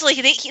 But basically,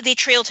 they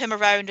trailed him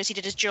around as he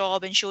did his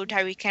job and showed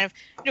how he kind of,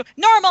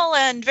 normal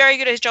and very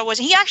good at his job was.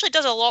 And he actually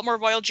does a lot more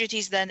royal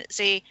duties than,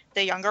 say,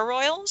 the younger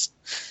royals.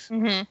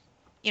 Mm-hmm.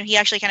 He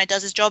actually kind of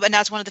does his job, and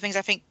that's one of the things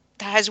I think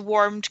that has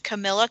warmed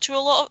Camilla to a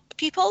lot of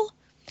people,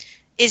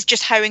 is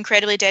just how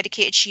incredibly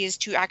dedicated she is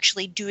to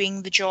actually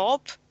doing the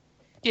job.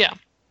 Yeah.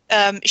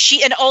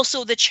 She, and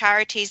also the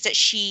charities that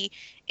she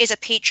is a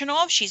patron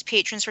of. She's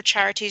patrons for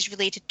charities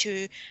related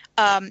to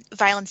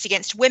violence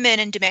against women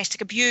and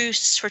domestic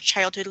abuse, for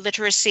childhood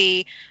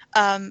literacy,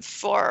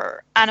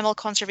 for animal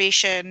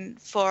conservation,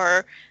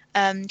 for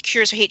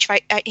cures for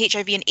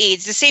HIV and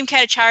AIDS. The same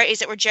kind of charities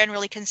that were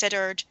generally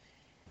considered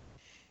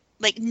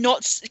like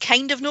not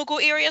kind of no-go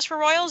areas for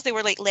royals. They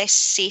were like less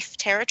safe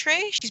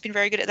territory. She's been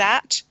very good at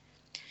that.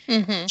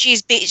 Mm-hmm.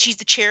 She's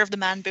the chair of the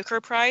Man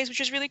Booker Prize,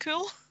 which is really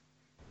cool.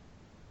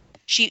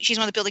 She's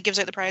one of the people that gives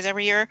out the prize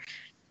every year.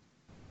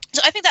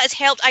 So I think that has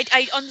helped.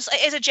 I honestly,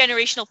 it is a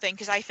generational thing,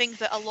 because I think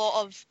that a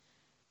lot of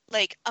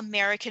like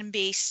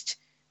American-based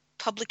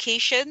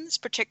publications,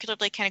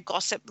 particularly kind of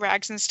gossip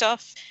rags and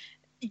stuff,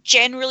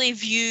 generally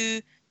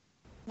view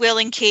Will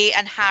and Kate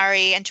and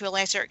Harry, and to a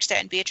lesser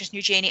extent Beatrice and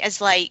Eugenie,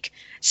 as like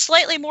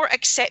slightly more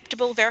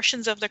acceptable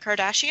versions of the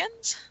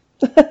Kardashians.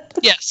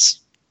 Yes.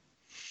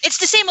 It's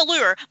the same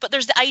allure, but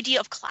there's the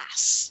idea of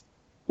class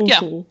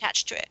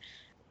attached to it.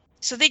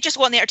 So they just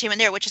want the entertainment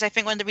there, which is, I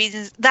think, one of the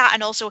reasons that,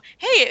 and also,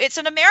 hey, it's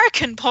an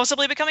American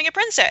possibly becoming a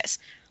princess.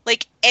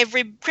 Like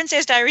every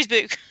Princess Diaries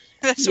book.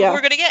 That's what we're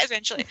going to get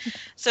eventually.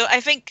 So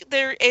I think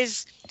there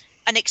is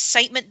an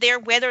excitement there.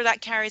 Whether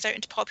that carries out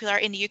into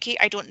popularity in the UK,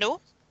 I don't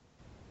know.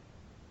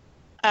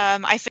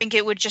 I think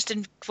it would just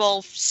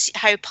involve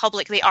how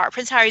public they are.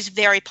 Prince Harry's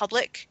very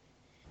public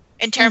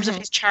in terms of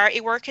his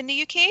charity work in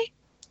the UK.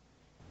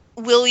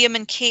 William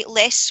and Kate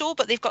less so,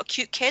 but they've got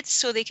cute kids,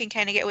 so they can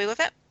kind of get away with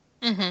it.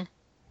 Mm-hmm.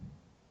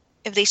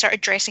 If they started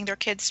dressing their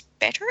kids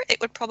better,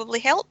 it would probably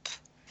help.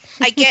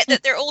 I get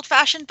that they're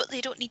old-fashioned, but they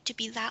don't need to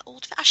be that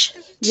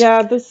old-fashioned.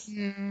 Yeah,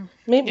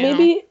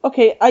 maybe,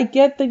 okay, I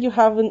get that you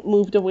haven't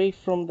moved away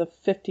from the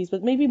 50s,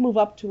 but maybe move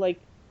up to, like,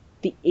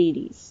 the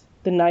 80s,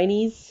 the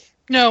 90s.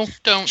 No,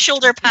 don't.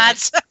 Shoulder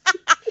pads.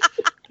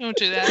 Don't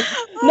do that.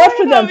 Not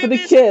for them, for the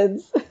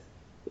kids.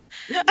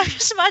 I'm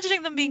just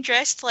imagining them being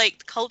dressed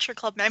like Culture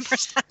Club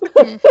members.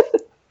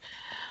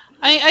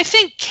 I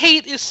think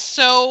Kate is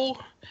so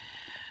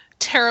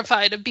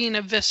terrified of being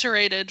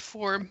eviscerated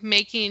for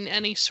making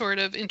any sort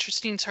of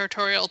interesting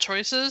sartorial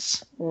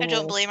choices. I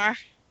don't blame her.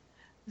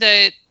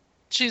 That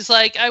she's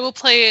like, I will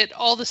play it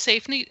all the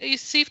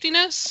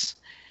safetiness,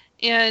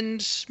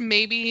 and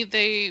maybe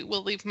they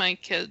will leave my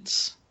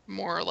kids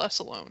more or less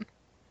alone.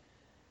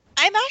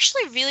 I'm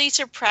actually really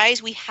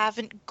surprised we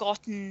haven't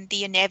gotten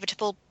the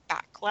inevitable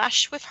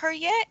backlash with her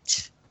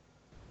yet.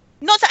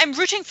 Not that I'm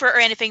rooting for it or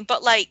anything,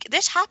 but like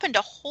this happened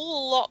a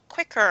whole lot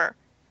quicker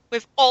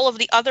with all of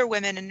the other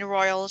women in the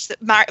royals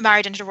that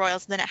married into the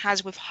royals than it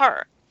has with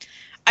her.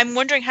 I'm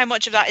wondering how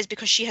much of that is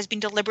because she has been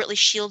deliberately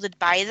shielded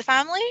by the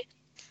family.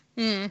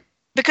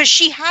 Because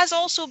she has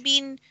also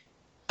been,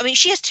 I mean,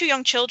 she has 2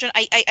 young children.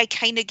 I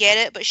kind of get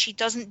it, but she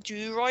doesn't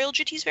do royal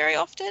duties very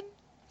often.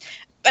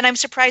 And I'm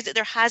surprised that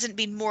there hasn't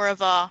been more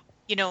of a,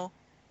 you know,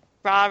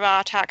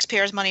 rah-rah,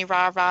 taxpayers' money,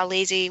 rah-rah,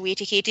 lazy,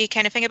 waity-katey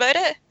kind of thing about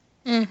it.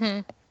 Mm-hmm.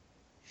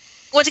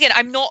 Once again,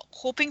 I'm not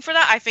hoping for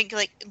that. I think,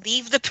 like,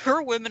 leave the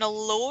poor women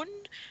alone.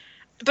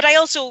 But I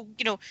also,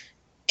 you know,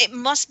 it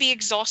must be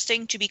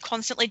exhausting to be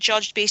constantly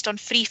judged based on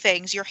 3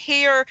 things. Your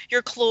hair,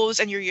 your clothes,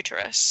 and your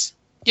uterus.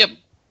 Yep.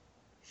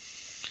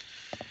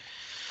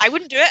 I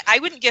wouldn't do it. I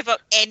wouldn't give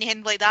up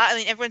anything like that. I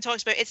mean, everyone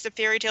talks about it's the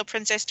fairy tale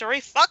princess story.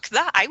 Fuck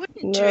that. I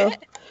wouldn't do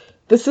it.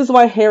 This is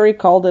why Harry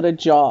called it a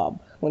job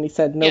when he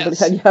said nobody.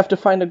 Yes. You have to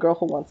find a girl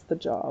who wants the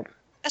job.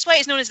 That's why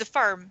it's known as the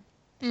firm.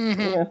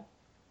 Mm-hmm. Yeah.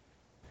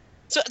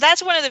 So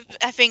that's one of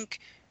the, I think,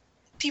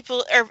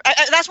 people are,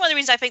 that's one of the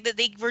reasons I think that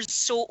they were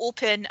so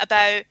open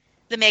about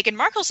the Meghan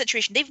Markle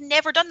situation. They've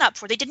never done that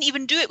before. They didn't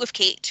even do it with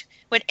Kate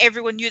when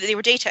everyone knew that they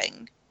were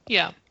dating.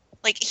 Yeah.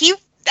 Like,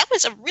 that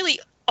was a really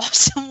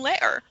awesome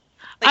letter.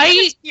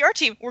 Like, your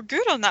team were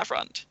good on that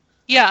front.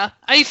 Yeah,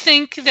 I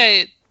think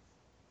that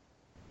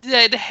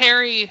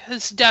Harry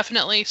has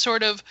definitely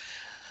sort of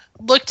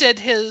looked at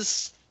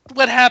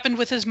what happened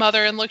with his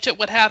mother and looked at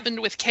what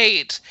happened with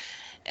Kate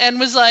and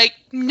was like,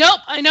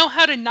 nope, I know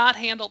how to not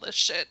handle this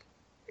shit.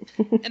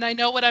 And I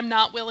know what I'm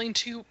not willing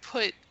to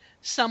put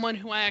someone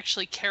who I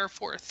actually care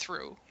for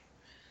through.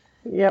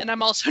 Yep. And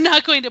I'm also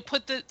not going to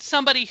put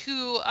somebody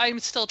who I'm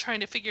still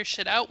trying to figure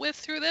shit out with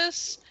through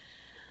this,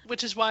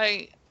 which is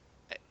why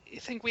I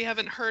think we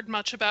haven't heard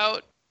much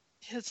about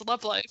his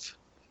love life.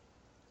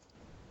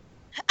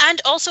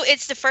 And also,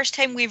 it's the first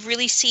time we've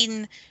really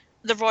seen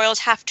the royals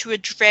have to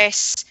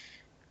address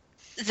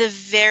the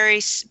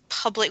very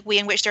public way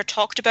in which they're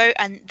talked about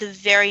and the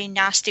very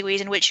nasty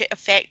ways in which it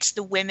affects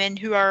the women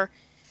who are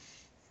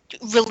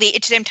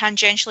related to them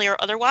tangentially or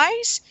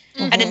otherwise.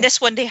 Mm-hmm. And in this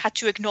one, they had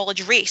to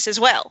acknowledge race as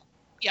well.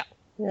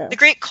 Yeah. The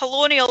great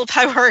colonial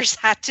powers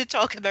had to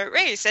talk about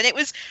race. And it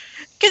was,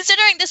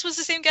 considering this was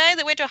the same guy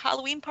that went to a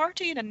Halloween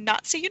party in a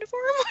Nazi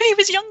uniform when he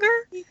was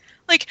younger,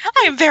 like,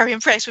 I am very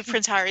impressed with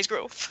Prince Harry's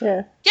growth.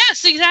 Yeah.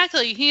 Yes,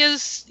 exactly. He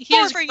has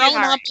grown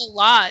up a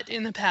lot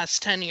in the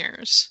past 10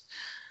 years.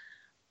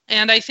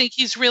 And I think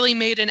he's really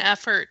made an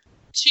effort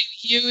to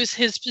use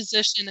his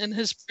position and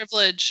his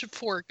privilege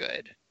for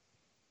good.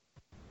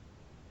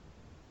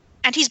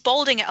 And he's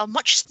balding at a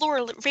much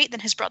slower rate than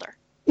his brother.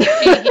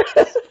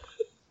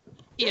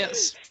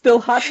 Yes. Still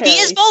hot Harry. He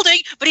is balding,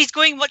 but he's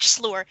going much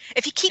slower.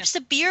 If he keeps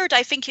the beard,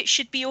 I think it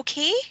should be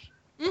okay.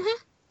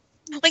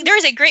 Mm-hmm. Like, there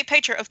is a great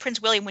picture of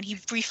Prince William when he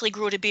briefly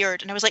grew a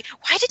beard, and I was like,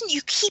 why didn't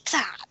you keep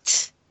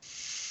that?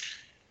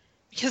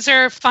 Because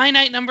there are a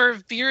finite number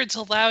of beards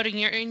allowed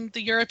in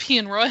the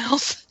European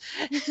royals.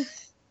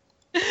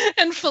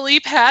 And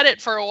Philippe had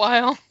it for a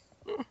while.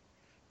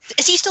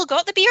 Has he still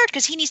got the beard?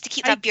 Because he needs to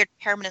keep that beard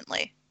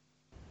permanently.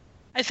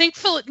 I think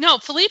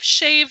Philippe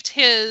shaved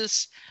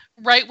his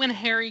right when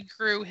Harry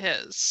grew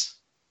his.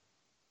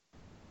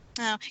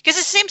 No, because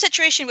it's the same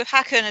situation with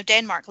Håkon of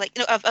Denmark, like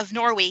of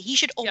Norway. He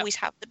should always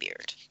have the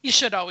beard. You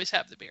should always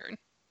have the beard.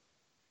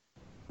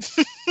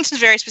 This is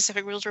very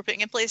specific rules we're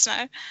putting in place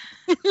now.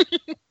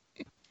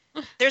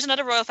 There's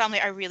another royal family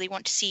I really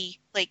want to see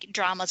like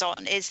dramas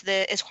on is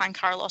Juan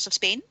Carlos of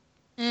Spain.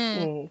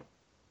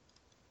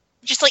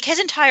 Just like his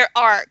entire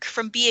arc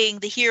from being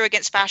the hero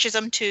against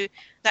fascism to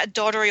that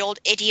doddery old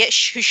idiot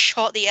who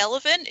shot the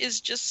elephant is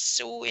just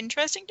so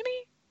interesting to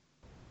me.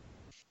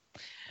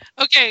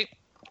 Okay,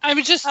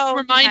 I'm just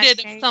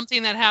reminded of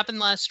something that happened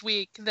last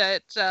week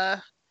that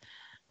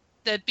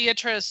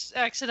Beatrice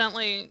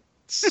accidentally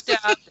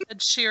stabbed Ed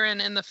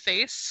Sheeran in the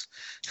face.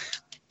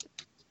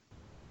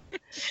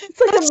 It's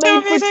like a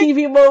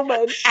made-for-TV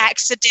moment.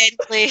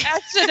 Accidentally.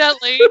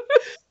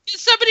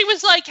 Somebody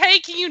was like, hey,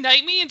 can you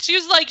knight me? And she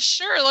was like,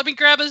 sure, let me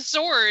grab a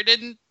sword.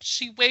 And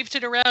she waved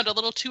it around a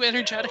little too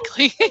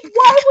energetically.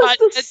 Why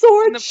was the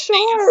sword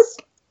sharp?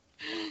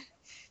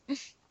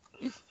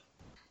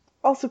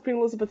 Also, Queen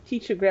Elizabeth,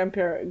 teach your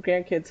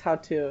grandkids how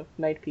to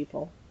knight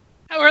people.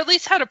 Or at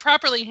least how to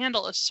properly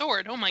handle a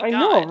sword. Oh my god. I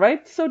know,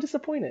 right? So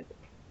disappointed.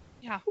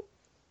 Yeah.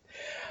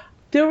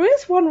 There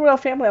is one royal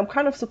family I'm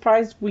kind of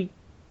surprised we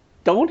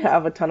don't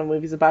have a ton of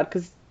movies about,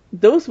 because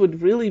those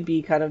would really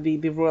be kind of the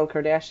royal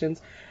Kardashians.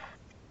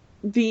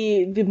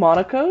 The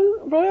Monaco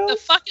royals? The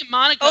fucking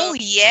Monaco. Oh,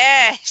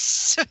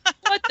 yes.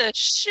 What the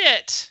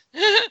shit?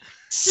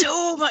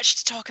 So much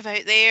to talk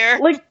about there.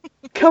 Like,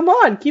 come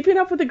on, keeping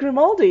up with the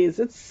Grimaldis.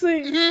 It's...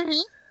 I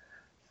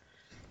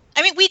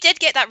mean, we did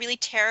get that really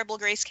terrible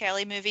Grace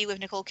Kelly movie with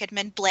Nicole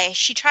Kidman. Bless.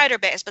 She tried her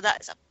best, but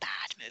that is a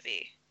bad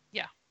movie.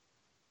 Yeah.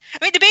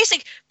 I mean, the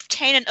basic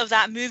tenet of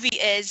that movie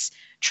is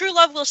true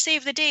love will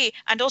save the day,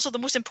 and also the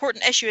most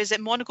important issue is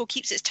that Monaco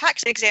keeps its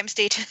tax-exempt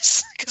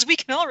status, because we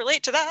can all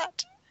relate to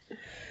that.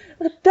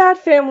 That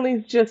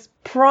family's just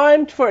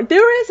primed for...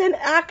 There is an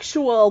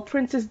actual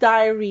Princess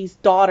Diaries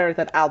daughter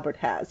that Albert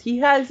has. He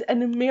has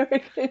an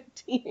American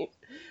teen...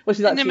 Well,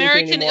 she's not An teenage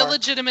American anymore.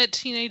 illegitimate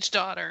teenage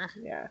daughter.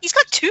 Yeah. He's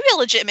got 2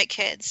 illegitimate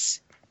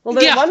kids. Well,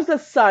 there Yeah. one's a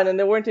son, and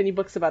there weren't any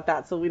books about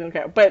that, so we don't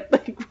care. But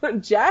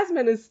like,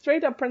 Jasmine is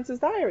straight up Princess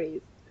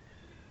Diaries.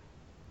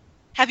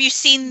 Have you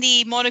seen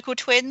the Monaco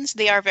twins?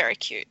 They are very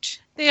cute.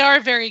 They are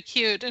very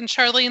cute, and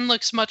Charlene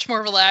looks much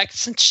more relaxed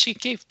since she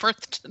gave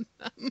birth to them.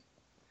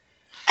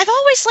 I've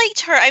always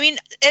liked her. I mean,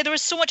 there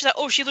was so much that,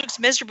 oh, she looks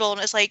miserable,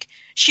 and it's like,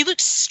 she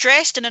looks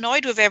stressed and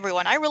annoyed with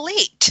everyone. I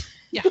relate.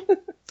 Yeah.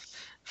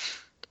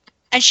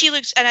 And she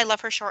looks, and I love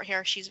her short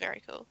hair. She's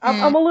very cool.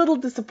 I'm a little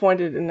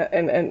disappointed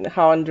in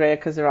how Andrea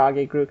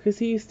Kazuragi grew, because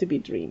he used to be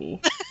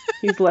dreamy.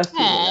 He's less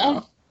dreamy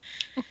now.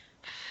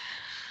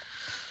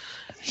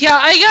 Yeah,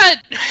 I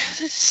got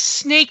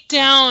snaked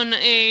down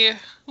a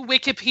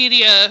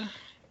Wikipedia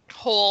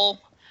hole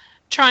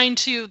trying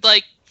to,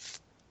 like,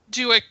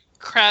 do a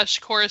crash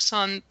course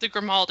on the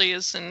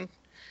Grimaldis, and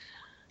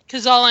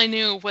because all I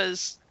knew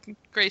was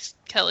Grace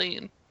Kelly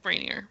and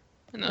Rainier,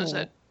 and that was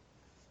it,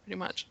 pretty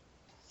much.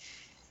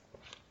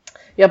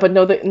 Yeah, but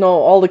no,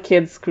 all the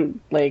kids,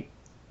 like,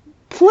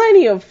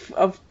 plenty of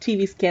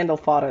TV scandal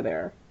fodder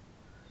there.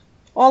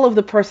 All of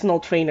the personal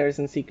trainers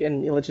and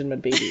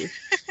illegitimate babies.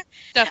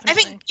 Definitely. I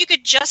think you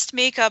could just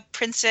make a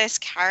Princess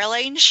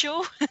Caroline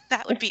show.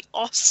 That would be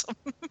awesome.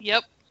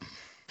 Yep.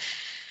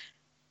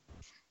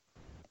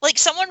 Like,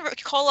 someone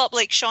call up,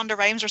 like, Shonda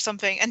Rhimes or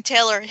something and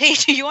tell her, hey,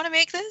 do you want to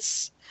make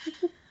this?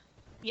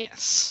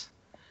 Yes.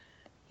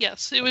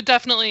 Yes, it would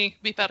definitely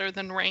be better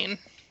than Rain.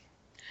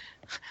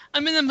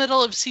 I'm in the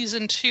middle of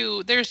season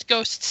 2. There's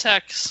ghost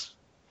sex.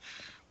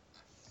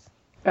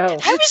 Oh.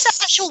 How has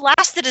that show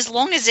lasted as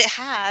long as it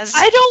has?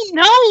 I don't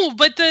know,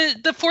 but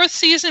the 4th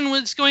season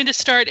was going to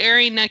start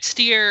airing next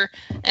year,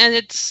 and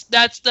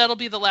that'll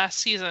be the last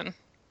season.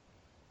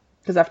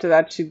 Because after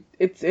that,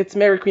 it's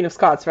Mary Queen of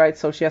Scots, right?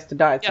 So she has to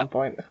die at some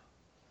point.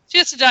 She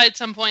has to die at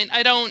some point.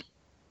 I don't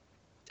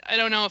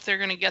know if they're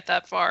going to get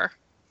that far.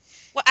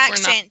 What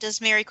accent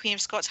does Mary Queen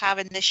of Scots have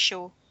in this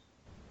show?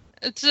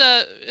 It's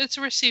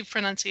a received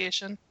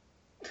pronunciation.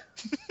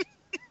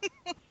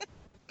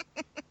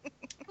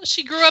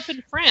 She grew up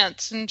in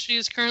France, and she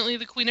is currently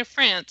the Queen of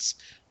France,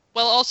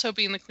 while also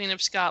being the Queen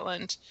of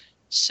Scotland.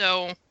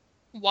 So,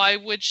 why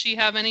would she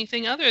have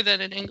anything other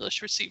than an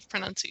English received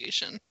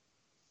pronunciation?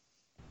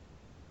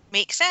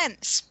 Makes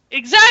sense.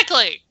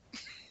 Exactly!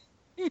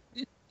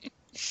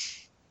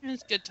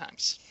 It's good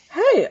times.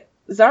 Hey,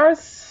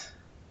 Zara's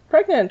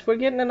pregnant. We're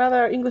getting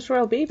another English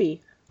royal baby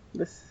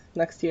this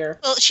next year.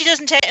 Well, she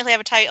doesn't technically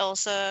have a title,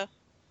 so...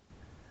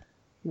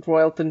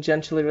 Royal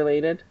tangentially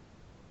related.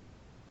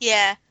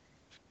 Yeah.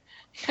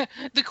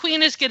 The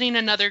Queen is getting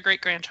another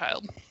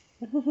great-grandchild.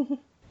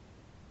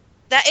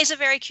 That is a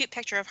very cute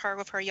picture of her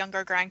with her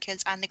younger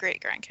grandkids and the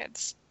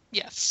great-grandkids.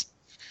 Yes.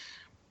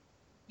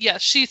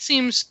 Yes, she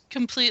seems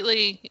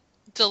completely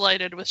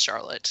delighted with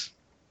Charlotte.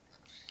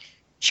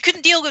 She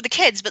couldn't deal with the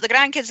kids, but the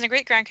grandkids and the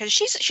great-grandkids,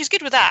 she's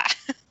good with that.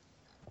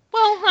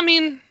 Well, I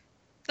mean,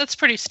 that's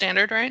pretty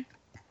standard, right?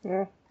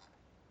 Yeah.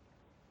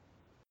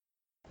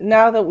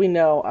 Now that we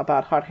know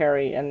about Hot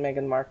Harry and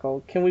Meghan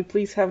Markle, can we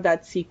please have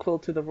that sequel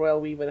to the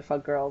Royal We With the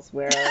Fuck Girls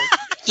where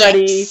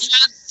Freddie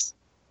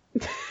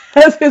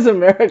has his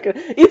American...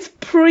 It's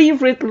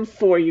pre-written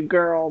for you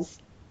girls.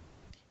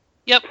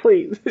 Yep.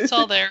 Please. It's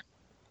all there.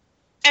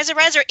 Ezra,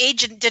 our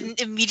agent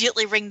didn't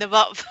immediately ring them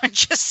up and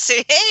just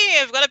say, hey,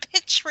 I've got a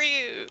pitch for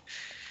you.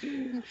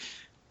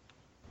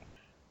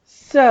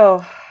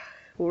 So,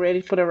 we're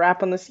ready for the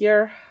wrap on this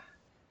year?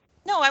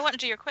 No, I want to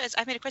do your quiz.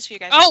 I made a quiz for you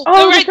guys. Oh,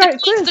 Oh, right, that's right, the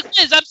quiz, quiz. the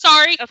quiz. I'm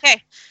sorry.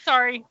 Okay.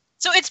 Sorry.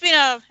 So it's been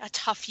a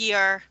tough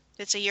year.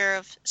 It's a year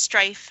of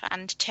strife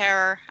and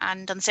terror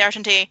and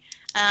uncertainty.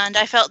 And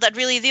I felt that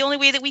really the only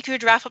way that we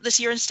could wrap up this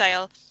year in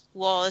style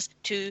was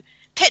to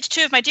pit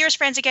 2 of my dearest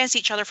friends against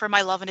each other for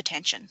my love and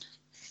attention.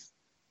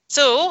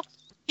 So,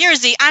 here's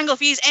the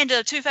Anglophies end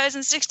of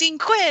 2016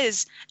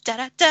 quiz.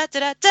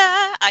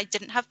 Da-da-da-da-da-da. I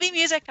didn't have the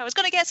music. I was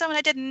going to get some and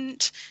I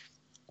didn't.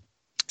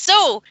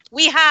 So,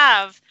 we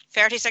have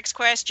 36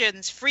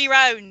 questions, 3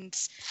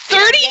 rounds.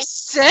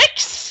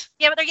 36?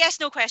 Yeah, but they're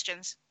yes/no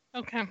questions.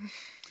 Okay.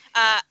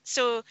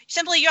 So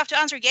simply you have to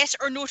answer yes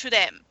or no to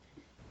them.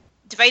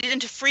 Divided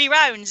into 3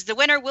 rounds. The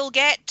winner will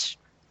get,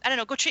 I don't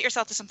know, go treat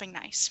yourself to something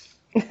nice.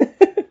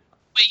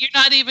 Wait, you're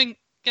not even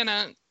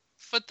gonna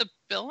foot the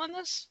bill on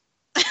this?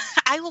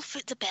 I will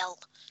foot the bill.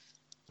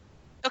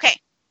 Okay,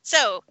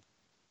 so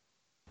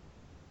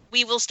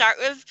we will start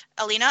with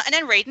Alina and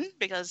then Raiden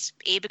because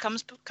A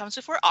comes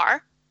before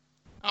R.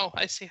 Oh,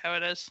 I see how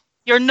it is.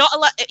 You're not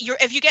allowed.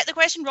 If you get the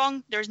question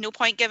wrong, there's no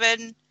point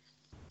given.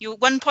 You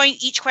 1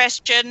 point each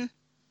question.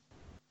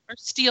 Are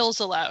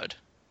steals allowed?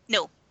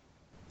 No,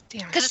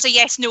 Damn. because it's a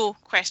yes/no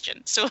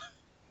question. So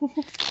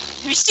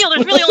if you steal,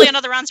 there's really only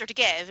another answer to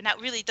give, and that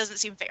really doesn't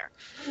seem fair.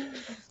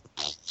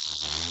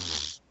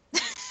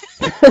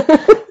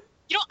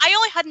 You know, I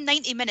only had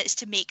 90 minutes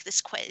to make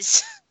this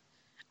quiz.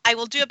 I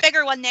will do a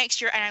bigger one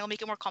next year, and I will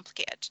make it more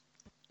complicated.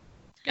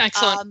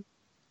 Excellent.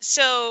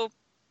 So,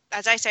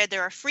 as I said,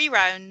 there are 3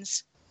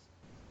 rounds.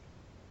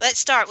 Let's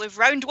start with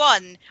round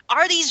 1.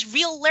 Are these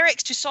real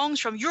lyrics to songs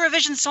from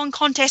Eurovision Song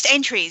Contest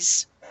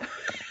entries?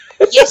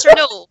 Yes or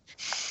no?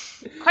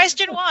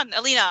 Question 1,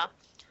 Alina.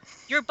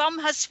 Your bum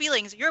has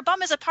feelings. Your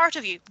bum is a part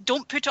of you.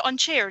 Don't put it on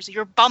chairs.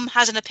 Your bum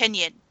has an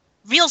opinion.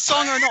 Real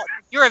song or not?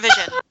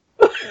 Eurovision.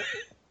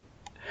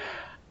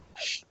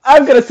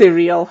 I'm gonna say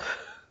real.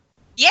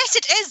 Yes,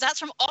 it is. That's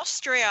from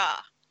Austria.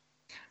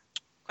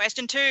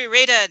 Question 2,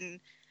 Raiden.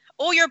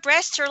 Oh, your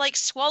breasts are like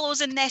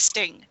swallows in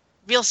nesting.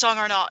 Real song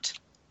or not?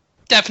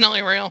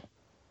 Definitely real.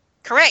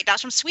 Correct.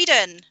 That's from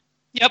Sweden.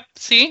 Yep.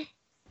 See?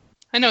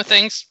 I know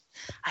things.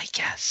 I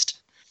guessed.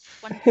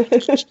 1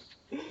 point each.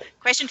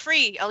 Question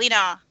 3,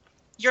 Alina.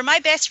 You're my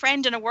best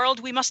friend in a world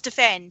we must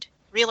defend.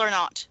 Real or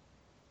not?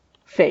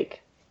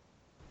 Fake.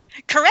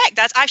 Correct.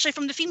 That's actually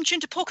from the theme tune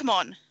to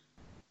Pokemon.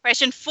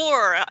 Question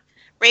 4,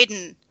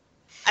 Raiden.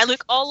 I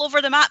look all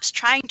over the maps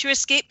trying to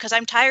escape because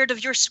I'm tired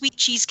of your sweet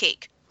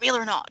cheesecake. Real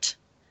or not?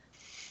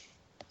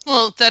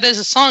 Well, that is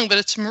a song, but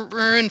it's a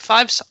Maroon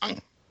 5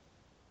 song.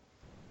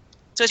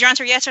 So is your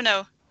answer yes or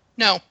no?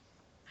 No.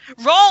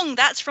 Wrong.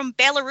 That's from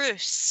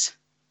Belarus.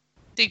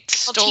 They Called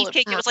stole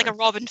Cheesecake. it It was like a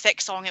Robin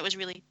Thicke song. It was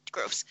really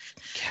gross.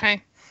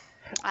 Okay.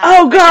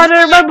 Oh god,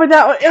 I remember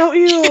that one. Ew,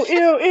 ew,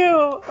 ew,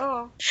 ew.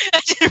 Oh.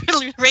 I didn't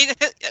really rate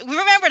it. We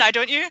remember now,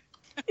 don't you?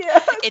 Yeah.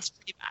 It's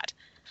pretty bad.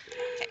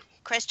 Okay.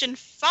 Question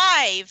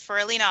 5 for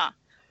Alina.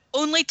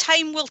 Only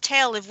time will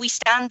tell if we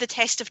stand the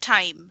test of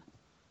time.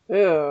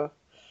 Ew.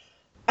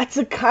 It's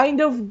a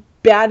kind of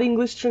bad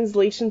English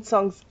translation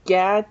songs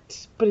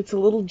get, but it's a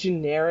little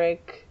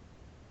generic.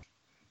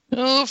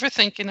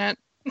 Overthinking it.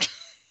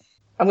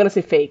 I'm gonna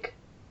say fake.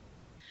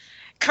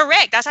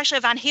 Correct. That's actually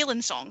a Van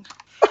Halen song.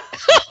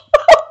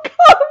 Oh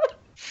god!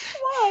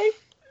 Why?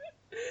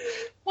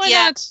 Why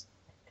Yeah. not?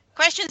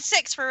 Question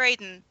 6 for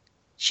Raiden.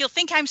 She'll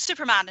think I'm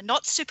Superman and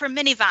not Super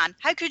Minivan.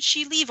 How could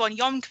she leave on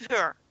Yom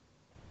Kippur?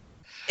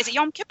 Is it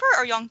Yom Kippur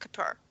or Yom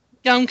Kippur?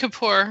 Yom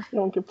Kippur.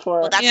 Yom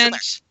Kippur. Well, that's And,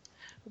 hilarious.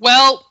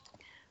 well,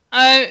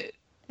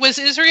 was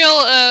Israel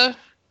a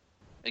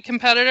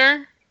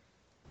competitor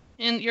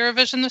in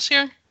Eurovision this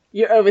year?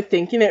 You're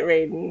overthinking it,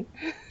 Raiden.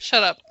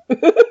 Shut up.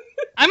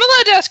 I'm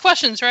allowed to ask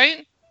questions,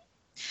 right?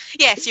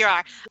 Yes, you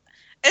are.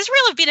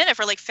 Israel have been in it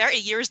for like 30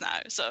 years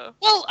now, so...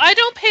 Well, I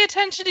don't pay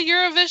attention to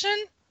Eurovision.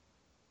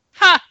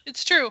 Ha!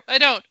 It's true. I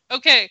don't.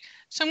 Okay,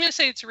 so I'm going to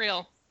say it's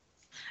real.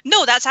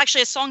 No, that's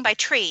actually a song by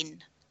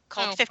Train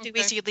called Oh, 50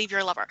 Ways okay. You Leave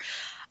Your Lover.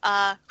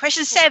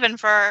 Question 7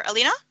 for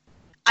Alina.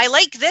 I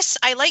like this,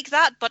 I like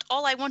that, but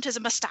all I want is a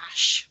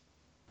mustache.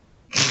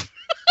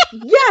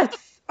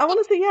 Yes! I want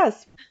to say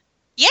yes.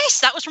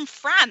 Yes, that was from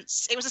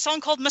France. It was a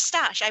song called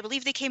Mustache. I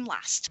believe they came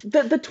last.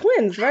 The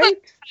twins, right?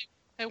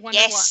 I wonder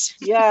Yes.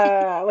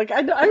 Yeah, like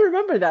I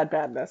remember that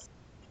badness.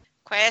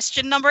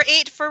 Question number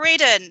 8 for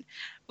Raiden.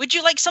 Would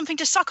you like something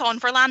to suck on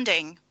for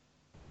landing?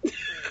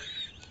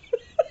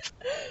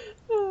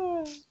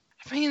 why.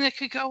 I mean, it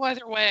could go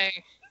either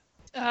way.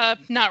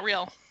 Not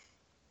real.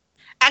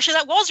 Actually,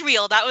 that was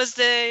real. That was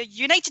the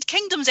United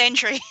Kingdom's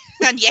entry.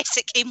 And yes,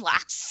 it came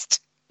last.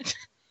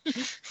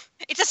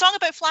 It's a song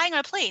about flying on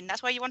a plane.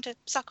 That's why you want to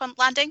suck on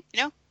landing?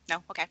 You know?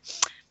 No? Okay.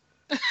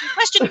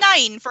 Question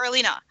 9 for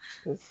Alina.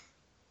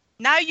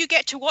 Now you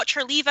get to watch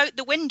her leave out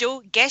the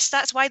window. Guess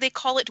that's why they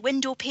call it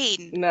window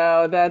pane.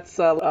 No, that's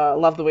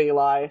Love the Way You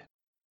Lie.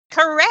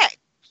 Correct.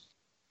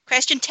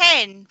 Question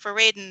 10 for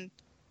Raiden.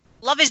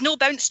 Love is no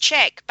bounce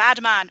check.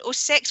 Bad man. Oh,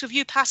 sex with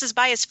you passes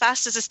by as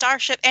fast as a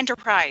Starship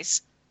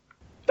Enterprise.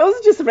 Those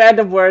are just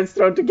random words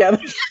thrown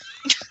together.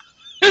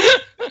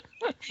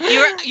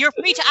 You're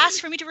free to ask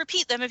for me to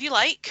repeat them if you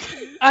like.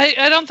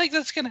 I don't think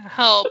that's going to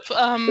help.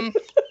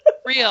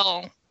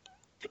 Real.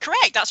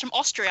 Correct. That's from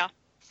Austria.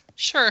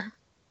 Sure.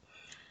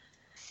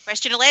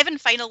 Question 11,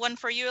 final one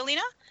for you,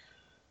 Alina.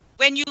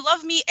 When you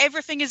love me,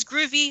 everything is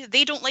groovy.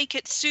 They don't like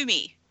it, sue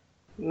me.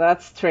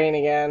 That's Train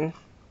again.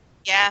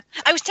 Yeah,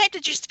 I was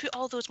tempted just to put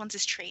all those ones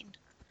as Train.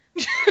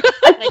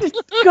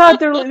 God,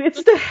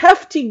 it's the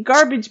hefty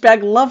garbage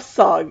bag love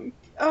song.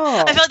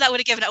 Oh. I felt that would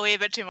have given it away a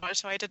bit too much,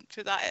 so I didn't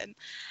put that in.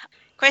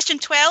 Question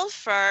 12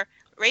 for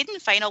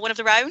Raiden, final one of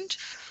the round.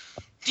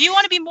 Do you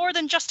want to be more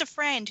than just a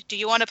friend? Do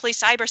you want to play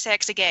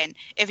cybersex again?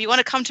 If you want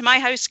to come to my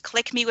house,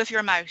 click me with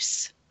your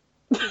mouse.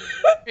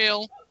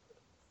 Real.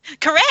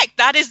 Correct!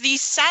 That is the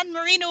San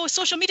Marino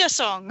social media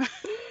song.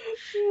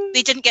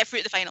 They didn't get through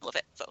to the final of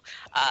it.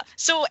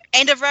 So,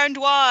 end of round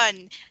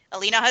 1.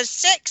 Alina has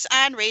 6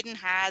 and Raiden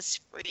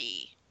has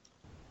 3.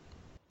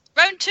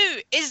 Round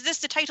 2. Is this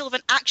the title of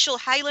an actual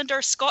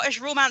Highlander Scottish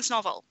romance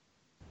novel?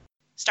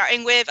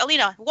 Starting with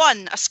Alina.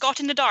 1. A Scot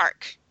in the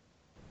Dark.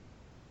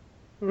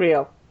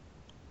 Real.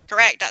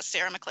 Correct, that's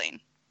Sarah McLean.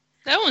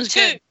 That one's 2.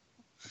 good.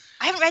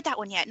 I haven't read that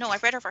one yet. No,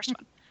 I've read her first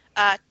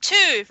one. 2.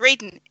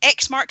 Raiden.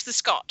 X marks the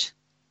Scot.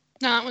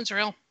 No, that one's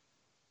real.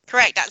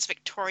 Correct, that's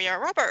Victoria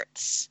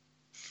Roberts.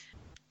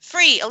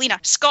 3. Alina.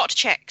 Scot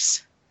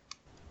checks.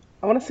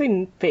 I want to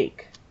say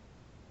fake.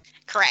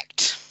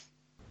 Correct.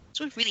 This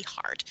one's really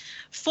hard.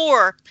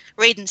 4.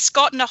 Raiden.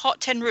 Scot in a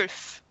hot tin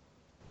roof.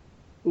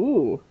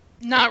 Ooh.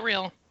 Not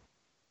real.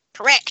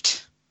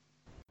 Correct.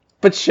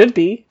 But should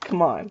be.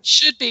 Come on.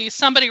 Should be.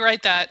 Somebody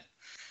write that.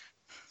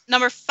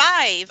 Number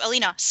 5,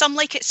 Alina. Some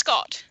Like It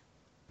Scott.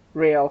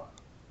 Real.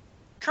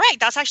 Correct.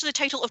 That's actually the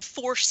title of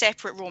 4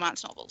 separate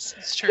romance novels.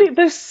 It's true.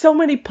 There's so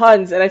many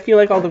puns, and I feel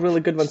like all the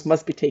really good ones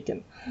must be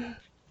taken.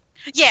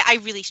 Yeah, I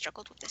really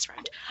struggled with this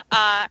round.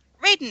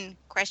 Raiden,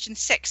 question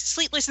 6.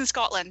 Sleepless in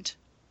Scotland.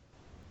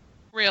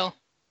 Real.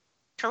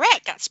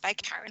 Correct. That's by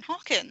Karen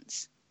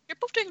Hawkins. You're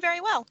both doing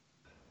very well.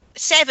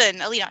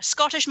 7, Alina.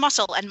 Scottish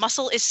Muscle, and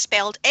muscle is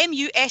spelled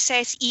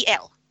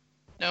Mussel.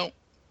 No.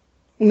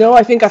 No,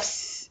 I think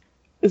it's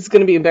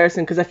going to be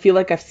embarrassing because I feel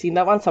like I've seen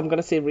that one, so I'm going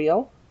to say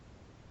real.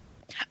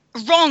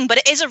 Wrong, but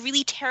it is a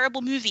really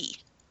terrible movie.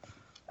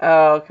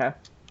 Oh, okay.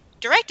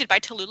 Directed by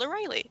Tallulah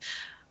Riley.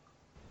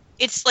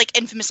 It's like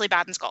infamously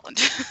bad in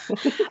Scotland.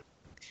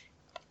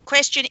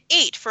 Question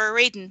 8 for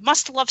Raiden.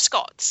 Must love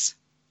Scots.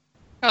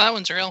 Oh, that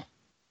one's real.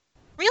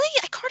 Really?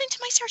 According to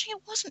my searching,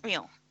 it wasn't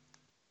real.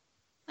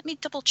 Let me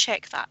double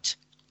check that.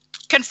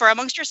 Confer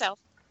amongst yourself.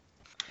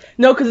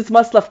 No, because it's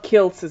Must Love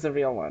Kilts is a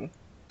real one.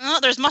 Oh,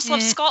 there's Must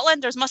Love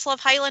Scotland, there's Must Love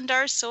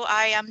Highlanders, so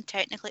I am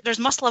technically... There's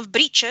Must Love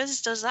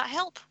Breaches, does that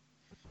help?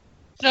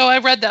 No, I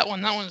read that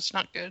one. That one's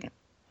not good.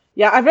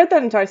 Yeah, I've read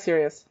that entire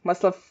series.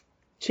 Must Love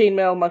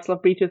Chainmail, Must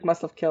Love Breaches,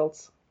 Must Love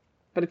Kilts.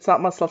 But it's not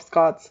Must Love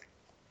Scots.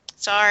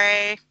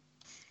 Sorry.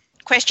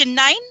 Question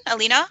 9,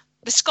 Alina.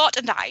 The Scot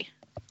and I.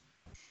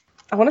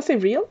 I want to say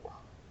real?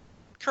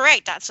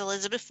 Correct, that's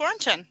Elizabeth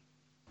Thornton.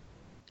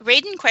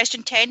 Raiden,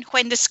 question 10.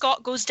 When the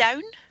Scot goes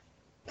down.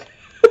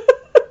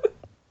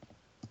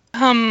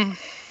 I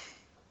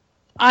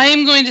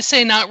am going to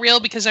say not real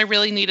because I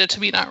really need it to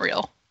be not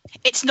real.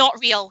 It's not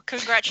real.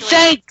 Congratulations.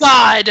 Thank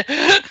God!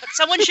 But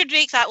someone should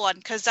make that one,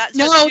 because that's...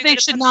 No, they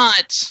should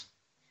not.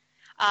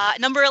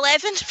 Number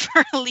 11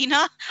 for Alina.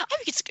 I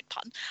think it's a good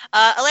pun.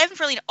 11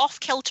 for Alina. Off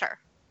Kilter.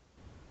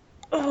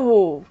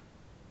 Oh.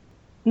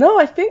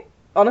 No,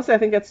 honestly, I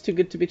think that's too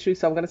good to be true,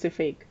 so I'm going to say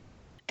fake.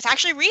 It's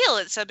actually real.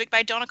 It's a book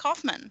by Donna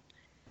Kaufman.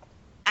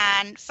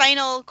 And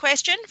final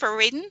question for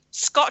Raiden.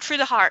 Scott Through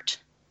the Heart.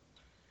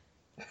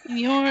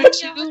 You're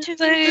to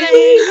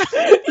blame.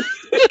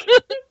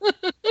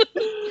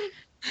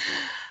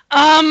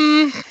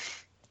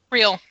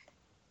 Real.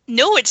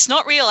 No, it's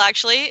not real,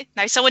 actually.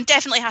 Now, someone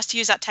definitely has to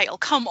use that title.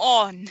 Come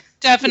on.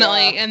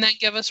 Definitely, Yeah. and then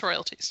give us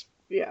royalties.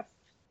 Yeah.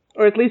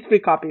 Or at least 3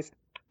 copies.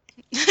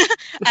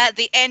 At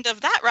the end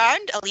of that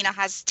round, Alina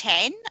has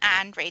 10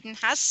 and Raiden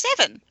has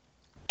 7.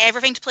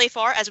 Everything to play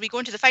for as we go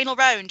into the final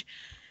round.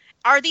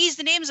 Are these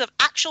the names of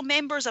actual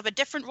members of a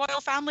different royal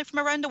family from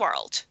around the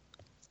world?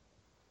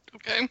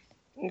 Okay.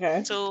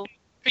 Okay. So,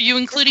 Are you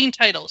including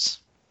titles?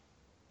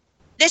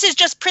 this is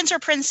just prince or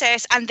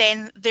princess and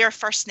then their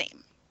first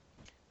name.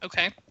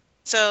 Okay.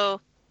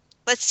 So,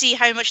 let's see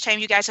how much time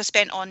you guys have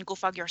spent on Go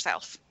Fug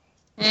Yourself.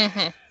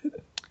 Mm-hmm.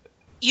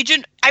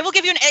 I will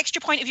give you an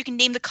extra point if you can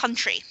name the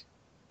country.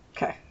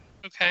 Okay.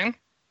 Okay.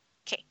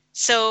 Okay,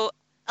 so,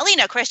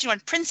 Alina, question 1.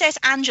 Princess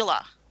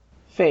Angela.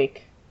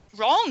 Fake.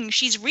 Wrong,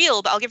 she's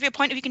real, but I'll give you a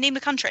point if you can name the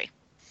country.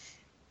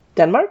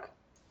 Denmark?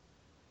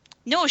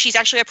 No, she's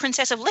actually a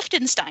princess of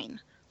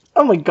Liechtenstein.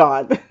 Oh my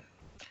god.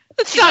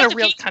 It's She's one not of a the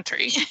real few-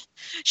 country.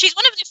 She's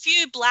one of the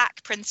few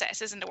black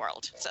princesses in the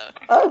world, so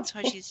Oh. that's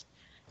how she's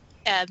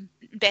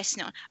best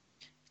known.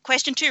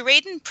 Question 2,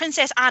 Raiden,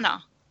 Princess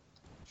Anna.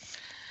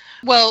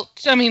 Well,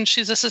 I mean,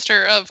 she's a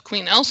sister of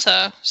Queen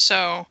Elsa,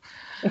 so...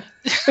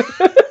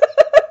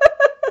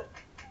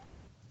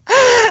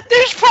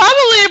 There's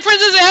probably a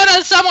Princess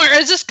Anna somewhere.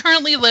 Is this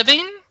currently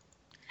living?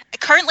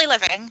 Currently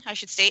living, I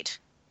should state.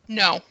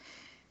 No.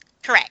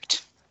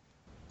 Correct.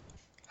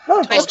 Huh,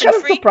 that's Question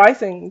kind of 3.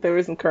 surprising there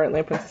isn't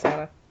currently a Princess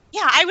Anna.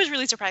 Yeah, I was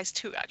really surprised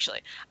too, actually.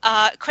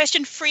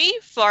 Question 3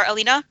 for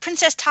Alina,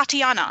 Princess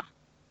Tatiana.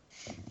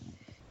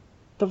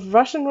 The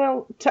Russian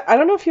royal... I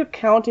don't know if you're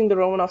counting the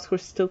Romanovs who are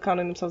still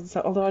counting themselves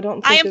as... Although I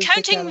don't think I am there's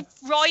counting Tatiana.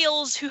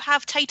 royals who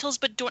have titles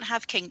but don't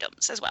have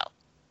kingdoms as well.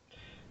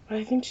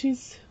 I think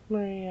she's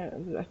Maria.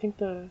 I think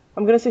the...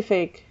 I'm gonna say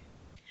fake.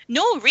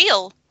 No,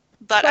 real.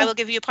 But I Huh. will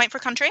give you a point for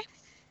country.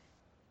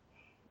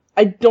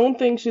 I don't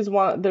think she's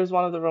one... There's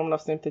one of the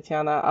Romanovs named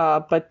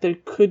Tatiana, but there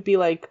could be,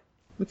 like...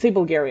 Let's say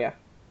Bulgaria.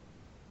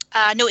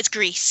 No, it's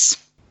Greece.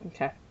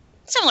 Okay.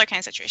 Similar kind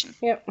of situation.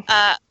 Yep.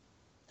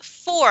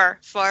 4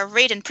 for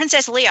Raiden,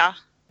 Princess Leia.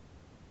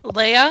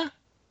 Leia?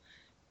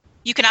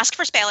 You can ask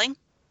for spelling.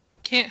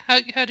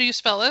 How do you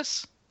spell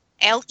this?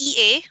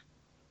 Lea.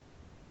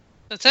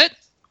 That's it?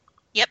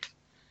 Yep.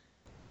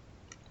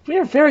 We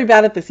are very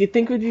bad at this. You'd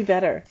think we'd be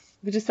better.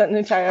 We just spent an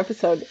entire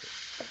episode.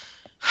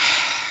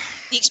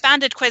 The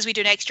expanded quiz we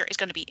do next year is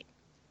going to be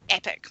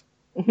epic.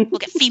 We'll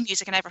get theme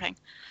music and everything.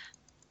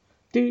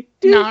 Do,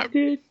 do, Not-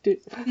 do, do.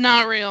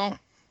 Not real.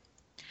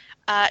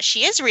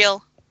 She is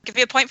real. Give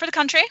you a point for the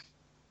country.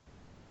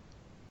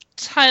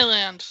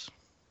 Thailand.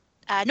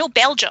 No,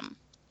 Belgium.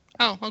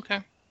 Oh,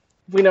 okay.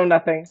 We know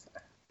nothing.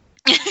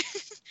 You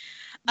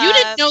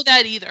didn't know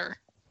that either.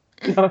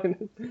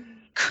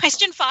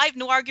 Question 5,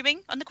 no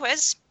arguing on the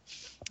quiz.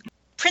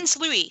 Prince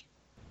Louis.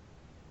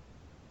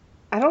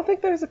 I don't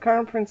think there's a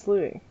current Prince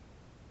Louis.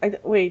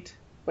 Wait.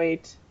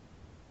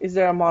 Is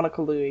there a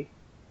Monaco Louis?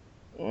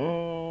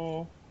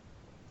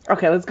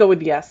 Okay, let's go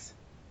with yes.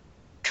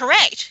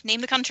 Correct.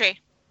 Name the country.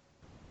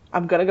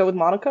 I'm gonna go with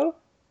Monaco.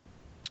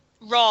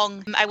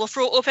 Wrong. I will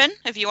throw it open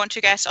if you want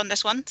to guess on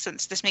this one,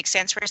 since this makes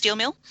sense for a steel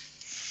mill.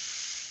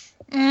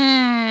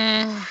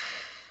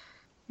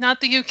 Not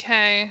the UK.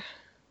 I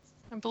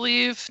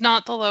believe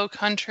not the Low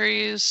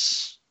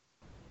Countries.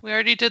 We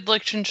already did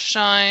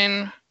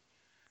Liechtenstein.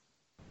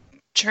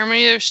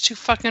 Germany, there's too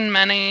fucking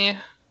many.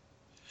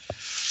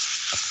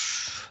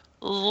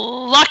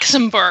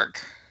 Luxembourg.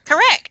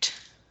 Correct.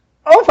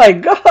 Oh my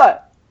god!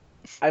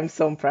 I'm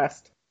so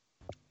impressed.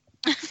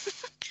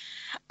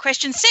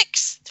 Question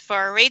 6 for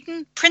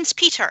Raiden. Prince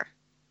Peter.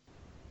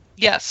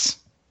 Yes.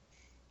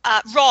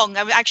 Wrong.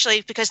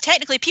 Actually, because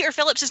technically Peter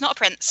Phillips is not a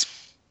prince.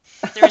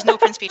 There is no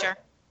Prince Peter.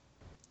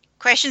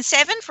 Question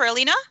 7 for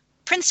Alina.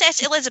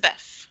 Princess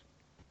Elizabeth.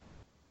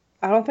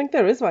 I don't think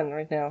there is one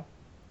right now.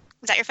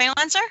 Is that your final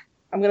answer?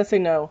 I'm gonna say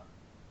no.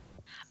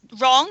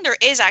 Wrong. There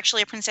is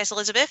actually a Princess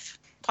Elizabeth.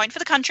 Point for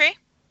the country.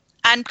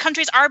 And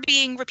countries are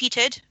being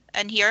repeated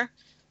in here,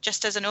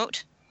 just as a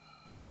note.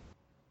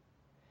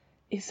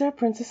 Is there a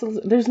Princess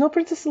Elizabeth? There's no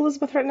Princess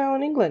Elizabeth right now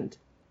in England.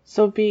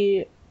 So it'd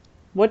be...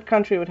 What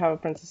country would have a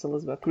Princess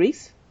Elizabeth?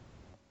 Greece?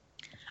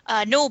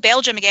 No,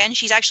 Belgium again.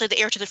 She's actually the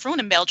heir to the throne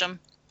in Belgium.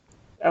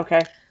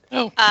 Okay.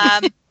 Oh.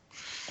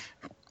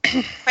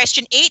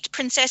 Question 8,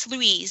 Princess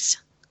Louise.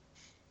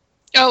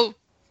 Oh.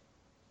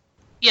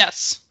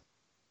 Yes.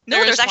 No,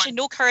 There there's is actually one.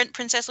 no current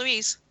Princess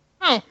Louise.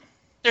 Oh.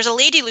 There's a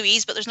Lady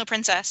Louise, but there's no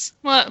princess.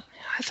 Well,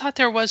 I thought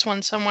there was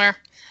one somewhere.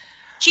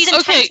 She's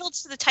Okay. entitled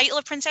to the title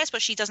of princess,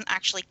 but she doesn't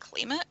actually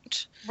claim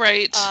it.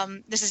 Right.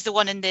 This is the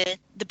one in the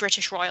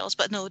British royals,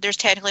 but no, there's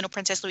technically no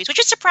Princess Louise, which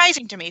is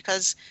surprising to me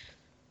because,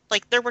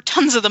 like, there were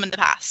tons of them in the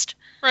past.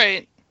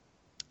 Right.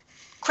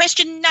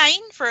 Question 9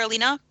 for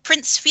Alina.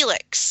 Prince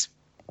Felix.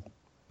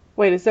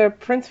 Wait, is there a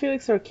Prince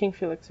Felix or a King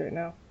Felix right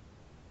now?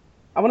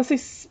 I want to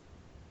say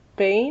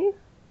Spain?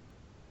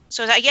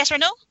 So is that a yes or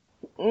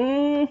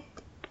no?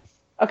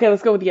 Okay,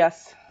 let's go with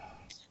yes.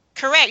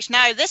 Correct.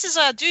 Now, this is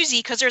a doozy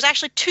because there's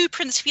actually 2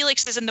 Prince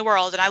Felixes in the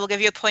world, and I will give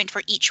you a point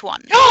for each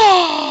one.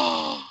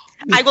 Oh!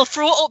 I will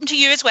throw it open to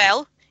you as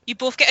well. You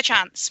both get a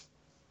chance.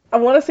 I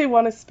want to say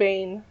one is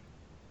Spain,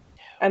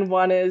 and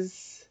one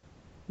is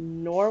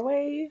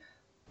Norway.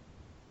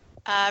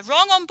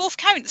 Wrong on both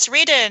counts.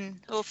 Raiden.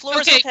 Oh, floor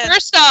is Okay, open.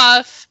 first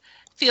off,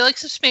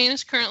 Felix of Spain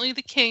is currently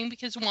the king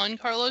because Juan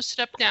Carlos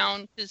stepped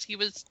down because he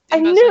was I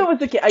knew embezzling- it was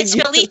the kid. It's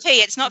Felipe,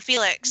 it's not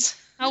Felix.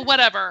 Oh,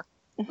 whatever.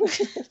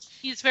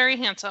 He's very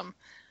handsome.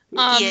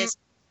 He is.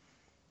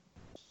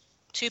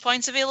 2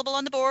 points available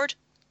on the board.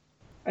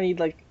 I need,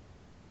 like,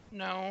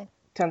 No.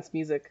 tense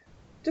music.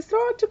 Just throw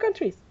out 2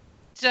 countries.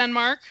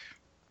 Denmark.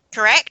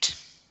 Correct.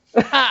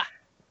 Ha!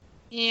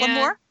 One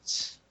more?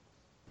 And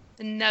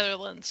the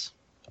Netherlands.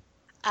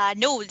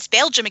 No, it's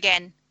Belgium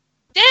again.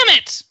 Damn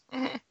it!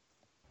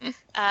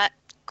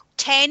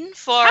 10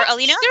 for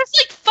Alina. There's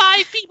like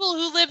 5 people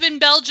who live in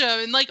Belgium,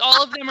 and like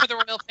all of them are the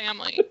royal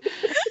family.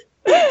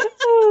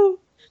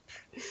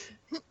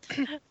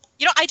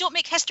 You know, I don't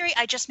make history,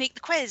 I just make the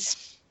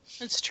quiz.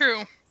 It's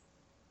true.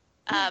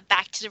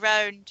 Back to the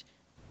round.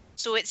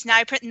 So it's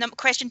now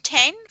question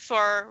 10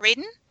 for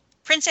Raiden.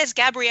 Princess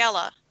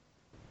Gabriella.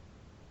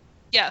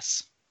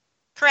 Yes.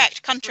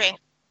 Correct. Country.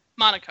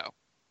 Monaco.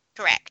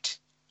 Correct.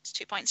 It's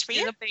 2 points for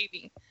She's you. a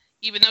baby.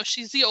 Even though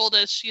she's the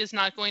oldest, she is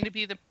not going to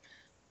be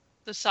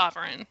the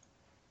sovereign.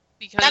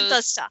 Because That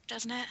does suck,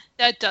 doesn't it?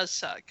 that does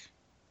suck.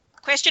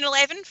 Question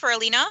 11 for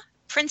Alina.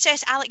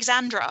 Princess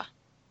Alexandra.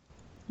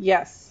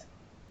 Yes.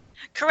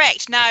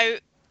 Correct. Now,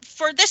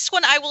 for this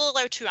one, I will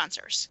allow 2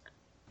 answers.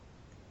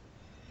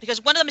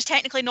 Because one of them is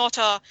technically not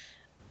a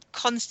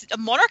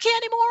monarchy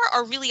anymore,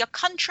 or really a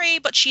country,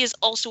 but she is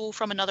also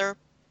from another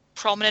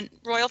prominent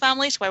royal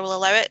family, so I will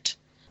allow it.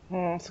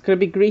 So could it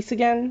be Greece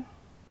again?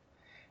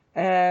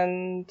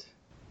 And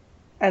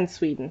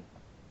Sweden.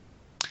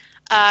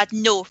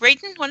 No.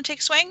 Raiden, want to take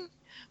a swing?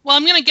 Well,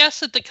 I'm going to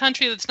guess that the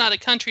country that's not a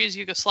country is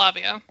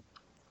Yugoslavia.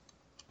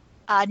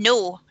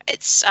 No.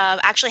 It's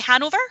actually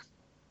Hanover.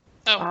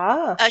 Oh,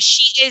 Ah.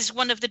 She is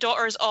one of the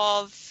daughters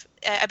of,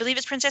 I believe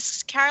it's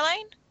Princess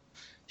Caroline?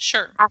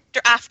 sure.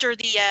 After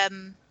the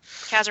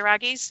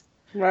Kazaragis.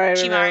 Right,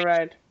 She right, married-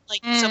 right.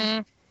 Like,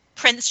 some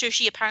prince who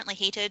she apparently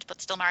hated,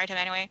 but still married him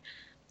anyway.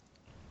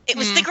 It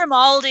was Mm. the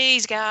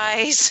Grimaldis,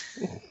 guys.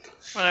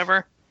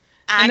 Whatever.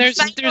 And there's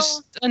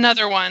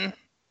another one.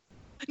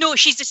 No,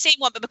 she's the same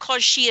one, but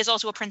because she is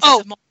also a princess Oh.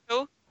 of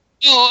Monaco,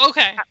 Oh,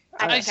 okay.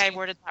 I I think I see.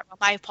 worded that wrong.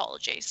 My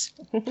apologies.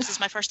 This is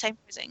my first time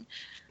quizzing.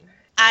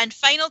 And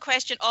final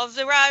question of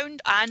the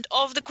round and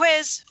of the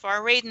quiz for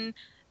Raiden.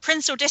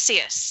 Prince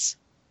Odysseus.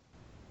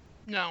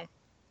 No.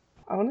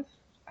 I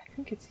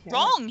think it's yes.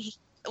 Wrong.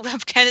 Well,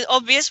 kind of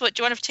obvious. What,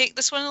 do you want to take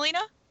this one,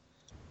 Alina?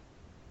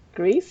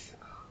 Greece?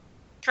 Okay.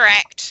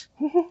 Correct.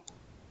 And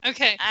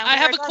I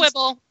have there a it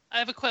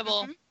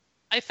quibble. Mhm.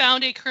 I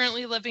found a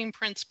currently living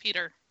Prince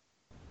Peter.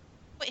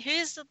 Wait, who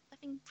is the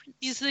living prince?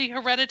 He's the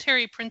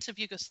hereditary prince of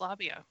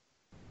Yugoslavia.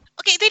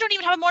 Okay, they don't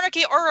even have a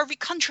monarchy or a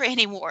country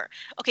anymore.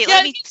 Okay, Yeah,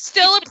 let me. he's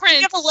still a Do we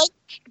prince. have a link?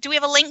 Do we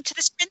have a link to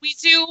this prince?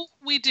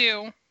 We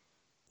do.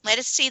 Let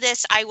us see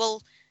this. I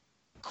will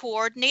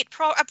coordinate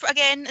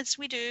again as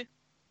we do.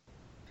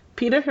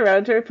 Peter,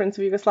 hereditary Prince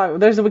of Yugoslavia.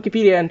 There's a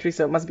Wikipedia entry,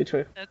 so it must be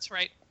true. That's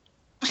right.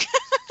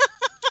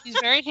 He's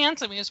very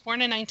handsome. He was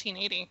born in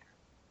 1980.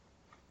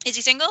 Is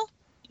he single?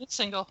 He's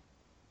single.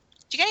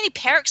 Do you get any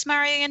perks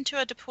marrying into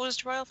a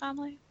deposed royal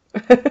family?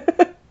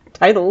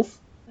 Titles.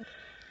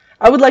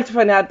 I would like to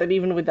find out that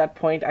even with that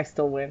point, I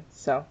still win,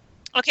 so.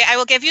 Okay, I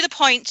will give you the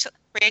point,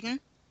 Raiden.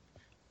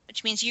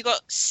 Which means you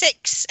got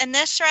 6 in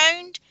this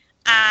round,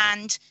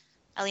 and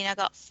Alina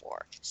got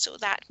 4. So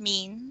that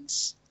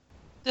means...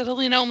 That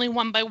Alina only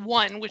won by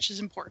 1, which is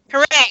important.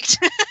 Correct!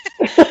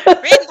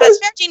 Raiden has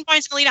 13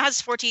 points, and Alina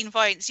has 14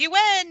 points. You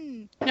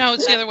win! No,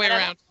 it's the other way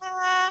around.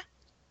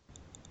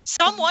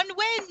 Someone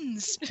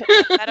wins!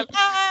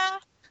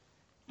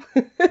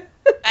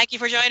 Thank you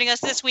for joining us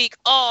this week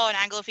on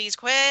Anglophies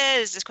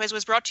Quiz. This quiz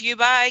was brought to you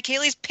by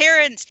Kaylee's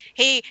parents.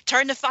 Hey,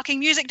 turn the fucking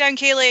music down,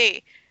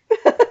 Kaylee!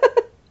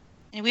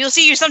 And we will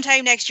see you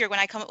sometime next year when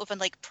I come up with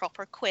a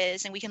proper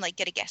quiz and we can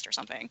get a guest or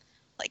something.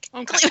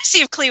 Okay.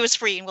 See if Clay was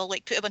free and we'll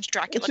put a bunch of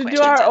Dracula We should questions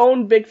do our in.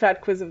 own big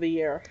fat quiz of the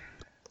year.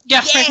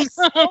 Yeah. Yes!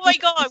 Oh my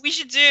god, we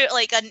should do a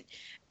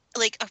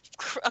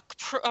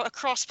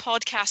cross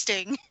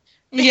podcasting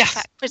Yeah.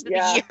 quiz of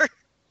Yeah. the year.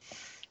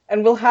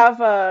 And we'll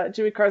have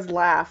Jimmy Carr's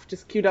laugh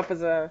just queued up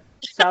as a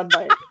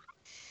soundbite.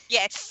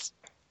 Yes.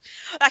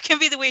 That can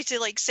be the way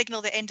to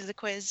signal the end of the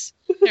quiz.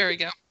 There we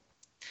go.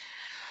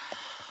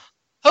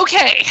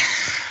 Okay.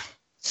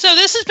 So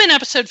this has been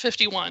episode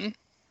 51.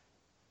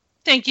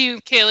 Thank you,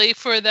 Kaylee,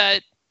 for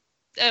that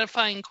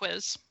edifying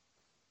quiz.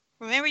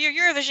 Remember your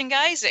Eurovision,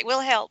 guys. It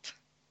will help.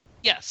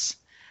 Yes.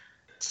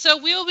 So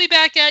we will be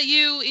back at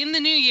you in the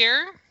new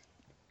year.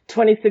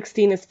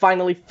 2016 is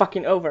finally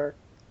fucking over.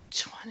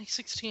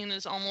 2016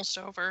 is almost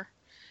over.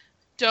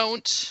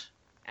 Don't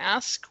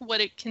ask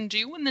what it can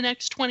do in the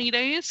next 20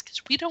 days,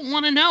 because we don't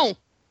want to know.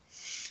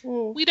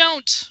 We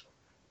don't.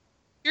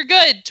 You're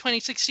good,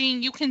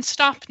 2016. You can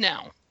stop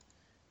now.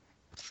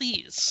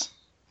 Please.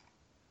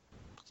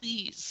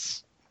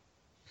 Please.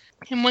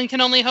 And one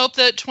can only hope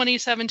that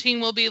 2017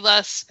 will be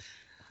less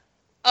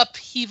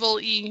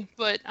upheaval-y,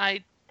 but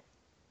I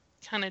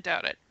kind of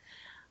doubt it.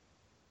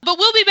 But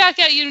we'll be back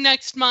at you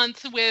next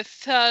month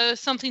with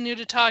something new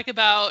to talk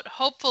about.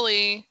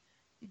 Hopefully,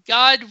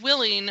 God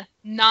willing,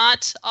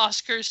 not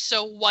Oscars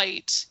So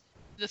White,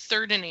 the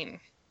third inning.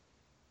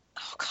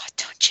 Oh god,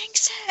 don't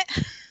jinx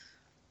it.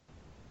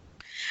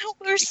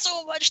 There's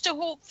so much to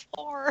hope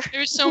for.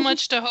 There's so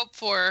much to hope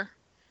for.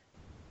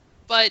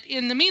 But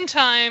in the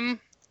meantime,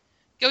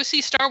 go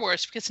see Star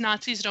Wars, because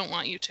Nazis don't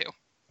want you to.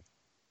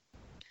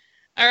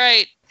 All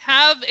right.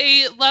 Have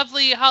a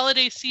lovely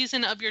holiday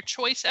season of your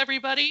choice,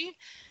 everybody.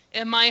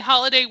 And my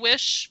holiday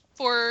wish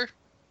for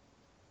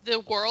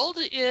the world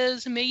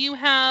is may you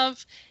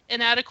have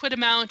an adequate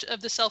amount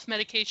of the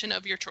self-medication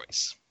of your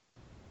choice.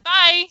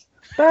 Bye!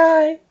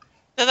 Bye!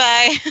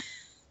 Bye-bye.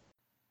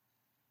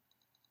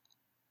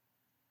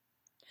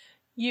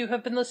 You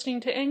have been listening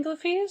to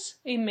Anglophies,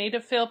 a Made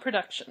of Fail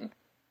production.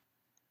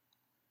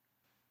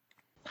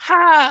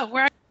 Ha!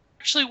 We're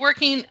actually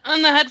working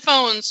on the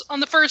headphones on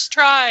the first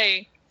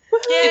try.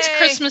 It's Yay.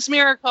 Christmas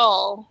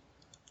Miracle.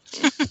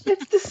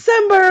 It's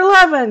December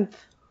 11th!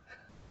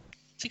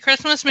 It's a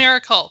Christmas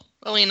Miracle,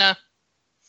 Alina.